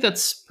 I think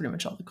that's pretty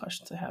much all the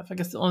questions I have. I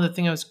guess the only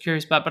thing I was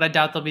curious about, but I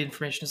doubt there'll be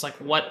information, is like,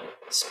 what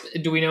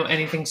do we know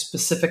anything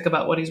specific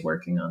about what he's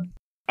working on?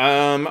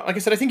 Like I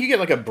said, I think you get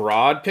like a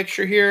broad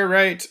picture here,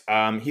 right?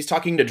 He's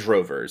talking to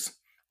drovers.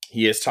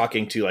 He is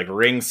talking to like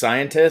ring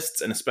scientists,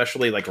 and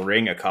especially like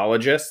ring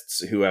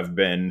ecologists who have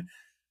been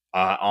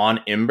on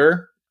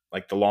Imber.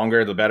 Like the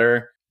longer, the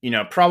better.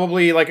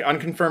 Probably like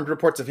unconfirmed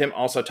reports of him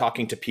also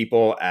talking to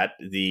people at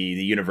the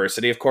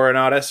University of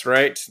Coronatus,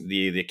 right?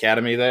 The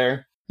academy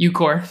there.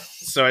 UCor.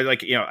 So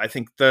I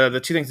think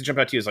the two things that jump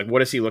out to you is like,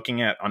 what is he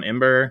looking at on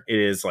Imber? It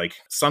is like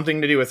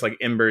something to do with like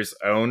Imber's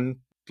own,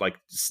 like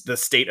the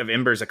state of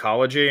Imber's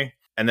ecology.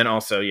 And then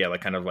also,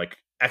 like kind of like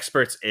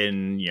experts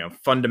in,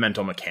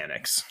 fundamental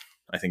mechanics,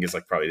 I think is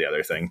like probably the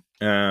other thing.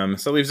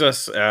 So it leaves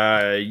us,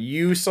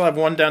 you still have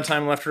 1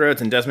 downtime left,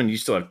 Rhodes, and Desmond, you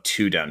still have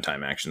 2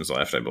 downtime actions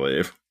left, I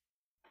believe.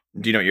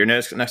 Do you know what your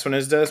next one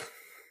is, Des?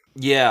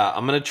 Yeah,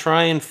 I'm going to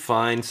try and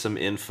find some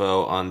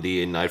info on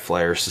the Night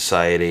Flyer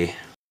Society.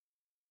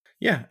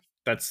 Yeah,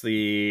 that's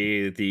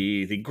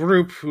the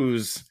group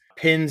whose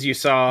pins you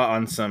saw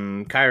on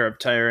some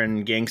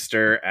Chiropteran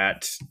gangster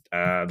at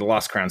the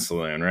Lost Crown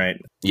Saloon, right?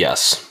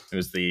 Yes. It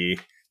was the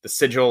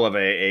sigil of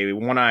a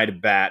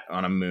one-eyed bat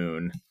on a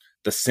moon,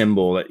 the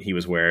symbol that he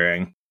was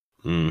wearing.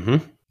 Mm-hmm.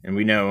 And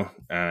we know,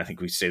 I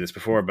think we say this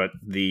before, but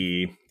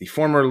the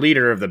former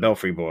leader of the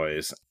Belfry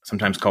Boys,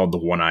 sometimes called the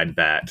One-Eyed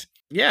Bat.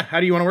 Yeah, how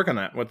do you want to work on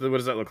that? What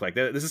does that look like?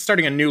 This is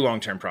starting a new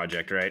long-term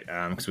project, right?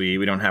 Because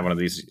we don't have one of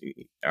these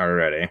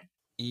already.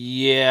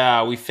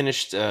 Yeah, we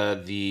finished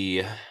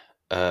the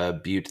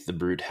Butte the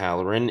Brute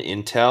Halloran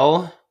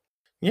intel.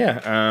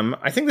 Yeah,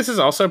 I think this is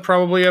also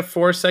probably a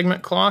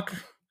 4-segment clock.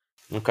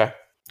 Okay.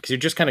 Because you're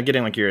just kind of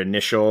getting like your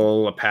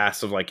initial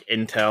pass of like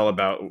intel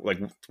about like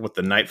what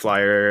the Night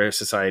Flyer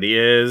Society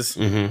is.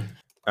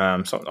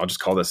 Mm-hmm. So I'll just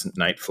call this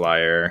Night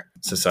Flyer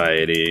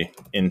Society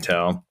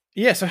intel.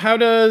 Yeah. So how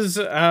does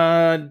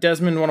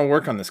Desmond want to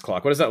work on this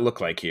clock? What does that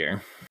look like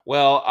here?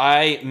 Well,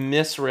 I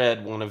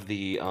misread one of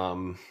the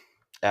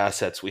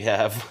assets we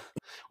have,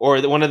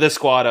 or one of the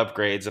squad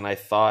upgrades, and I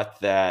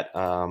thought that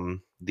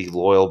the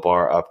Loyal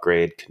Bar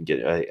upgrade can get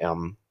a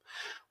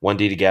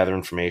 1D to gather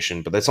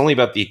information, but that's only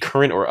about the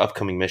current or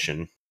upcoming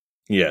mission.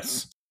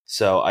 Yes.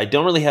 So I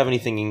don't really have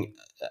anything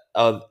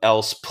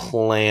else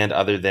planned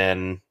other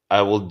than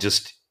I will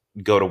just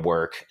go to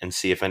work and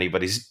see if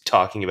anybody's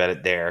talking about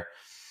it there,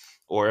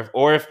 or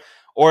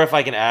if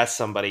I can ask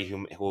somebody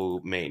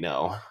who may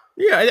know.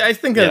 Yeah, I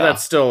think that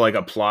still like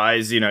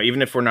applies.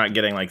 Even if we're not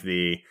getting like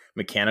the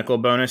mechanical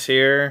bonus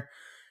here,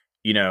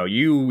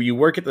 you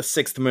work at the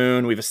 6th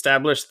moon. We've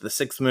established the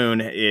 6th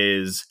moon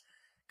is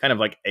kind of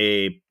like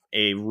a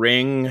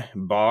ring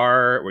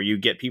bar where you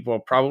get people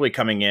probably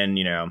coming in,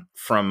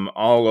 from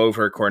all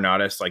over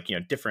Coronatus, like,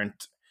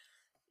 different,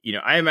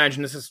 I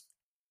imagine this is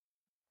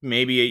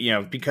maybe,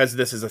 because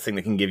this is a thing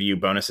that can give you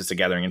bonuses to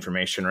gathering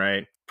information,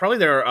 right? Probably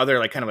there are other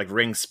like kind of like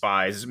ring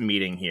spies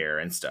meeting here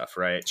and stuff,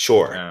 right?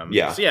 Sure.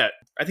 Yeah. So yeah,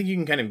 I think you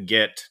can kind of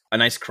get a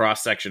nice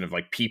cross section of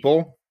like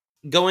people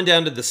going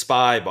down to the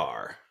spy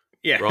bar.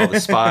 Yeah. Where all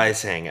the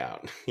spies hang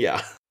out.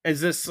 Yeah.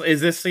 Is this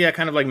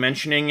kind of like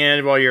mentioning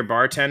it while you're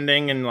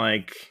bartending and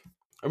like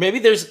Or maybe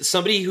there's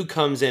somebody who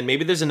comes in.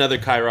 Maybe there's another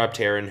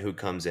Chiropteran who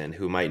comes in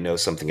who might know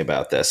something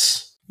about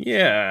this.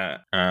 Yeah.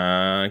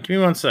 Give me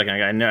 1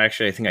 second. I know.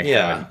 Actually, I think I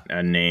have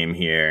a name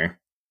here.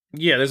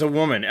 Yeah, there's a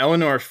woman,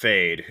 Eleanor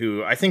Fade,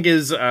 who I think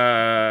is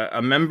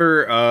a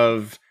member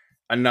of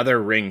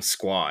another Ring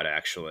squad,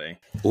 actually.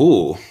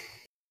 Ooh.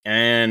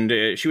 And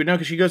she would know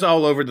because she goes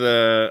all over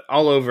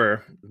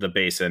the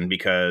basin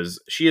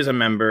because she is a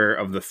member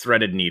of the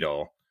Threaded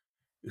Needle,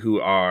 who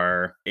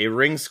are a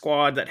Ring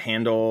squad that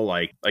handle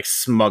like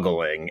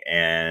smuggling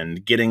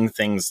and getting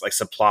things like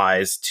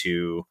supplies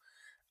to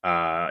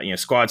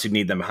squads who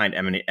need them behind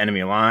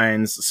enemy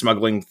lines,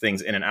 smuggling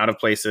things in and out of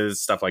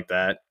places, stuff like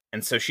that.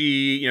 And so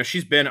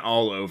she's been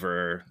all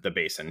over the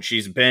basin.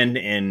 She's been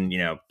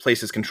in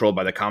places controlled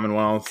by the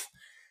Commonwealth.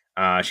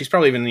 She's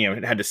probably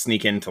even had to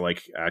sneak into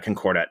like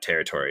Concordat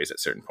territories at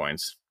certain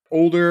points.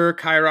 Older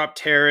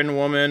Chiropteran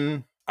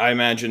woman, I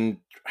imagine,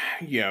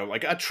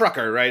 like a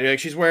trucker, right? Like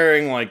she's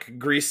wearing like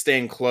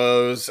grease-stained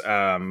clothes.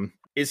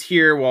 Is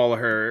here while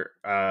her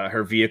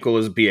vehicle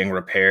is being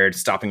repaired,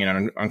 stopping in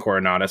on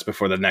Coronatus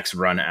before the next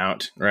run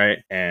out, right?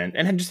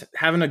 And just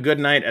having a good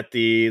night at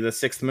the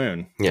sixth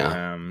moon.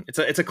 Yeah.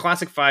 It's a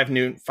classic five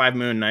moon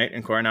night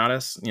in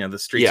Coronatus. The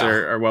streets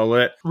are well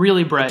lit.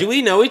 Really bright. Do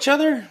we know each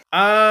other?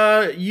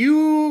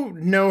 You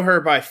know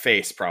her by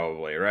face,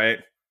 probably, right?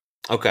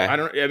 Okay. I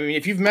mean,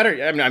 if you've met her,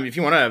 if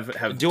you want to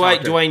have. Do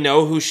I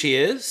know who she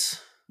is?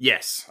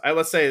 Yes.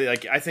 Let's say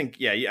like I think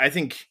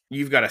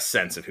you've got a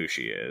sense of who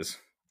she is.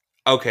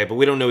 Okay, but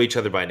we don't know each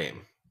other by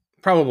name.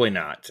 Probably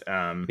not.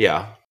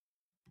 Yeah.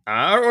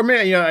 Or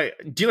maybe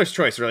dealer's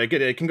choice. Really,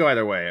 it can go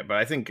either way. But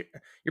I think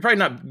you're probably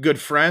not good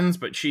friends,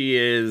 but she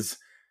is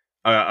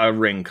a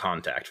Ring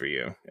contact for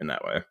you in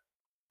that way.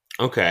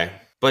 Okay,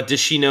 but does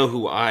she know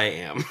who I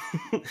am?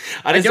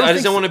 I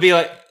just don't want to be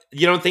like.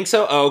 You don't think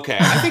so? Oh, okay.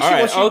 I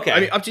think okay. I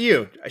mean, up to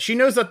you. She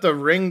knows that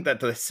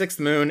the sixth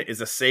moon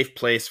is a safe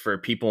place for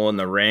people in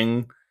the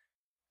Ring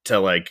to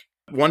like.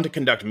 One, to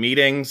conduct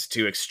meetings,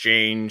 to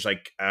exchange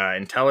like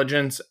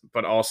intelligence,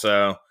 but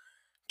also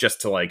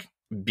just to like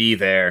be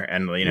there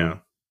and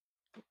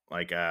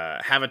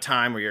have a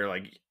time where you're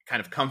like kind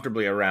of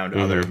comfortably around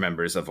other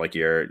members of like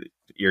your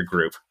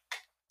group.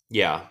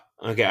 Yeah.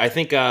 Okay. I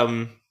think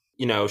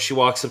she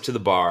walks up to the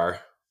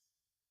bar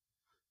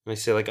and I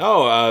say like,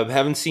 "Oh,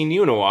 haven't seen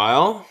you in a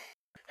while."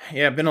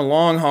 Yeah, been a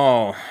long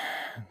haul.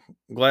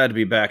 Glad to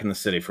be back in the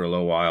city for a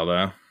little while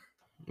though.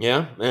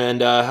 Yeah,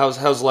 and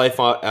how's life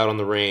out on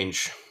the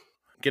range?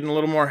 Getting a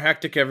little more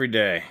hectic every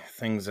day.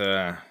 Things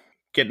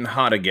getting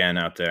hot again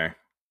out there.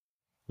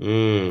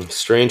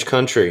 Strange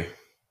country.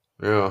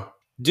 Yeah.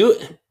 Do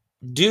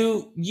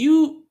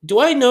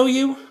I know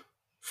you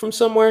from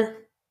somewhere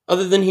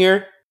other than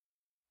here?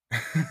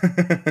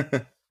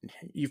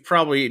 You've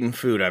probably eaten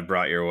food I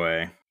brought your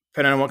way.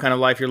 Depending on what kind of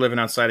life you're living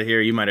outside of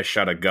here, you might have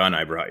shot a gun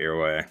I brought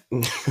your way.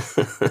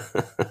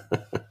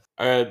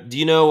 Do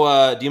you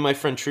know my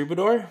friend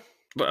Troubadour?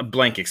 A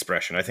blank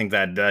expression. I think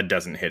that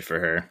doesn't hit for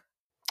her.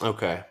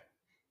 Okay.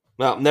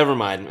 Well, never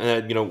mind.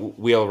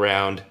 Wheel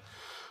around,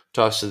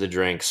 toss to the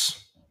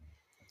drinks.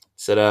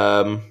 Said,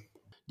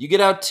 you get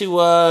out to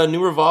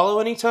New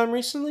Ravallo anytime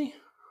recently?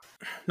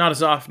 Not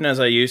as often as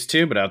I used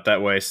to, but out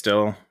that way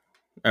still.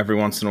 Every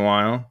once in a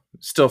while.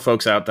 Still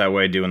folks out that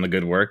way doing the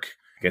good work.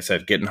 I guess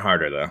it's getting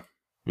harder, though.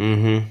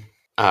 Mm-hmm.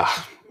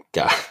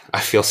 God, I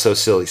feel so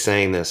silly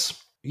saying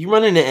this. You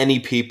run into any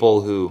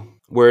people who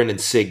wear an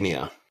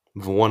insignia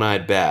of a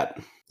one-eyed bat?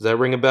 Does that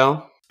ring a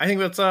bell? I think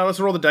let's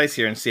roll the dice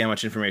here and see how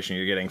much information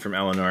you're getting from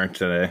Eleanor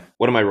today.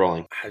 What am I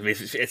rolling? I mean,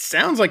 it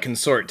sounds like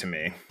consort to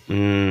me.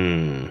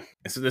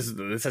 So this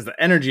has the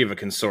energy of a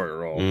consort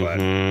roll, but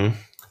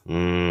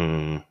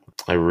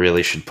I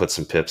really should put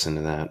some pips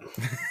into that.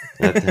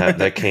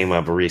 That came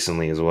up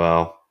recently as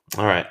well.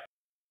 All right.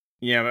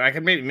 Yeah, but I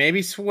could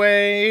maybe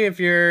sway if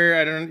you're.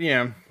 I don't.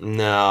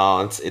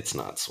 No, it's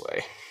not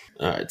sway.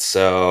 All right,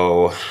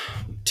 so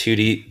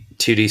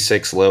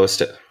 2d6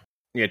 lowest.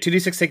 Yeah,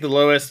 2d6 take the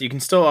lowest. You can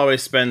still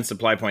always spend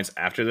supply points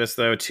after this,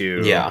 though,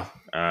 to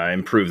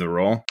improve the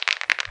roll.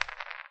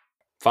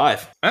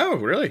 5. Oh,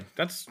 really?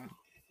 That's...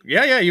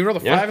 Yeah, you rolled a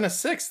 5 and a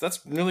 6. That's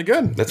really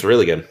good. That's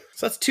really good.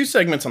 So that's 2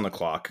 segments on the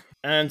clock.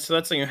 And so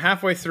that's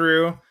halfway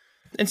through.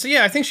 And so,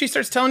 I think she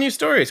starts telling you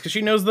stories, because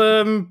she knows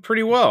them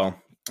pretty well.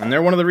 And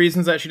they're one of the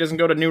reasons that she doesn't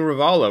go to New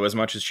Ravallo as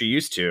much as she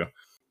used to.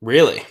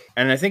 Really?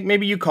 And I think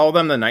maybe you call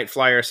them the Night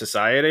Flyer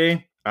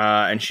Society,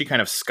 and she kind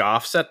of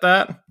scoffs at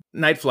that.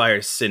 Night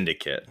Flyer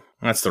Syndicate.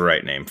 That's the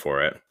right name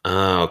for it.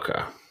 Oh,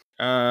 okay.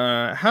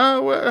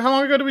 How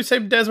long ago did we say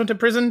Des went to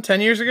prison?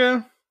 10 years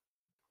ago?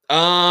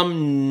 I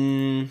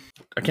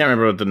can't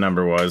remember what the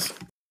number was.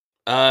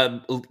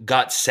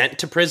 Got sent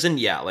to prison?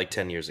 Yeah, like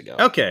 10 years ago.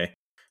 Okay.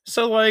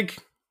 So,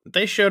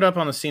 they showed up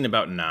on the scene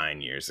about 9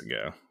 years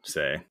ago,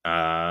 say.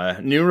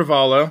 New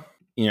Ravallo,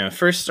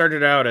 first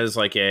started out as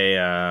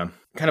a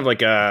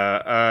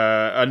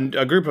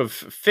group of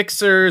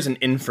fixers and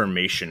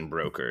information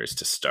brokers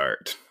to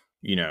start.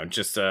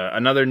 Just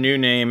another new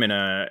name in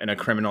a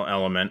criminal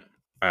element,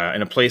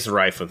 in a place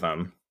rife with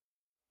them.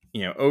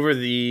 Over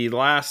the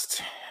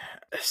last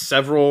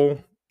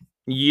several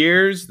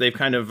years, they've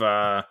kind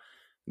of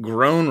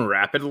grown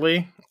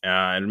rapidly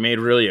and made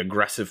really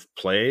aggressive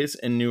plays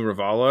in New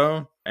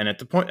Ravallo. And at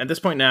this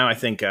point now, I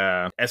think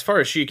as far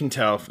as she can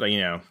tell,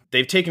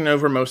 they've taken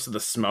over most of the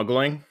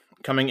smuggling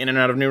coming in and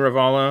out of New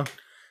Ravallo,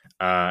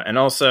 and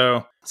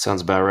also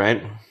Sounds about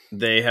right.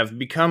 they have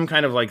become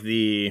kind of like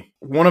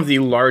one of the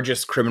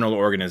largest criminal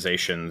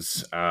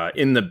organizations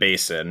in the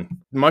basin,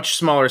 much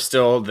smaller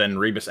still than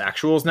Rebus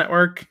Actual's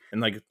network,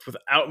 and like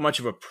without much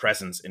of a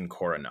presence in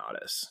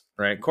Coronatus.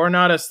 Right,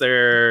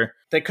 Coronatus,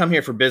 they come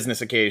here for business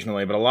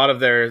occasionally, but a lot of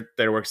their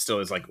work still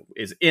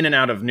is in and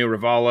out of New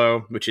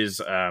Ravallo, which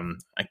is I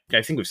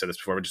think we've said this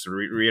before, but just to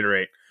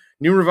reiterate,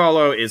 New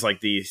Ravallo is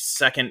like the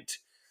second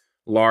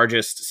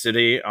largest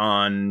city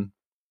on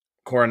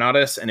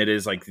Coronatus, and it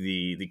is like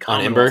the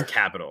Commonwealth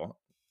capital.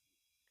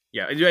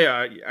 Yeah.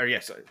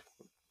 Yes.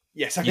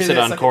 Yes, you said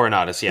on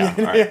Coronatus, yeah.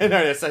 All right.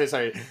 No,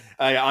 sorry.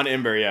 On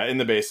Imber, yeah, in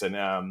the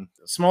basin.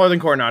 Smaller than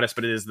Coronatus,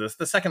 but it is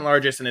the second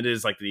largest, and it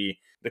is like the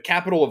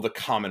capital of the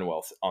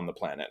Commonwealth on the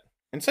planet.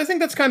 And so I think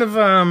that's kind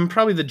of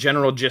probably the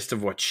general gist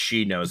of what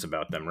she knows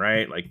about them,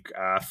 right? Like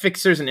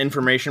fixers and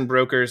information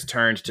brokers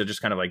turned to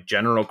just kind of like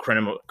general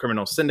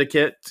criminal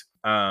syndicate.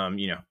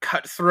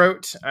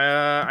 Cutthroat,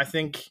 I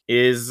think,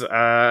 is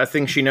a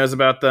thing she knows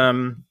about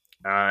them,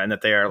 and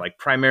that they are like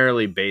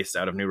primarily based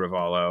out of New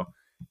Ravallo.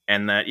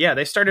 And that,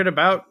 they started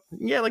about,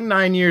 like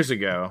 9 years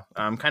ago,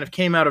 kind of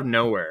came out of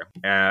nowhere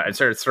and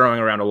started throwing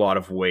around a lot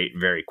of weight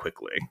very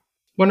quickly.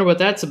 Wonder what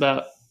that's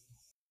about.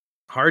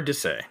 Hard to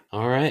say.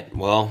 All right.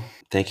 Well,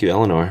 thank you,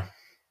 Eleanor.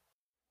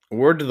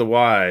 Word to the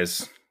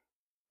wise.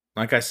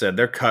 Like I said,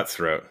 they're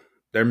cutthroat.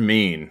 They're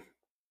mean.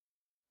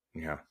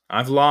 Yeah.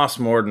 I've lost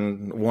more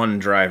than one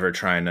driver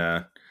trying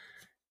to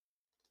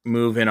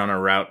move in on a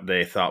route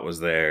they thought was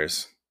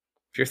theirs.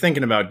 If you're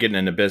thinking about getting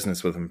into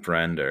business with them,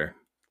 friend, or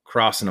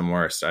crossing them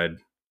worst, I'd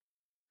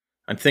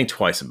think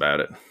twice about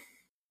it.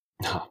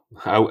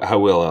 I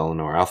will,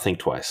 Eleanor. I'll think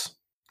twice.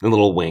 A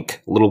little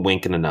wink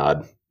and a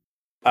nod.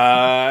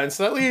 And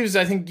so that leaves,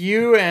 I think,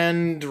 you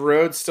and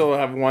Rhodes still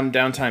have one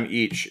downtime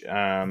each.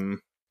 Do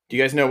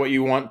you guys know what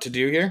you want to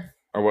do here,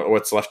 or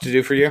what's left to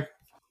do for you?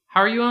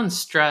 How are you on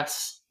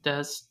stress,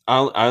 Des?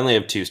 I only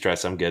have 2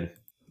 stress. I'm good.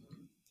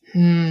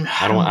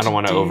 I don't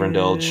want to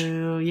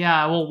overindulge.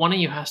 Yeah, well, one of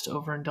you has to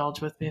overindulge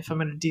with me if I'm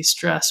going to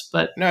de-stress.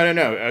 But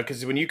no,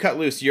 because when you cut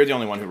loose, you're the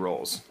only one who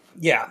rolls.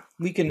 Yeah,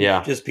 we can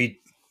just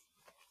be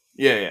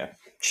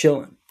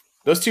chilling.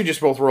 Those two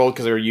just both rolled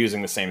because they were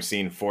using the same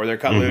scene for their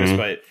cut loose.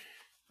 But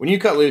when you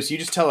cut loose, you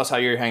just tell us how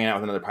you're hanging out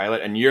with another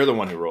pilot, and you're the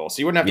one who rolls. So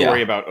you wouldn't have to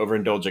worry about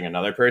overindulging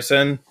another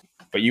person,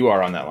 but you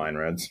are on that line,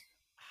 Reds.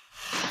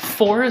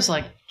 4 is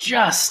like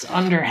just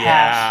under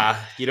half. Yeah,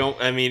 you don't.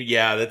 I mean,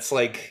 that's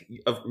like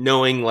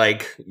knowing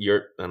like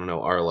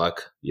our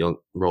luck.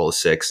 You'll roll a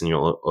 6 and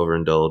you'll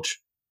overindulge.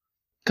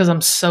 Because I'm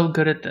so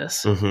good at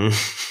this. I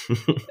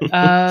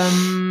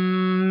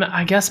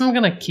guess I'm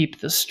gonna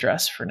keep the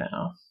stress for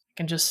now. I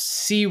can just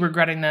see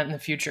regretting that in the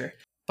future,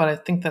 but I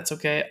think that's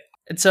okay.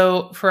 And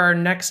so for our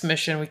next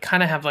mission, we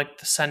kind of have like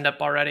the send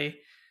up already,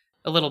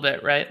 a little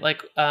bit, right?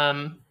 Like,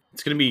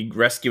 it's going to be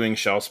rescuing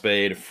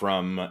Shellspade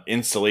from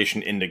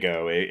Installation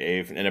Indigo,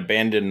 an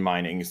abandoned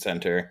mining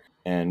center,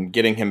 and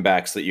getting him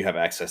back so that you have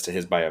access to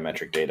his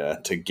biometric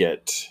data to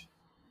get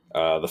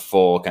the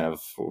full kind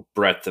of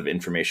breadth of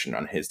information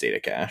on his data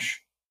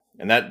cache.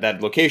 And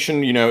that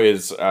location,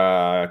 is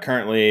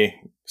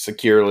currently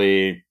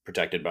securely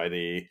protected by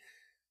the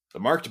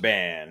Marked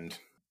Band,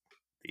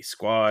 the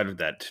squad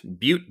that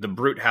Butte the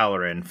Brute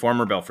Halloran,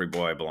 former Belfry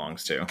boy,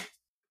 belongs to.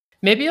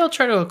 Maybe I'll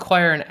try to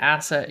acquire an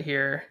asset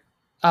here.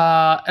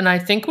 And I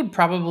think would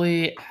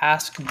probably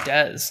ask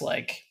Des,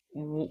 like,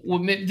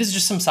 this is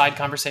just some side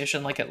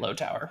conversation, like at Low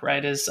Tower,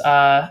 right?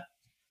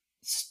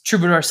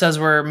 Troubadour says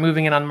we're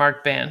moving in on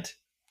Marked Band.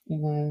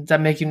 Does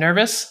that make you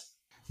nervous?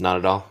 Not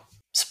at all.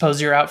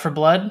 Suppose you're out for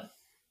blood?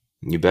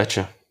 You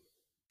betcha.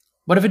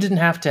 What if it didn't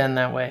have to end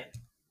that way?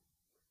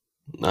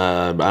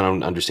 I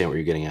don't understand what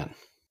you're getting at.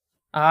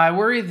 I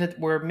worry that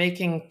we're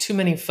making too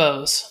many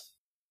foes.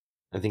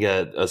 I think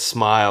a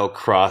smile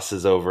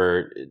crosses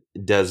over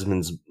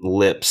Desmond's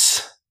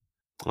lips.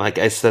 Like,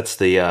 I guess that's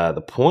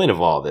the point of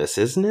all this,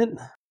 isn't it?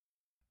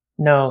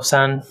 No,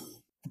 son.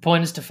 The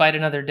point is to fight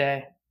another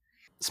day.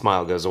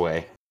 Smile goes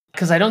away.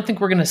 Because I don't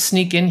think we're going to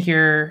sneak in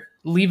here,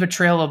 leave a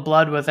trail of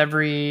blood with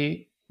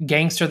every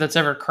gangster that's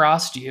ever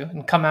crossed you,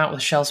 and come out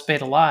with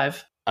Shellspade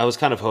alive. I was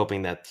kind of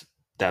hoping that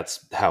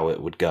that's how it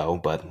would go,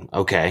 but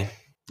okay.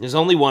 There's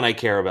only one I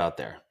care about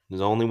there. There's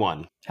only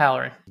one.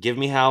 Halloran. Give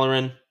me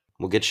Halloran.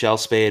 We'll get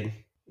Shellspade.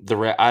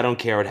 I don't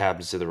care what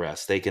happens to the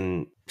rest. They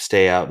can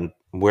stay out in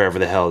wherever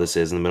the hell this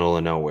is in the middle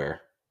of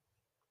nowhere.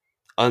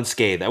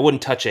 Unscathed. I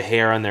wouldn't touch a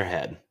hair on their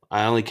head.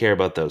 I only care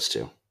about those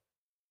two.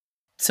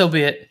 So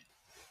be it.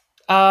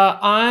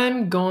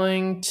 I'm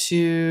going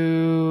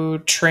to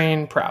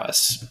train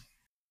prowess.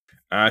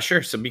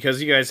 Sure. So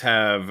because you guys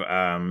have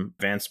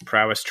advanced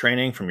prowess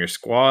training from your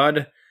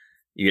squad,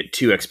 you get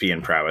 2 XP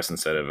in prowess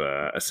instead of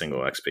a single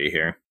XP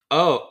here.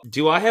 Oh,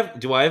 do I have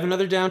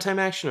another downtime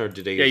action, or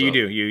did I? Yeah, you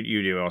do.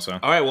 You do also.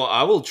 All right. Well,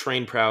 I will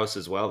train prowess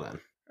as well then.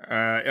 All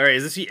right. Are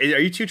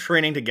you two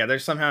training together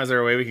somehow? Is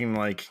there a way we can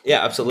like?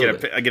 Yeah, absolutely.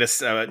 Get a it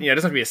doesn't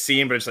have to be a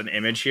scene, but just an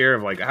image here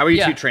of like how are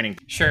you two training?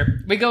 Sure.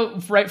 We go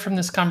right from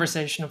this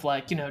conversation of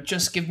like,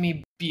 just give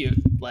me Butte,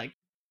 like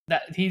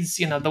that. He's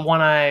the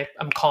one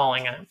I'm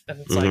calling at, and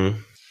it's like,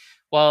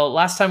 well,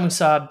 last time we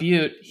saw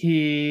Butte,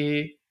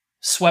 he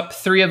swept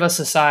 3 of us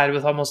aside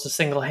with almost a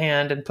single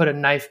hand and put a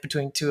knife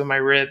between 2 of my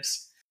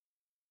ribs.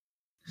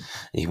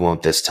 He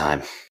won't this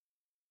time.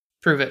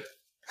 Prove it.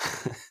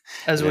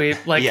 As we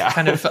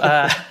kind of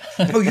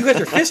oh, you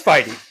guys are fist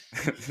fighting.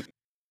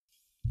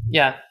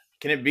 Yeah.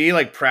 Can it be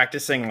like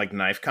practicing like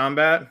knife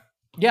combat?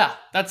 Yeah,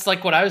 that's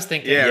like what I was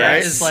thinking. Yeah, right?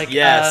 right? Is like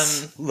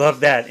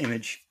love that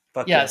image.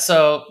 Fuck yeah,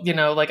 so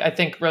like I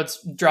think Rhodes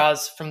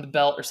draws from the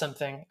belt or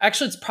something.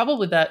 Actually, it's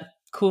probably that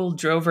cool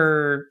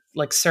Drover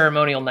like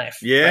ceremonial knife.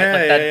 Yeah, right?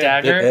 Like that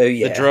dagger.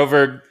 yeah. The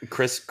Drover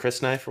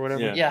Chris knife or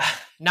whatever. Yeah,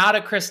 not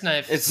a Chris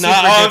knife. It's Super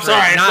not. Oh, I'm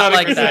different. sorry. Not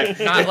like that.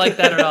 Not like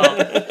that at all.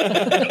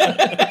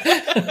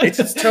 It's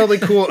its totally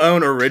cool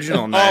own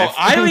original knife. Oh,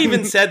 I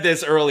even said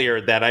this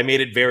earlier that I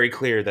made it very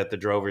clear that the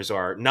Drovers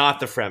are not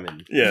the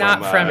Fremen. Yeah.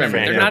 Not Fremen. Fremen,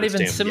 They're yeah. not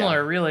even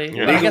similar, really.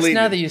 Yeah. Well, I guess Legally-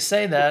 now that you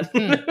say that.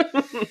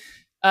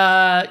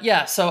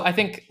 Yeah, so I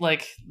think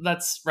like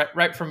that's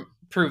right from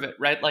prove it,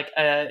 right? Like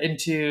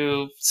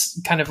into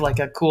kind of like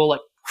a cool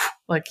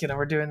like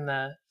we're doing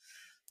the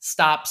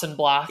stops and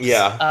blocks.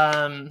 Yeah.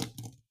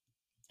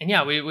 And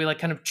yeah, we like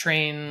kind of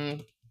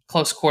train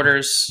close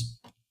quarters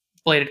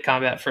bladed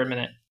combat for a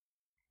minute.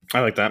 I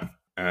like that.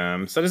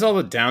 So there's all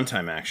the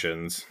downtime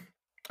actions.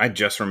 I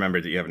just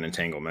remembered that you have an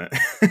entanglement.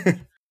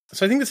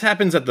 So I think this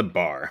happens at the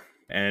bar.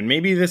 And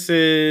maybe this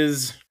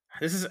is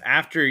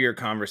after your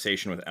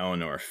conversation with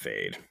Eleanor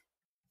Fade.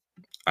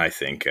 I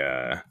think,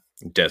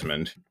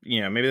 Desmond.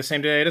 Maybe the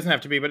same day. It doesn't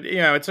have to be, but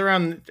it's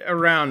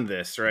around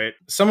this, right?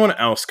 Someone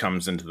else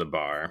comes into the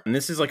bar. And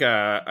this is like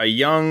a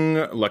young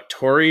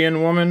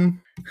Lectorian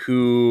woman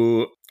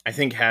who I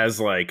think has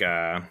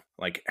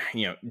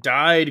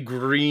dyed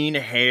green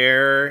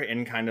hair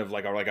in kind of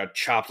like a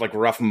chopped, like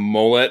rough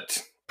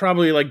mullet.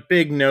 Probably like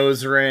big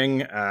nose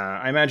ring.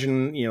 I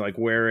imagine, like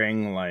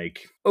wearing like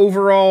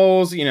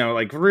overalls,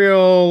 like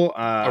real.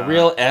 A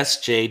real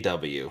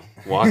SJW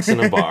walks in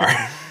a bar.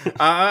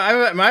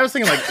 I was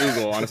thinking like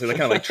Oogle, honestly, like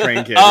kind of like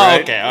Train Kid. Oh,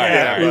 right? okay. All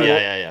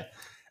right.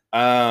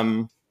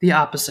 Yeah. The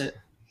opposite.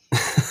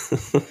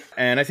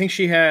 And I think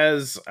she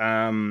has,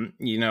 on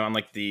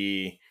like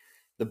the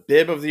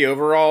bib of the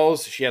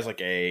overalls, she has like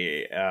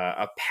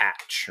a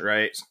patch,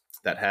 right?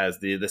 That has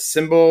the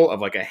symbol of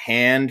like a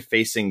hand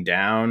facing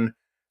down,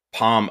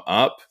 palm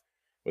up,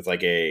 with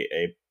like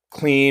a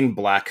clean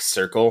black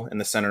circle in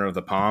the center of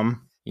the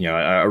palm,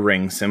 a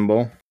ring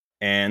symbol.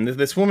 And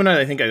this woman,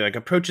 I think, like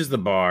approaches the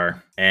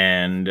bar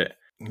and,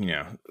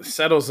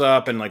 settles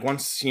up. And like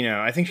once,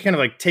 I think she kind of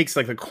like takes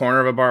like the corner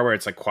of a bar where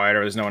it's like quieter.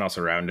 There's no one else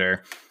around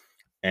her.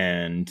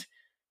 And,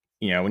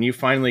 when you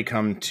finally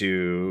come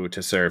to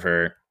serve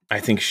her, I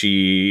think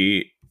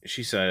she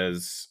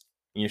says,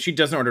 she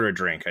doesn't order a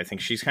drink. I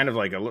think she's kind of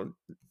like a little,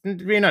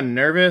 maybe not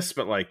nervous,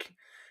 but like,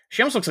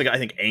 she almost looks like, I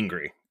think,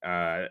 angry.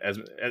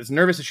 As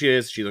nervous as she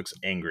is, she looks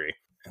angry.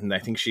 And I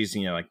think she's,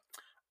 like,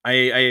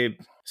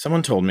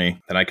 someone told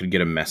me that I could get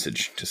a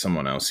message to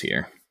someone else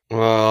here.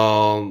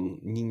 Well,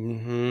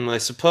 I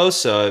suppose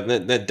so.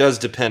 That does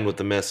depend what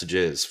the message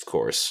is, of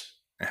course.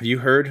 Have you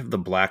heard of the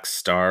Black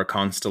Star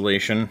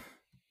constellation?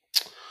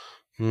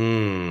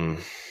 I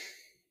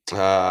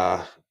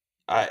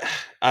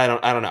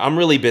don't know. I'm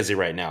really busy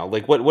right now.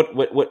 Like, what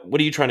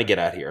are you trying to get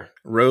at here?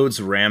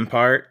 Rhodes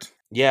Rampart.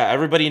 Yeah,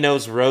 everybody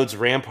knows Rhodes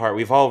Rampart.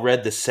 We've all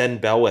read the Sen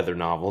Bellwether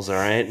novels, all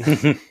right?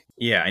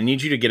 Yeah, I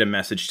need you to get a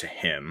message to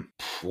him.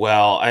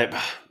 Well,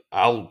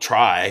 I'll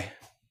try.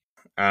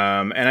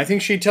 And I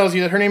think she tells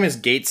you that her name is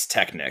Gates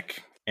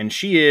Technic, and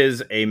she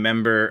is a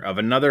member of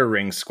another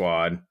ring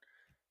squad,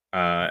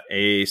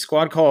 a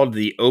squad called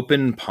the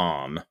Open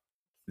Palm.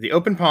 The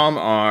Open Palm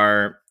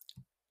are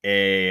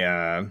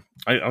I'm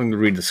going to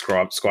read the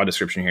squad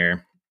description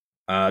here.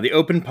 The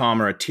Open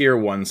Palm are a Tier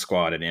 1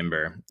 squad at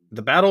Imber.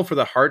 The battle for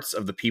the hearts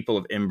of the people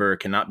of Imber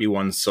cannot be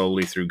won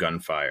solely through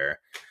gunfire.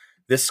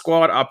 This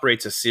squad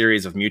operates a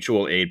series of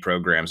mutual aid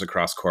programs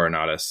across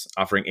Coronatus,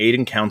 offering aid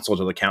and counsel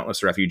to the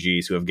countless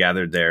refugees who have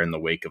gathered there in the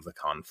wake of the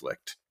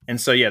conflict.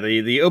 And so, yeah,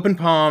 the Open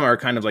Palm are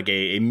kind of like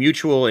a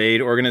mutual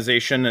aid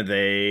organization.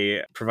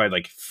 They provide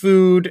like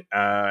food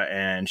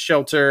and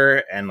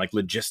shelter and like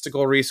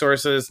logistical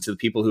resources to the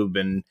people who've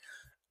been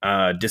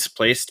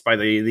displaced by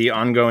the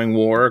ongoing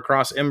war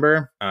across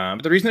Imber.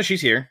 But the reason that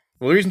she's here,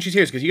 is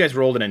because you guys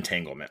rolled an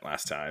entanglement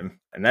last time.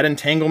 And that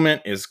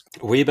entanglement is...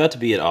 Were you about to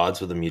be at odds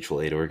with a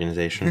mutual aid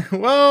organization?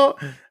 Well,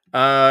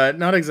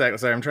 not exactly.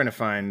 Sorry, I'm trying to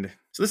find...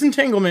 So this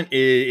entanglement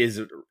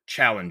is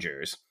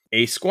challengers.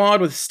 A squad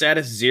with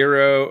status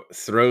 0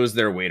 throws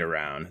their weight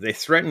around. They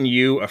threaten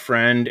you, a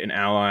friend, an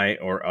ally,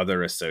 or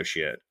other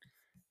associate.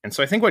 And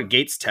so I think what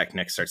Gates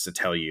Technic starts to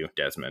tell you,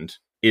 Desmond,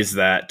 is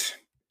that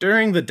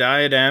during the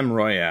Diadem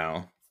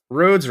Royale,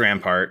 Rhodes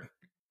Rampart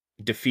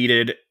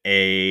defeated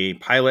a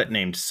pilot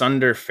named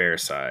Sunder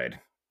Fairside.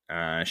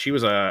 She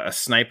was a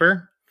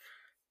sniper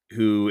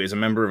who is a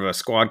member of a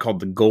squad called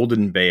the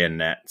Golden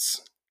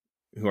Bayonets,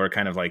 who are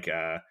kind of like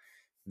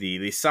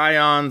the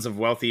scions of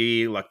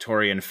wealthy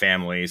Lectorian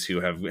families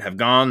who have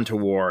gone to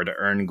war to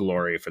earn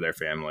glory for their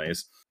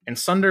families. And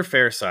Sunder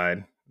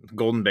Fairside, the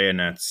Golden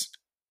Bayonets,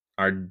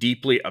 are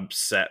deeply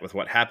upset with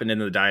what happened in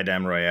the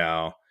Diadem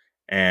Royale.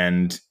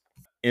 And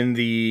in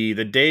the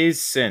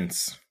days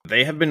since,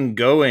 they have been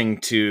going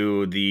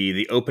to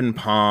the Open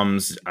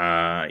Palms,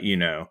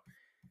 they're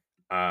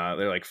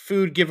like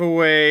food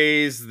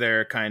giveaways,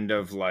 they're kind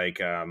of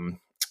like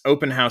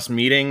open house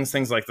meetings,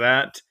 things like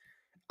that.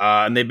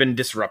 And they've been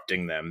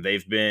disrupting them.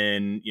 They've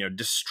been,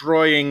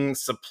 destroying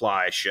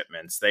supply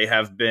shipments. They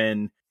have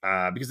been,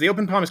 because the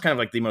Open Palm is kind of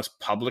like the most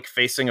public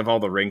facing of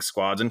all the ring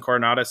squads in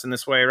Coronatus in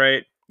this way,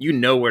 right? You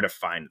know where to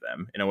find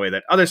them in a way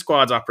that other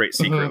squads operate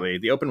secretly.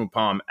 The Open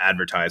Palm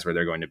advertise where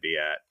they're going to be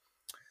at.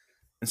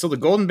 And so the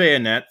Golden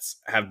Bayonets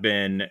have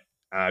been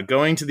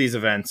going to these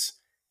events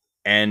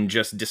and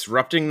just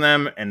disrupting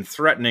them and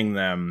threatening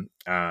them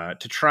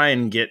to try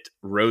and get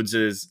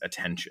Rhodes's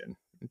attention,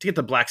 to get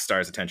the Black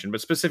Star's attention.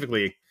 But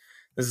specifically,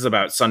 this is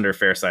about Sunder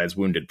Fairside's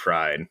wounded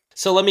pride.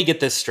 So let me get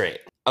this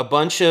straight. A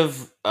bunch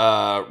of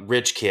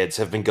rich kids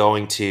have been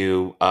going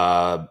to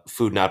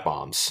Food Not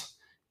Bombs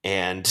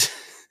and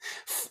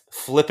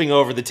flipping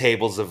over the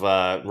tables of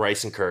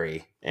rice and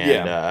curry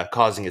and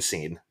causing a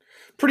scene.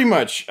 Pretty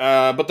much.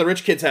 But the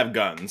rich kids have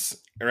guns,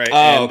 right?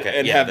 Oh, okay.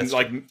 And Yeah, have,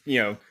 like,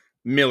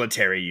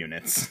 military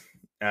units.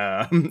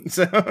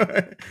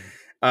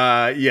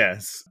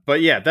 Yes.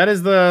 But yeah, that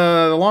is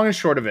the long and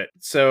short of it.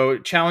 So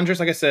challengers,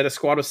 like I said, a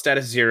squad with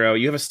status 0.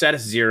 You have a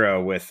status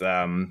 0 with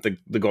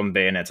the Golden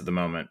Bayonets at the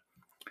moment.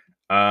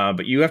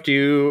 But you have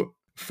to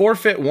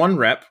forfeit 1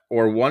 rep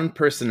or 1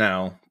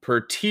 personnel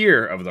per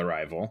tier of the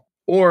rival,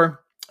 or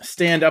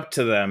stand up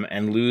to them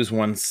and lose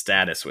 1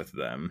 status with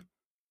them.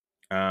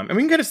 And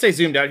we can kind of stay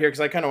zoomed out here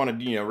because I kind of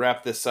want to,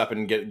 wrap this up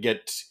and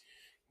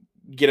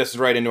get us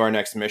right into our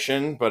next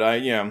mission. But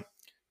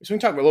so we can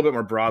talk a little bit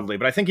more broadly.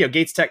 But I think,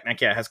 Gates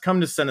Technica has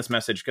come to send this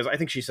message because I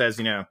think she says,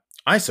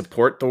 I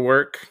support the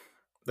work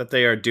that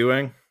they are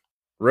doing.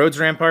 Rhodes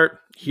Rampart,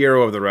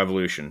 hero of the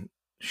revolution.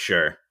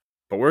 Sure.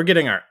 But we're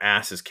getting our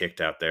asses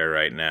kicked out there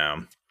right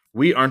now.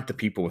 We aren't the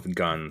people with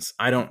guns.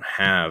 I don't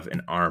have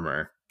an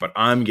armor, but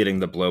I'm getting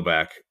the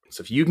blowback.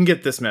 So if you can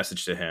get this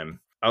message to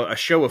him, a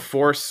show of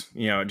force,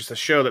 just a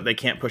show that they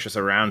can't push us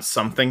around,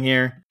 something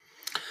here.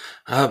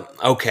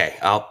 Okay,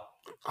 I'll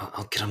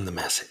get him the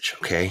message.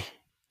 Okay,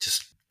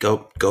 just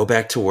go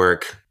back to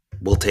work.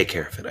 We'll take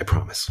care of it. I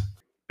promise.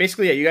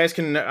 Basically, yeah, you guys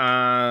can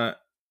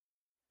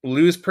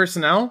lose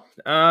personnel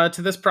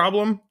to this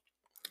problem,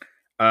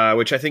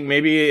 which I think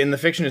maybe in the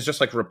fiction is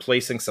just like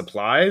replacing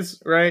supplies,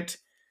 right?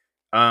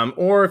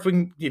 Or if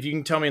you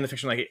can tell me in the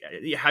fiction like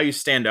how you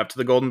stand up to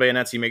the Golden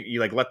Bayonets, you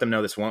like let them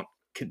know this won't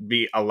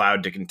be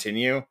allowed to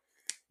continue.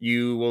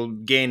 You will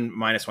gain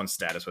 -1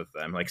 status with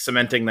them, like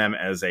cementing them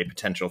as a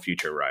potential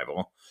future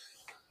rival.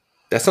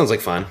 That sounds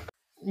like fun.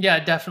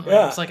 Yeah, definitely.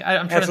 Yeah, it's like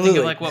I'm trying absolutely. to think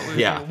of like what we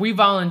do. We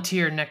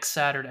volunteer next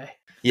Saturday.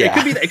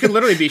 Yeah, It could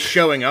literally be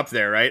showing up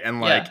there, right?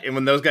 And like, and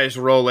when those guys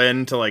roll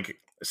in to like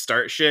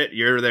start shit,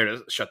 you're there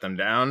to shut them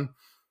down.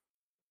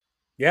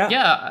 Yeah.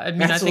 Yeah, I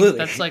mean, Absolutely. I think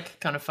that's like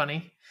kind of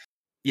funny.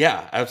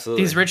 Yeah,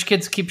 absolutely. These rich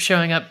kids keep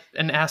showing up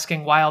and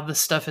asking why all this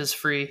stuff is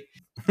free.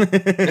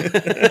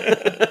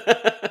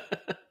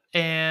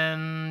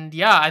 And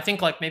yeah, I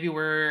think like maybe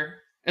we're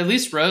at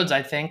least Rhodes.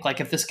 I think like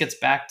if this gets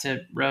back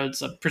to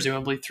Rhodes,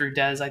 presumably through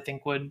Dez, I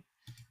think would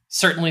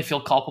certainly feel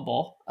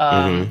culpable.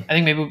 I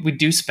think maybe we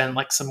do spend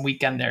like some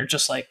weekend there,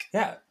 just like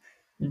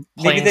Maybe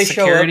playing they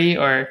security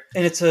show up, or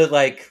and it's a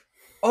like,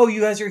 oh,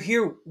 you guys are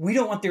here. We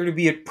don't want there to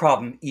be a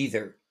problem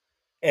either.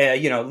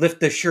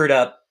 Lift the shirt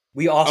up.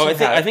 We also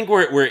I think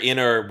we're in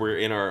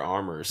our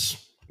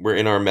armors. We're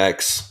in our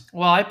mechs.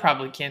 Well, I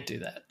probably can't do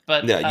that,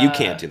 but Yeah, you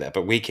can't do that,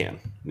 but we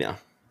can. Yeah.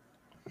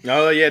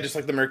 Oh yeah, just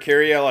like the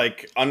Mercuria,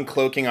 like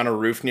uncloaking on a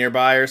roof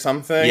nearby or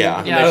something.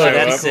 Yeah. Yeah, Oh,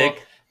 that'd that's be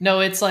sick. No,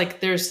 it's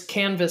like there's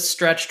canvas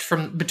stretched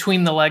from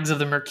between the legs of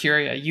the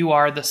Mercuria. You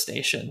are the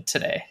station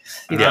today.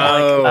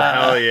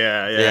 Hell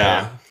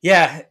yeah.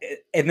 Yeah,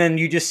 and then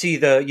you just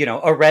see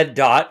a red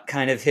dot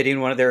kind of hitting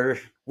one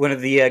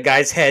of the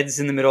guys' heads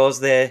in the middle as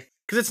the.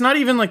 Because it's not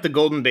even like the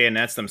Golden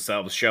Bayonets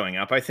themselves showing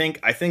up. I think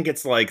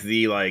it's like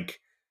the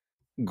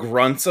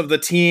grunts of the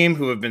team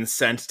who have been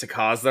sent to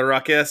cause the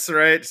ruckus,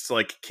 right? To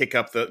like kick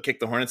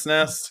the hornet's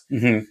nest.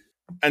 Mm-hmm.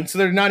 And so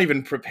they're not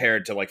even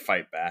prepared to like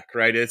fight back,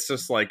 right? It's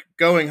just like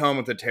going home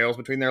with their tails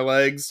between their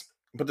legs.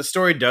 But the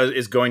story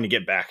is going to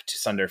get back to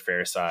Sunder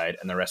Fairside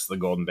and the rest of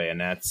the Golden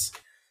Bayonets.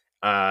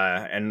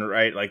 And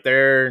right, like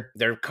they're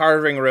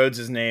carving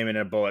Rhodes' name in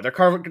a bullet. They're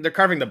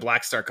carving the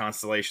Black Star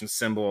constellation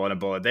symbol in a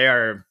bullet.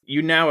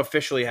 You now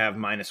officially have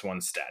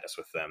 -1 status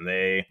with them.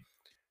 They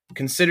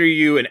consider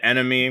you an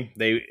enemy.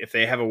 If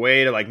they have a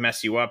way to like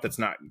mess you up that's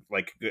not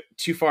like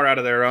too far out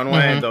of their own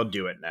way, they'll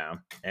do it now.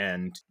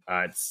 And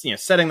it's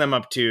setting them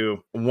up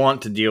to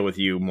want to deal with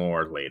you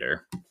more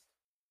later.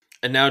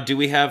 And now, do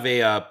we have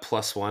a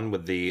 +1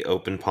 with the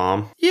open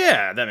palm?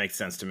 Yeah, that makes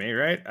sense to me,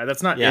 right?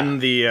 That's not in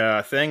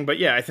the thing, but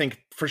yeah, I think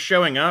for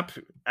showing up,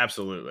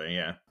 absolutely,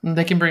 yeah.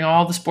 They can bring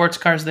all the sports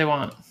cars they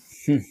want.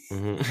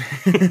 Mm-hmm.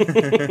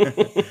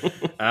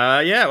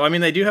 Yeah, well, I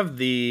mean, they do have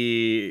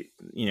the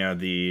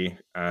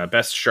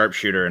best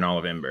sharpshooter in all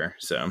of Imber,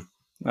 so.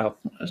 Well,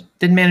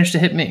 Didn't manage to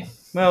hit me.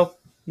 well,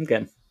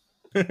 okay.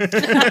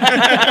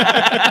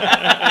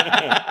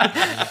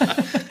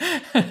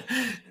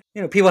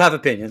 People have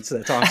opinions. So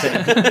that's all I'm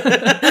saying.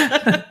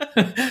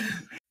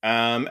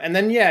 And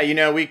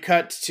then, we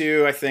cut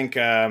to, I think,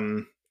 a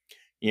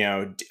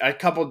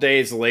couple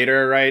days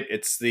later, right?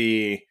 It's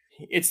the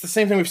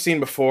same thing we've seen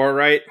before,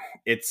 right?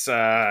 It's,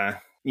 and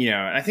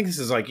I think this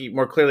is like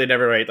more clearly than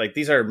ever, right? Like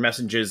these are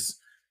messages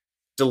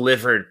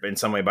delivered in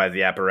some way by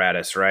the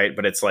apparatus, right?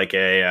 But it's like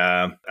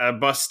a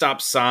bus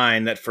stop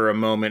sign that for a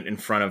moment in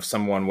front of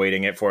someone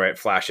waiting for it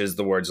flashes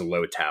the words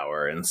 "Low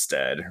Tower"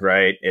 instead,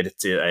 right?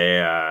 It's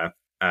a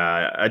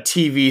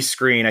TV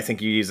screen. I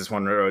think you use this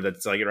one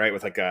that's like right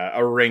with like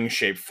a ring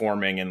shape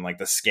forming in like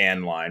the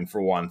scan line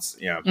for once,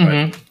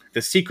 But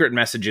the secret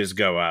messages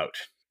go out.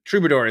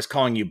 Troubadour is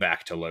calling you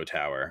back to Low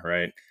Tower,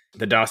 right?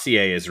 The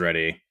dossier is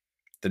ready.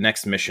 The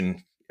next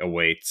mission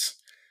awaits.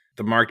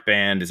 The marked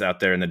band is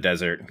out there in the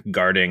desert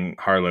guarding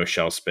Harlow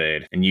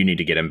Shellspade, and you need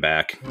to get him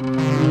back.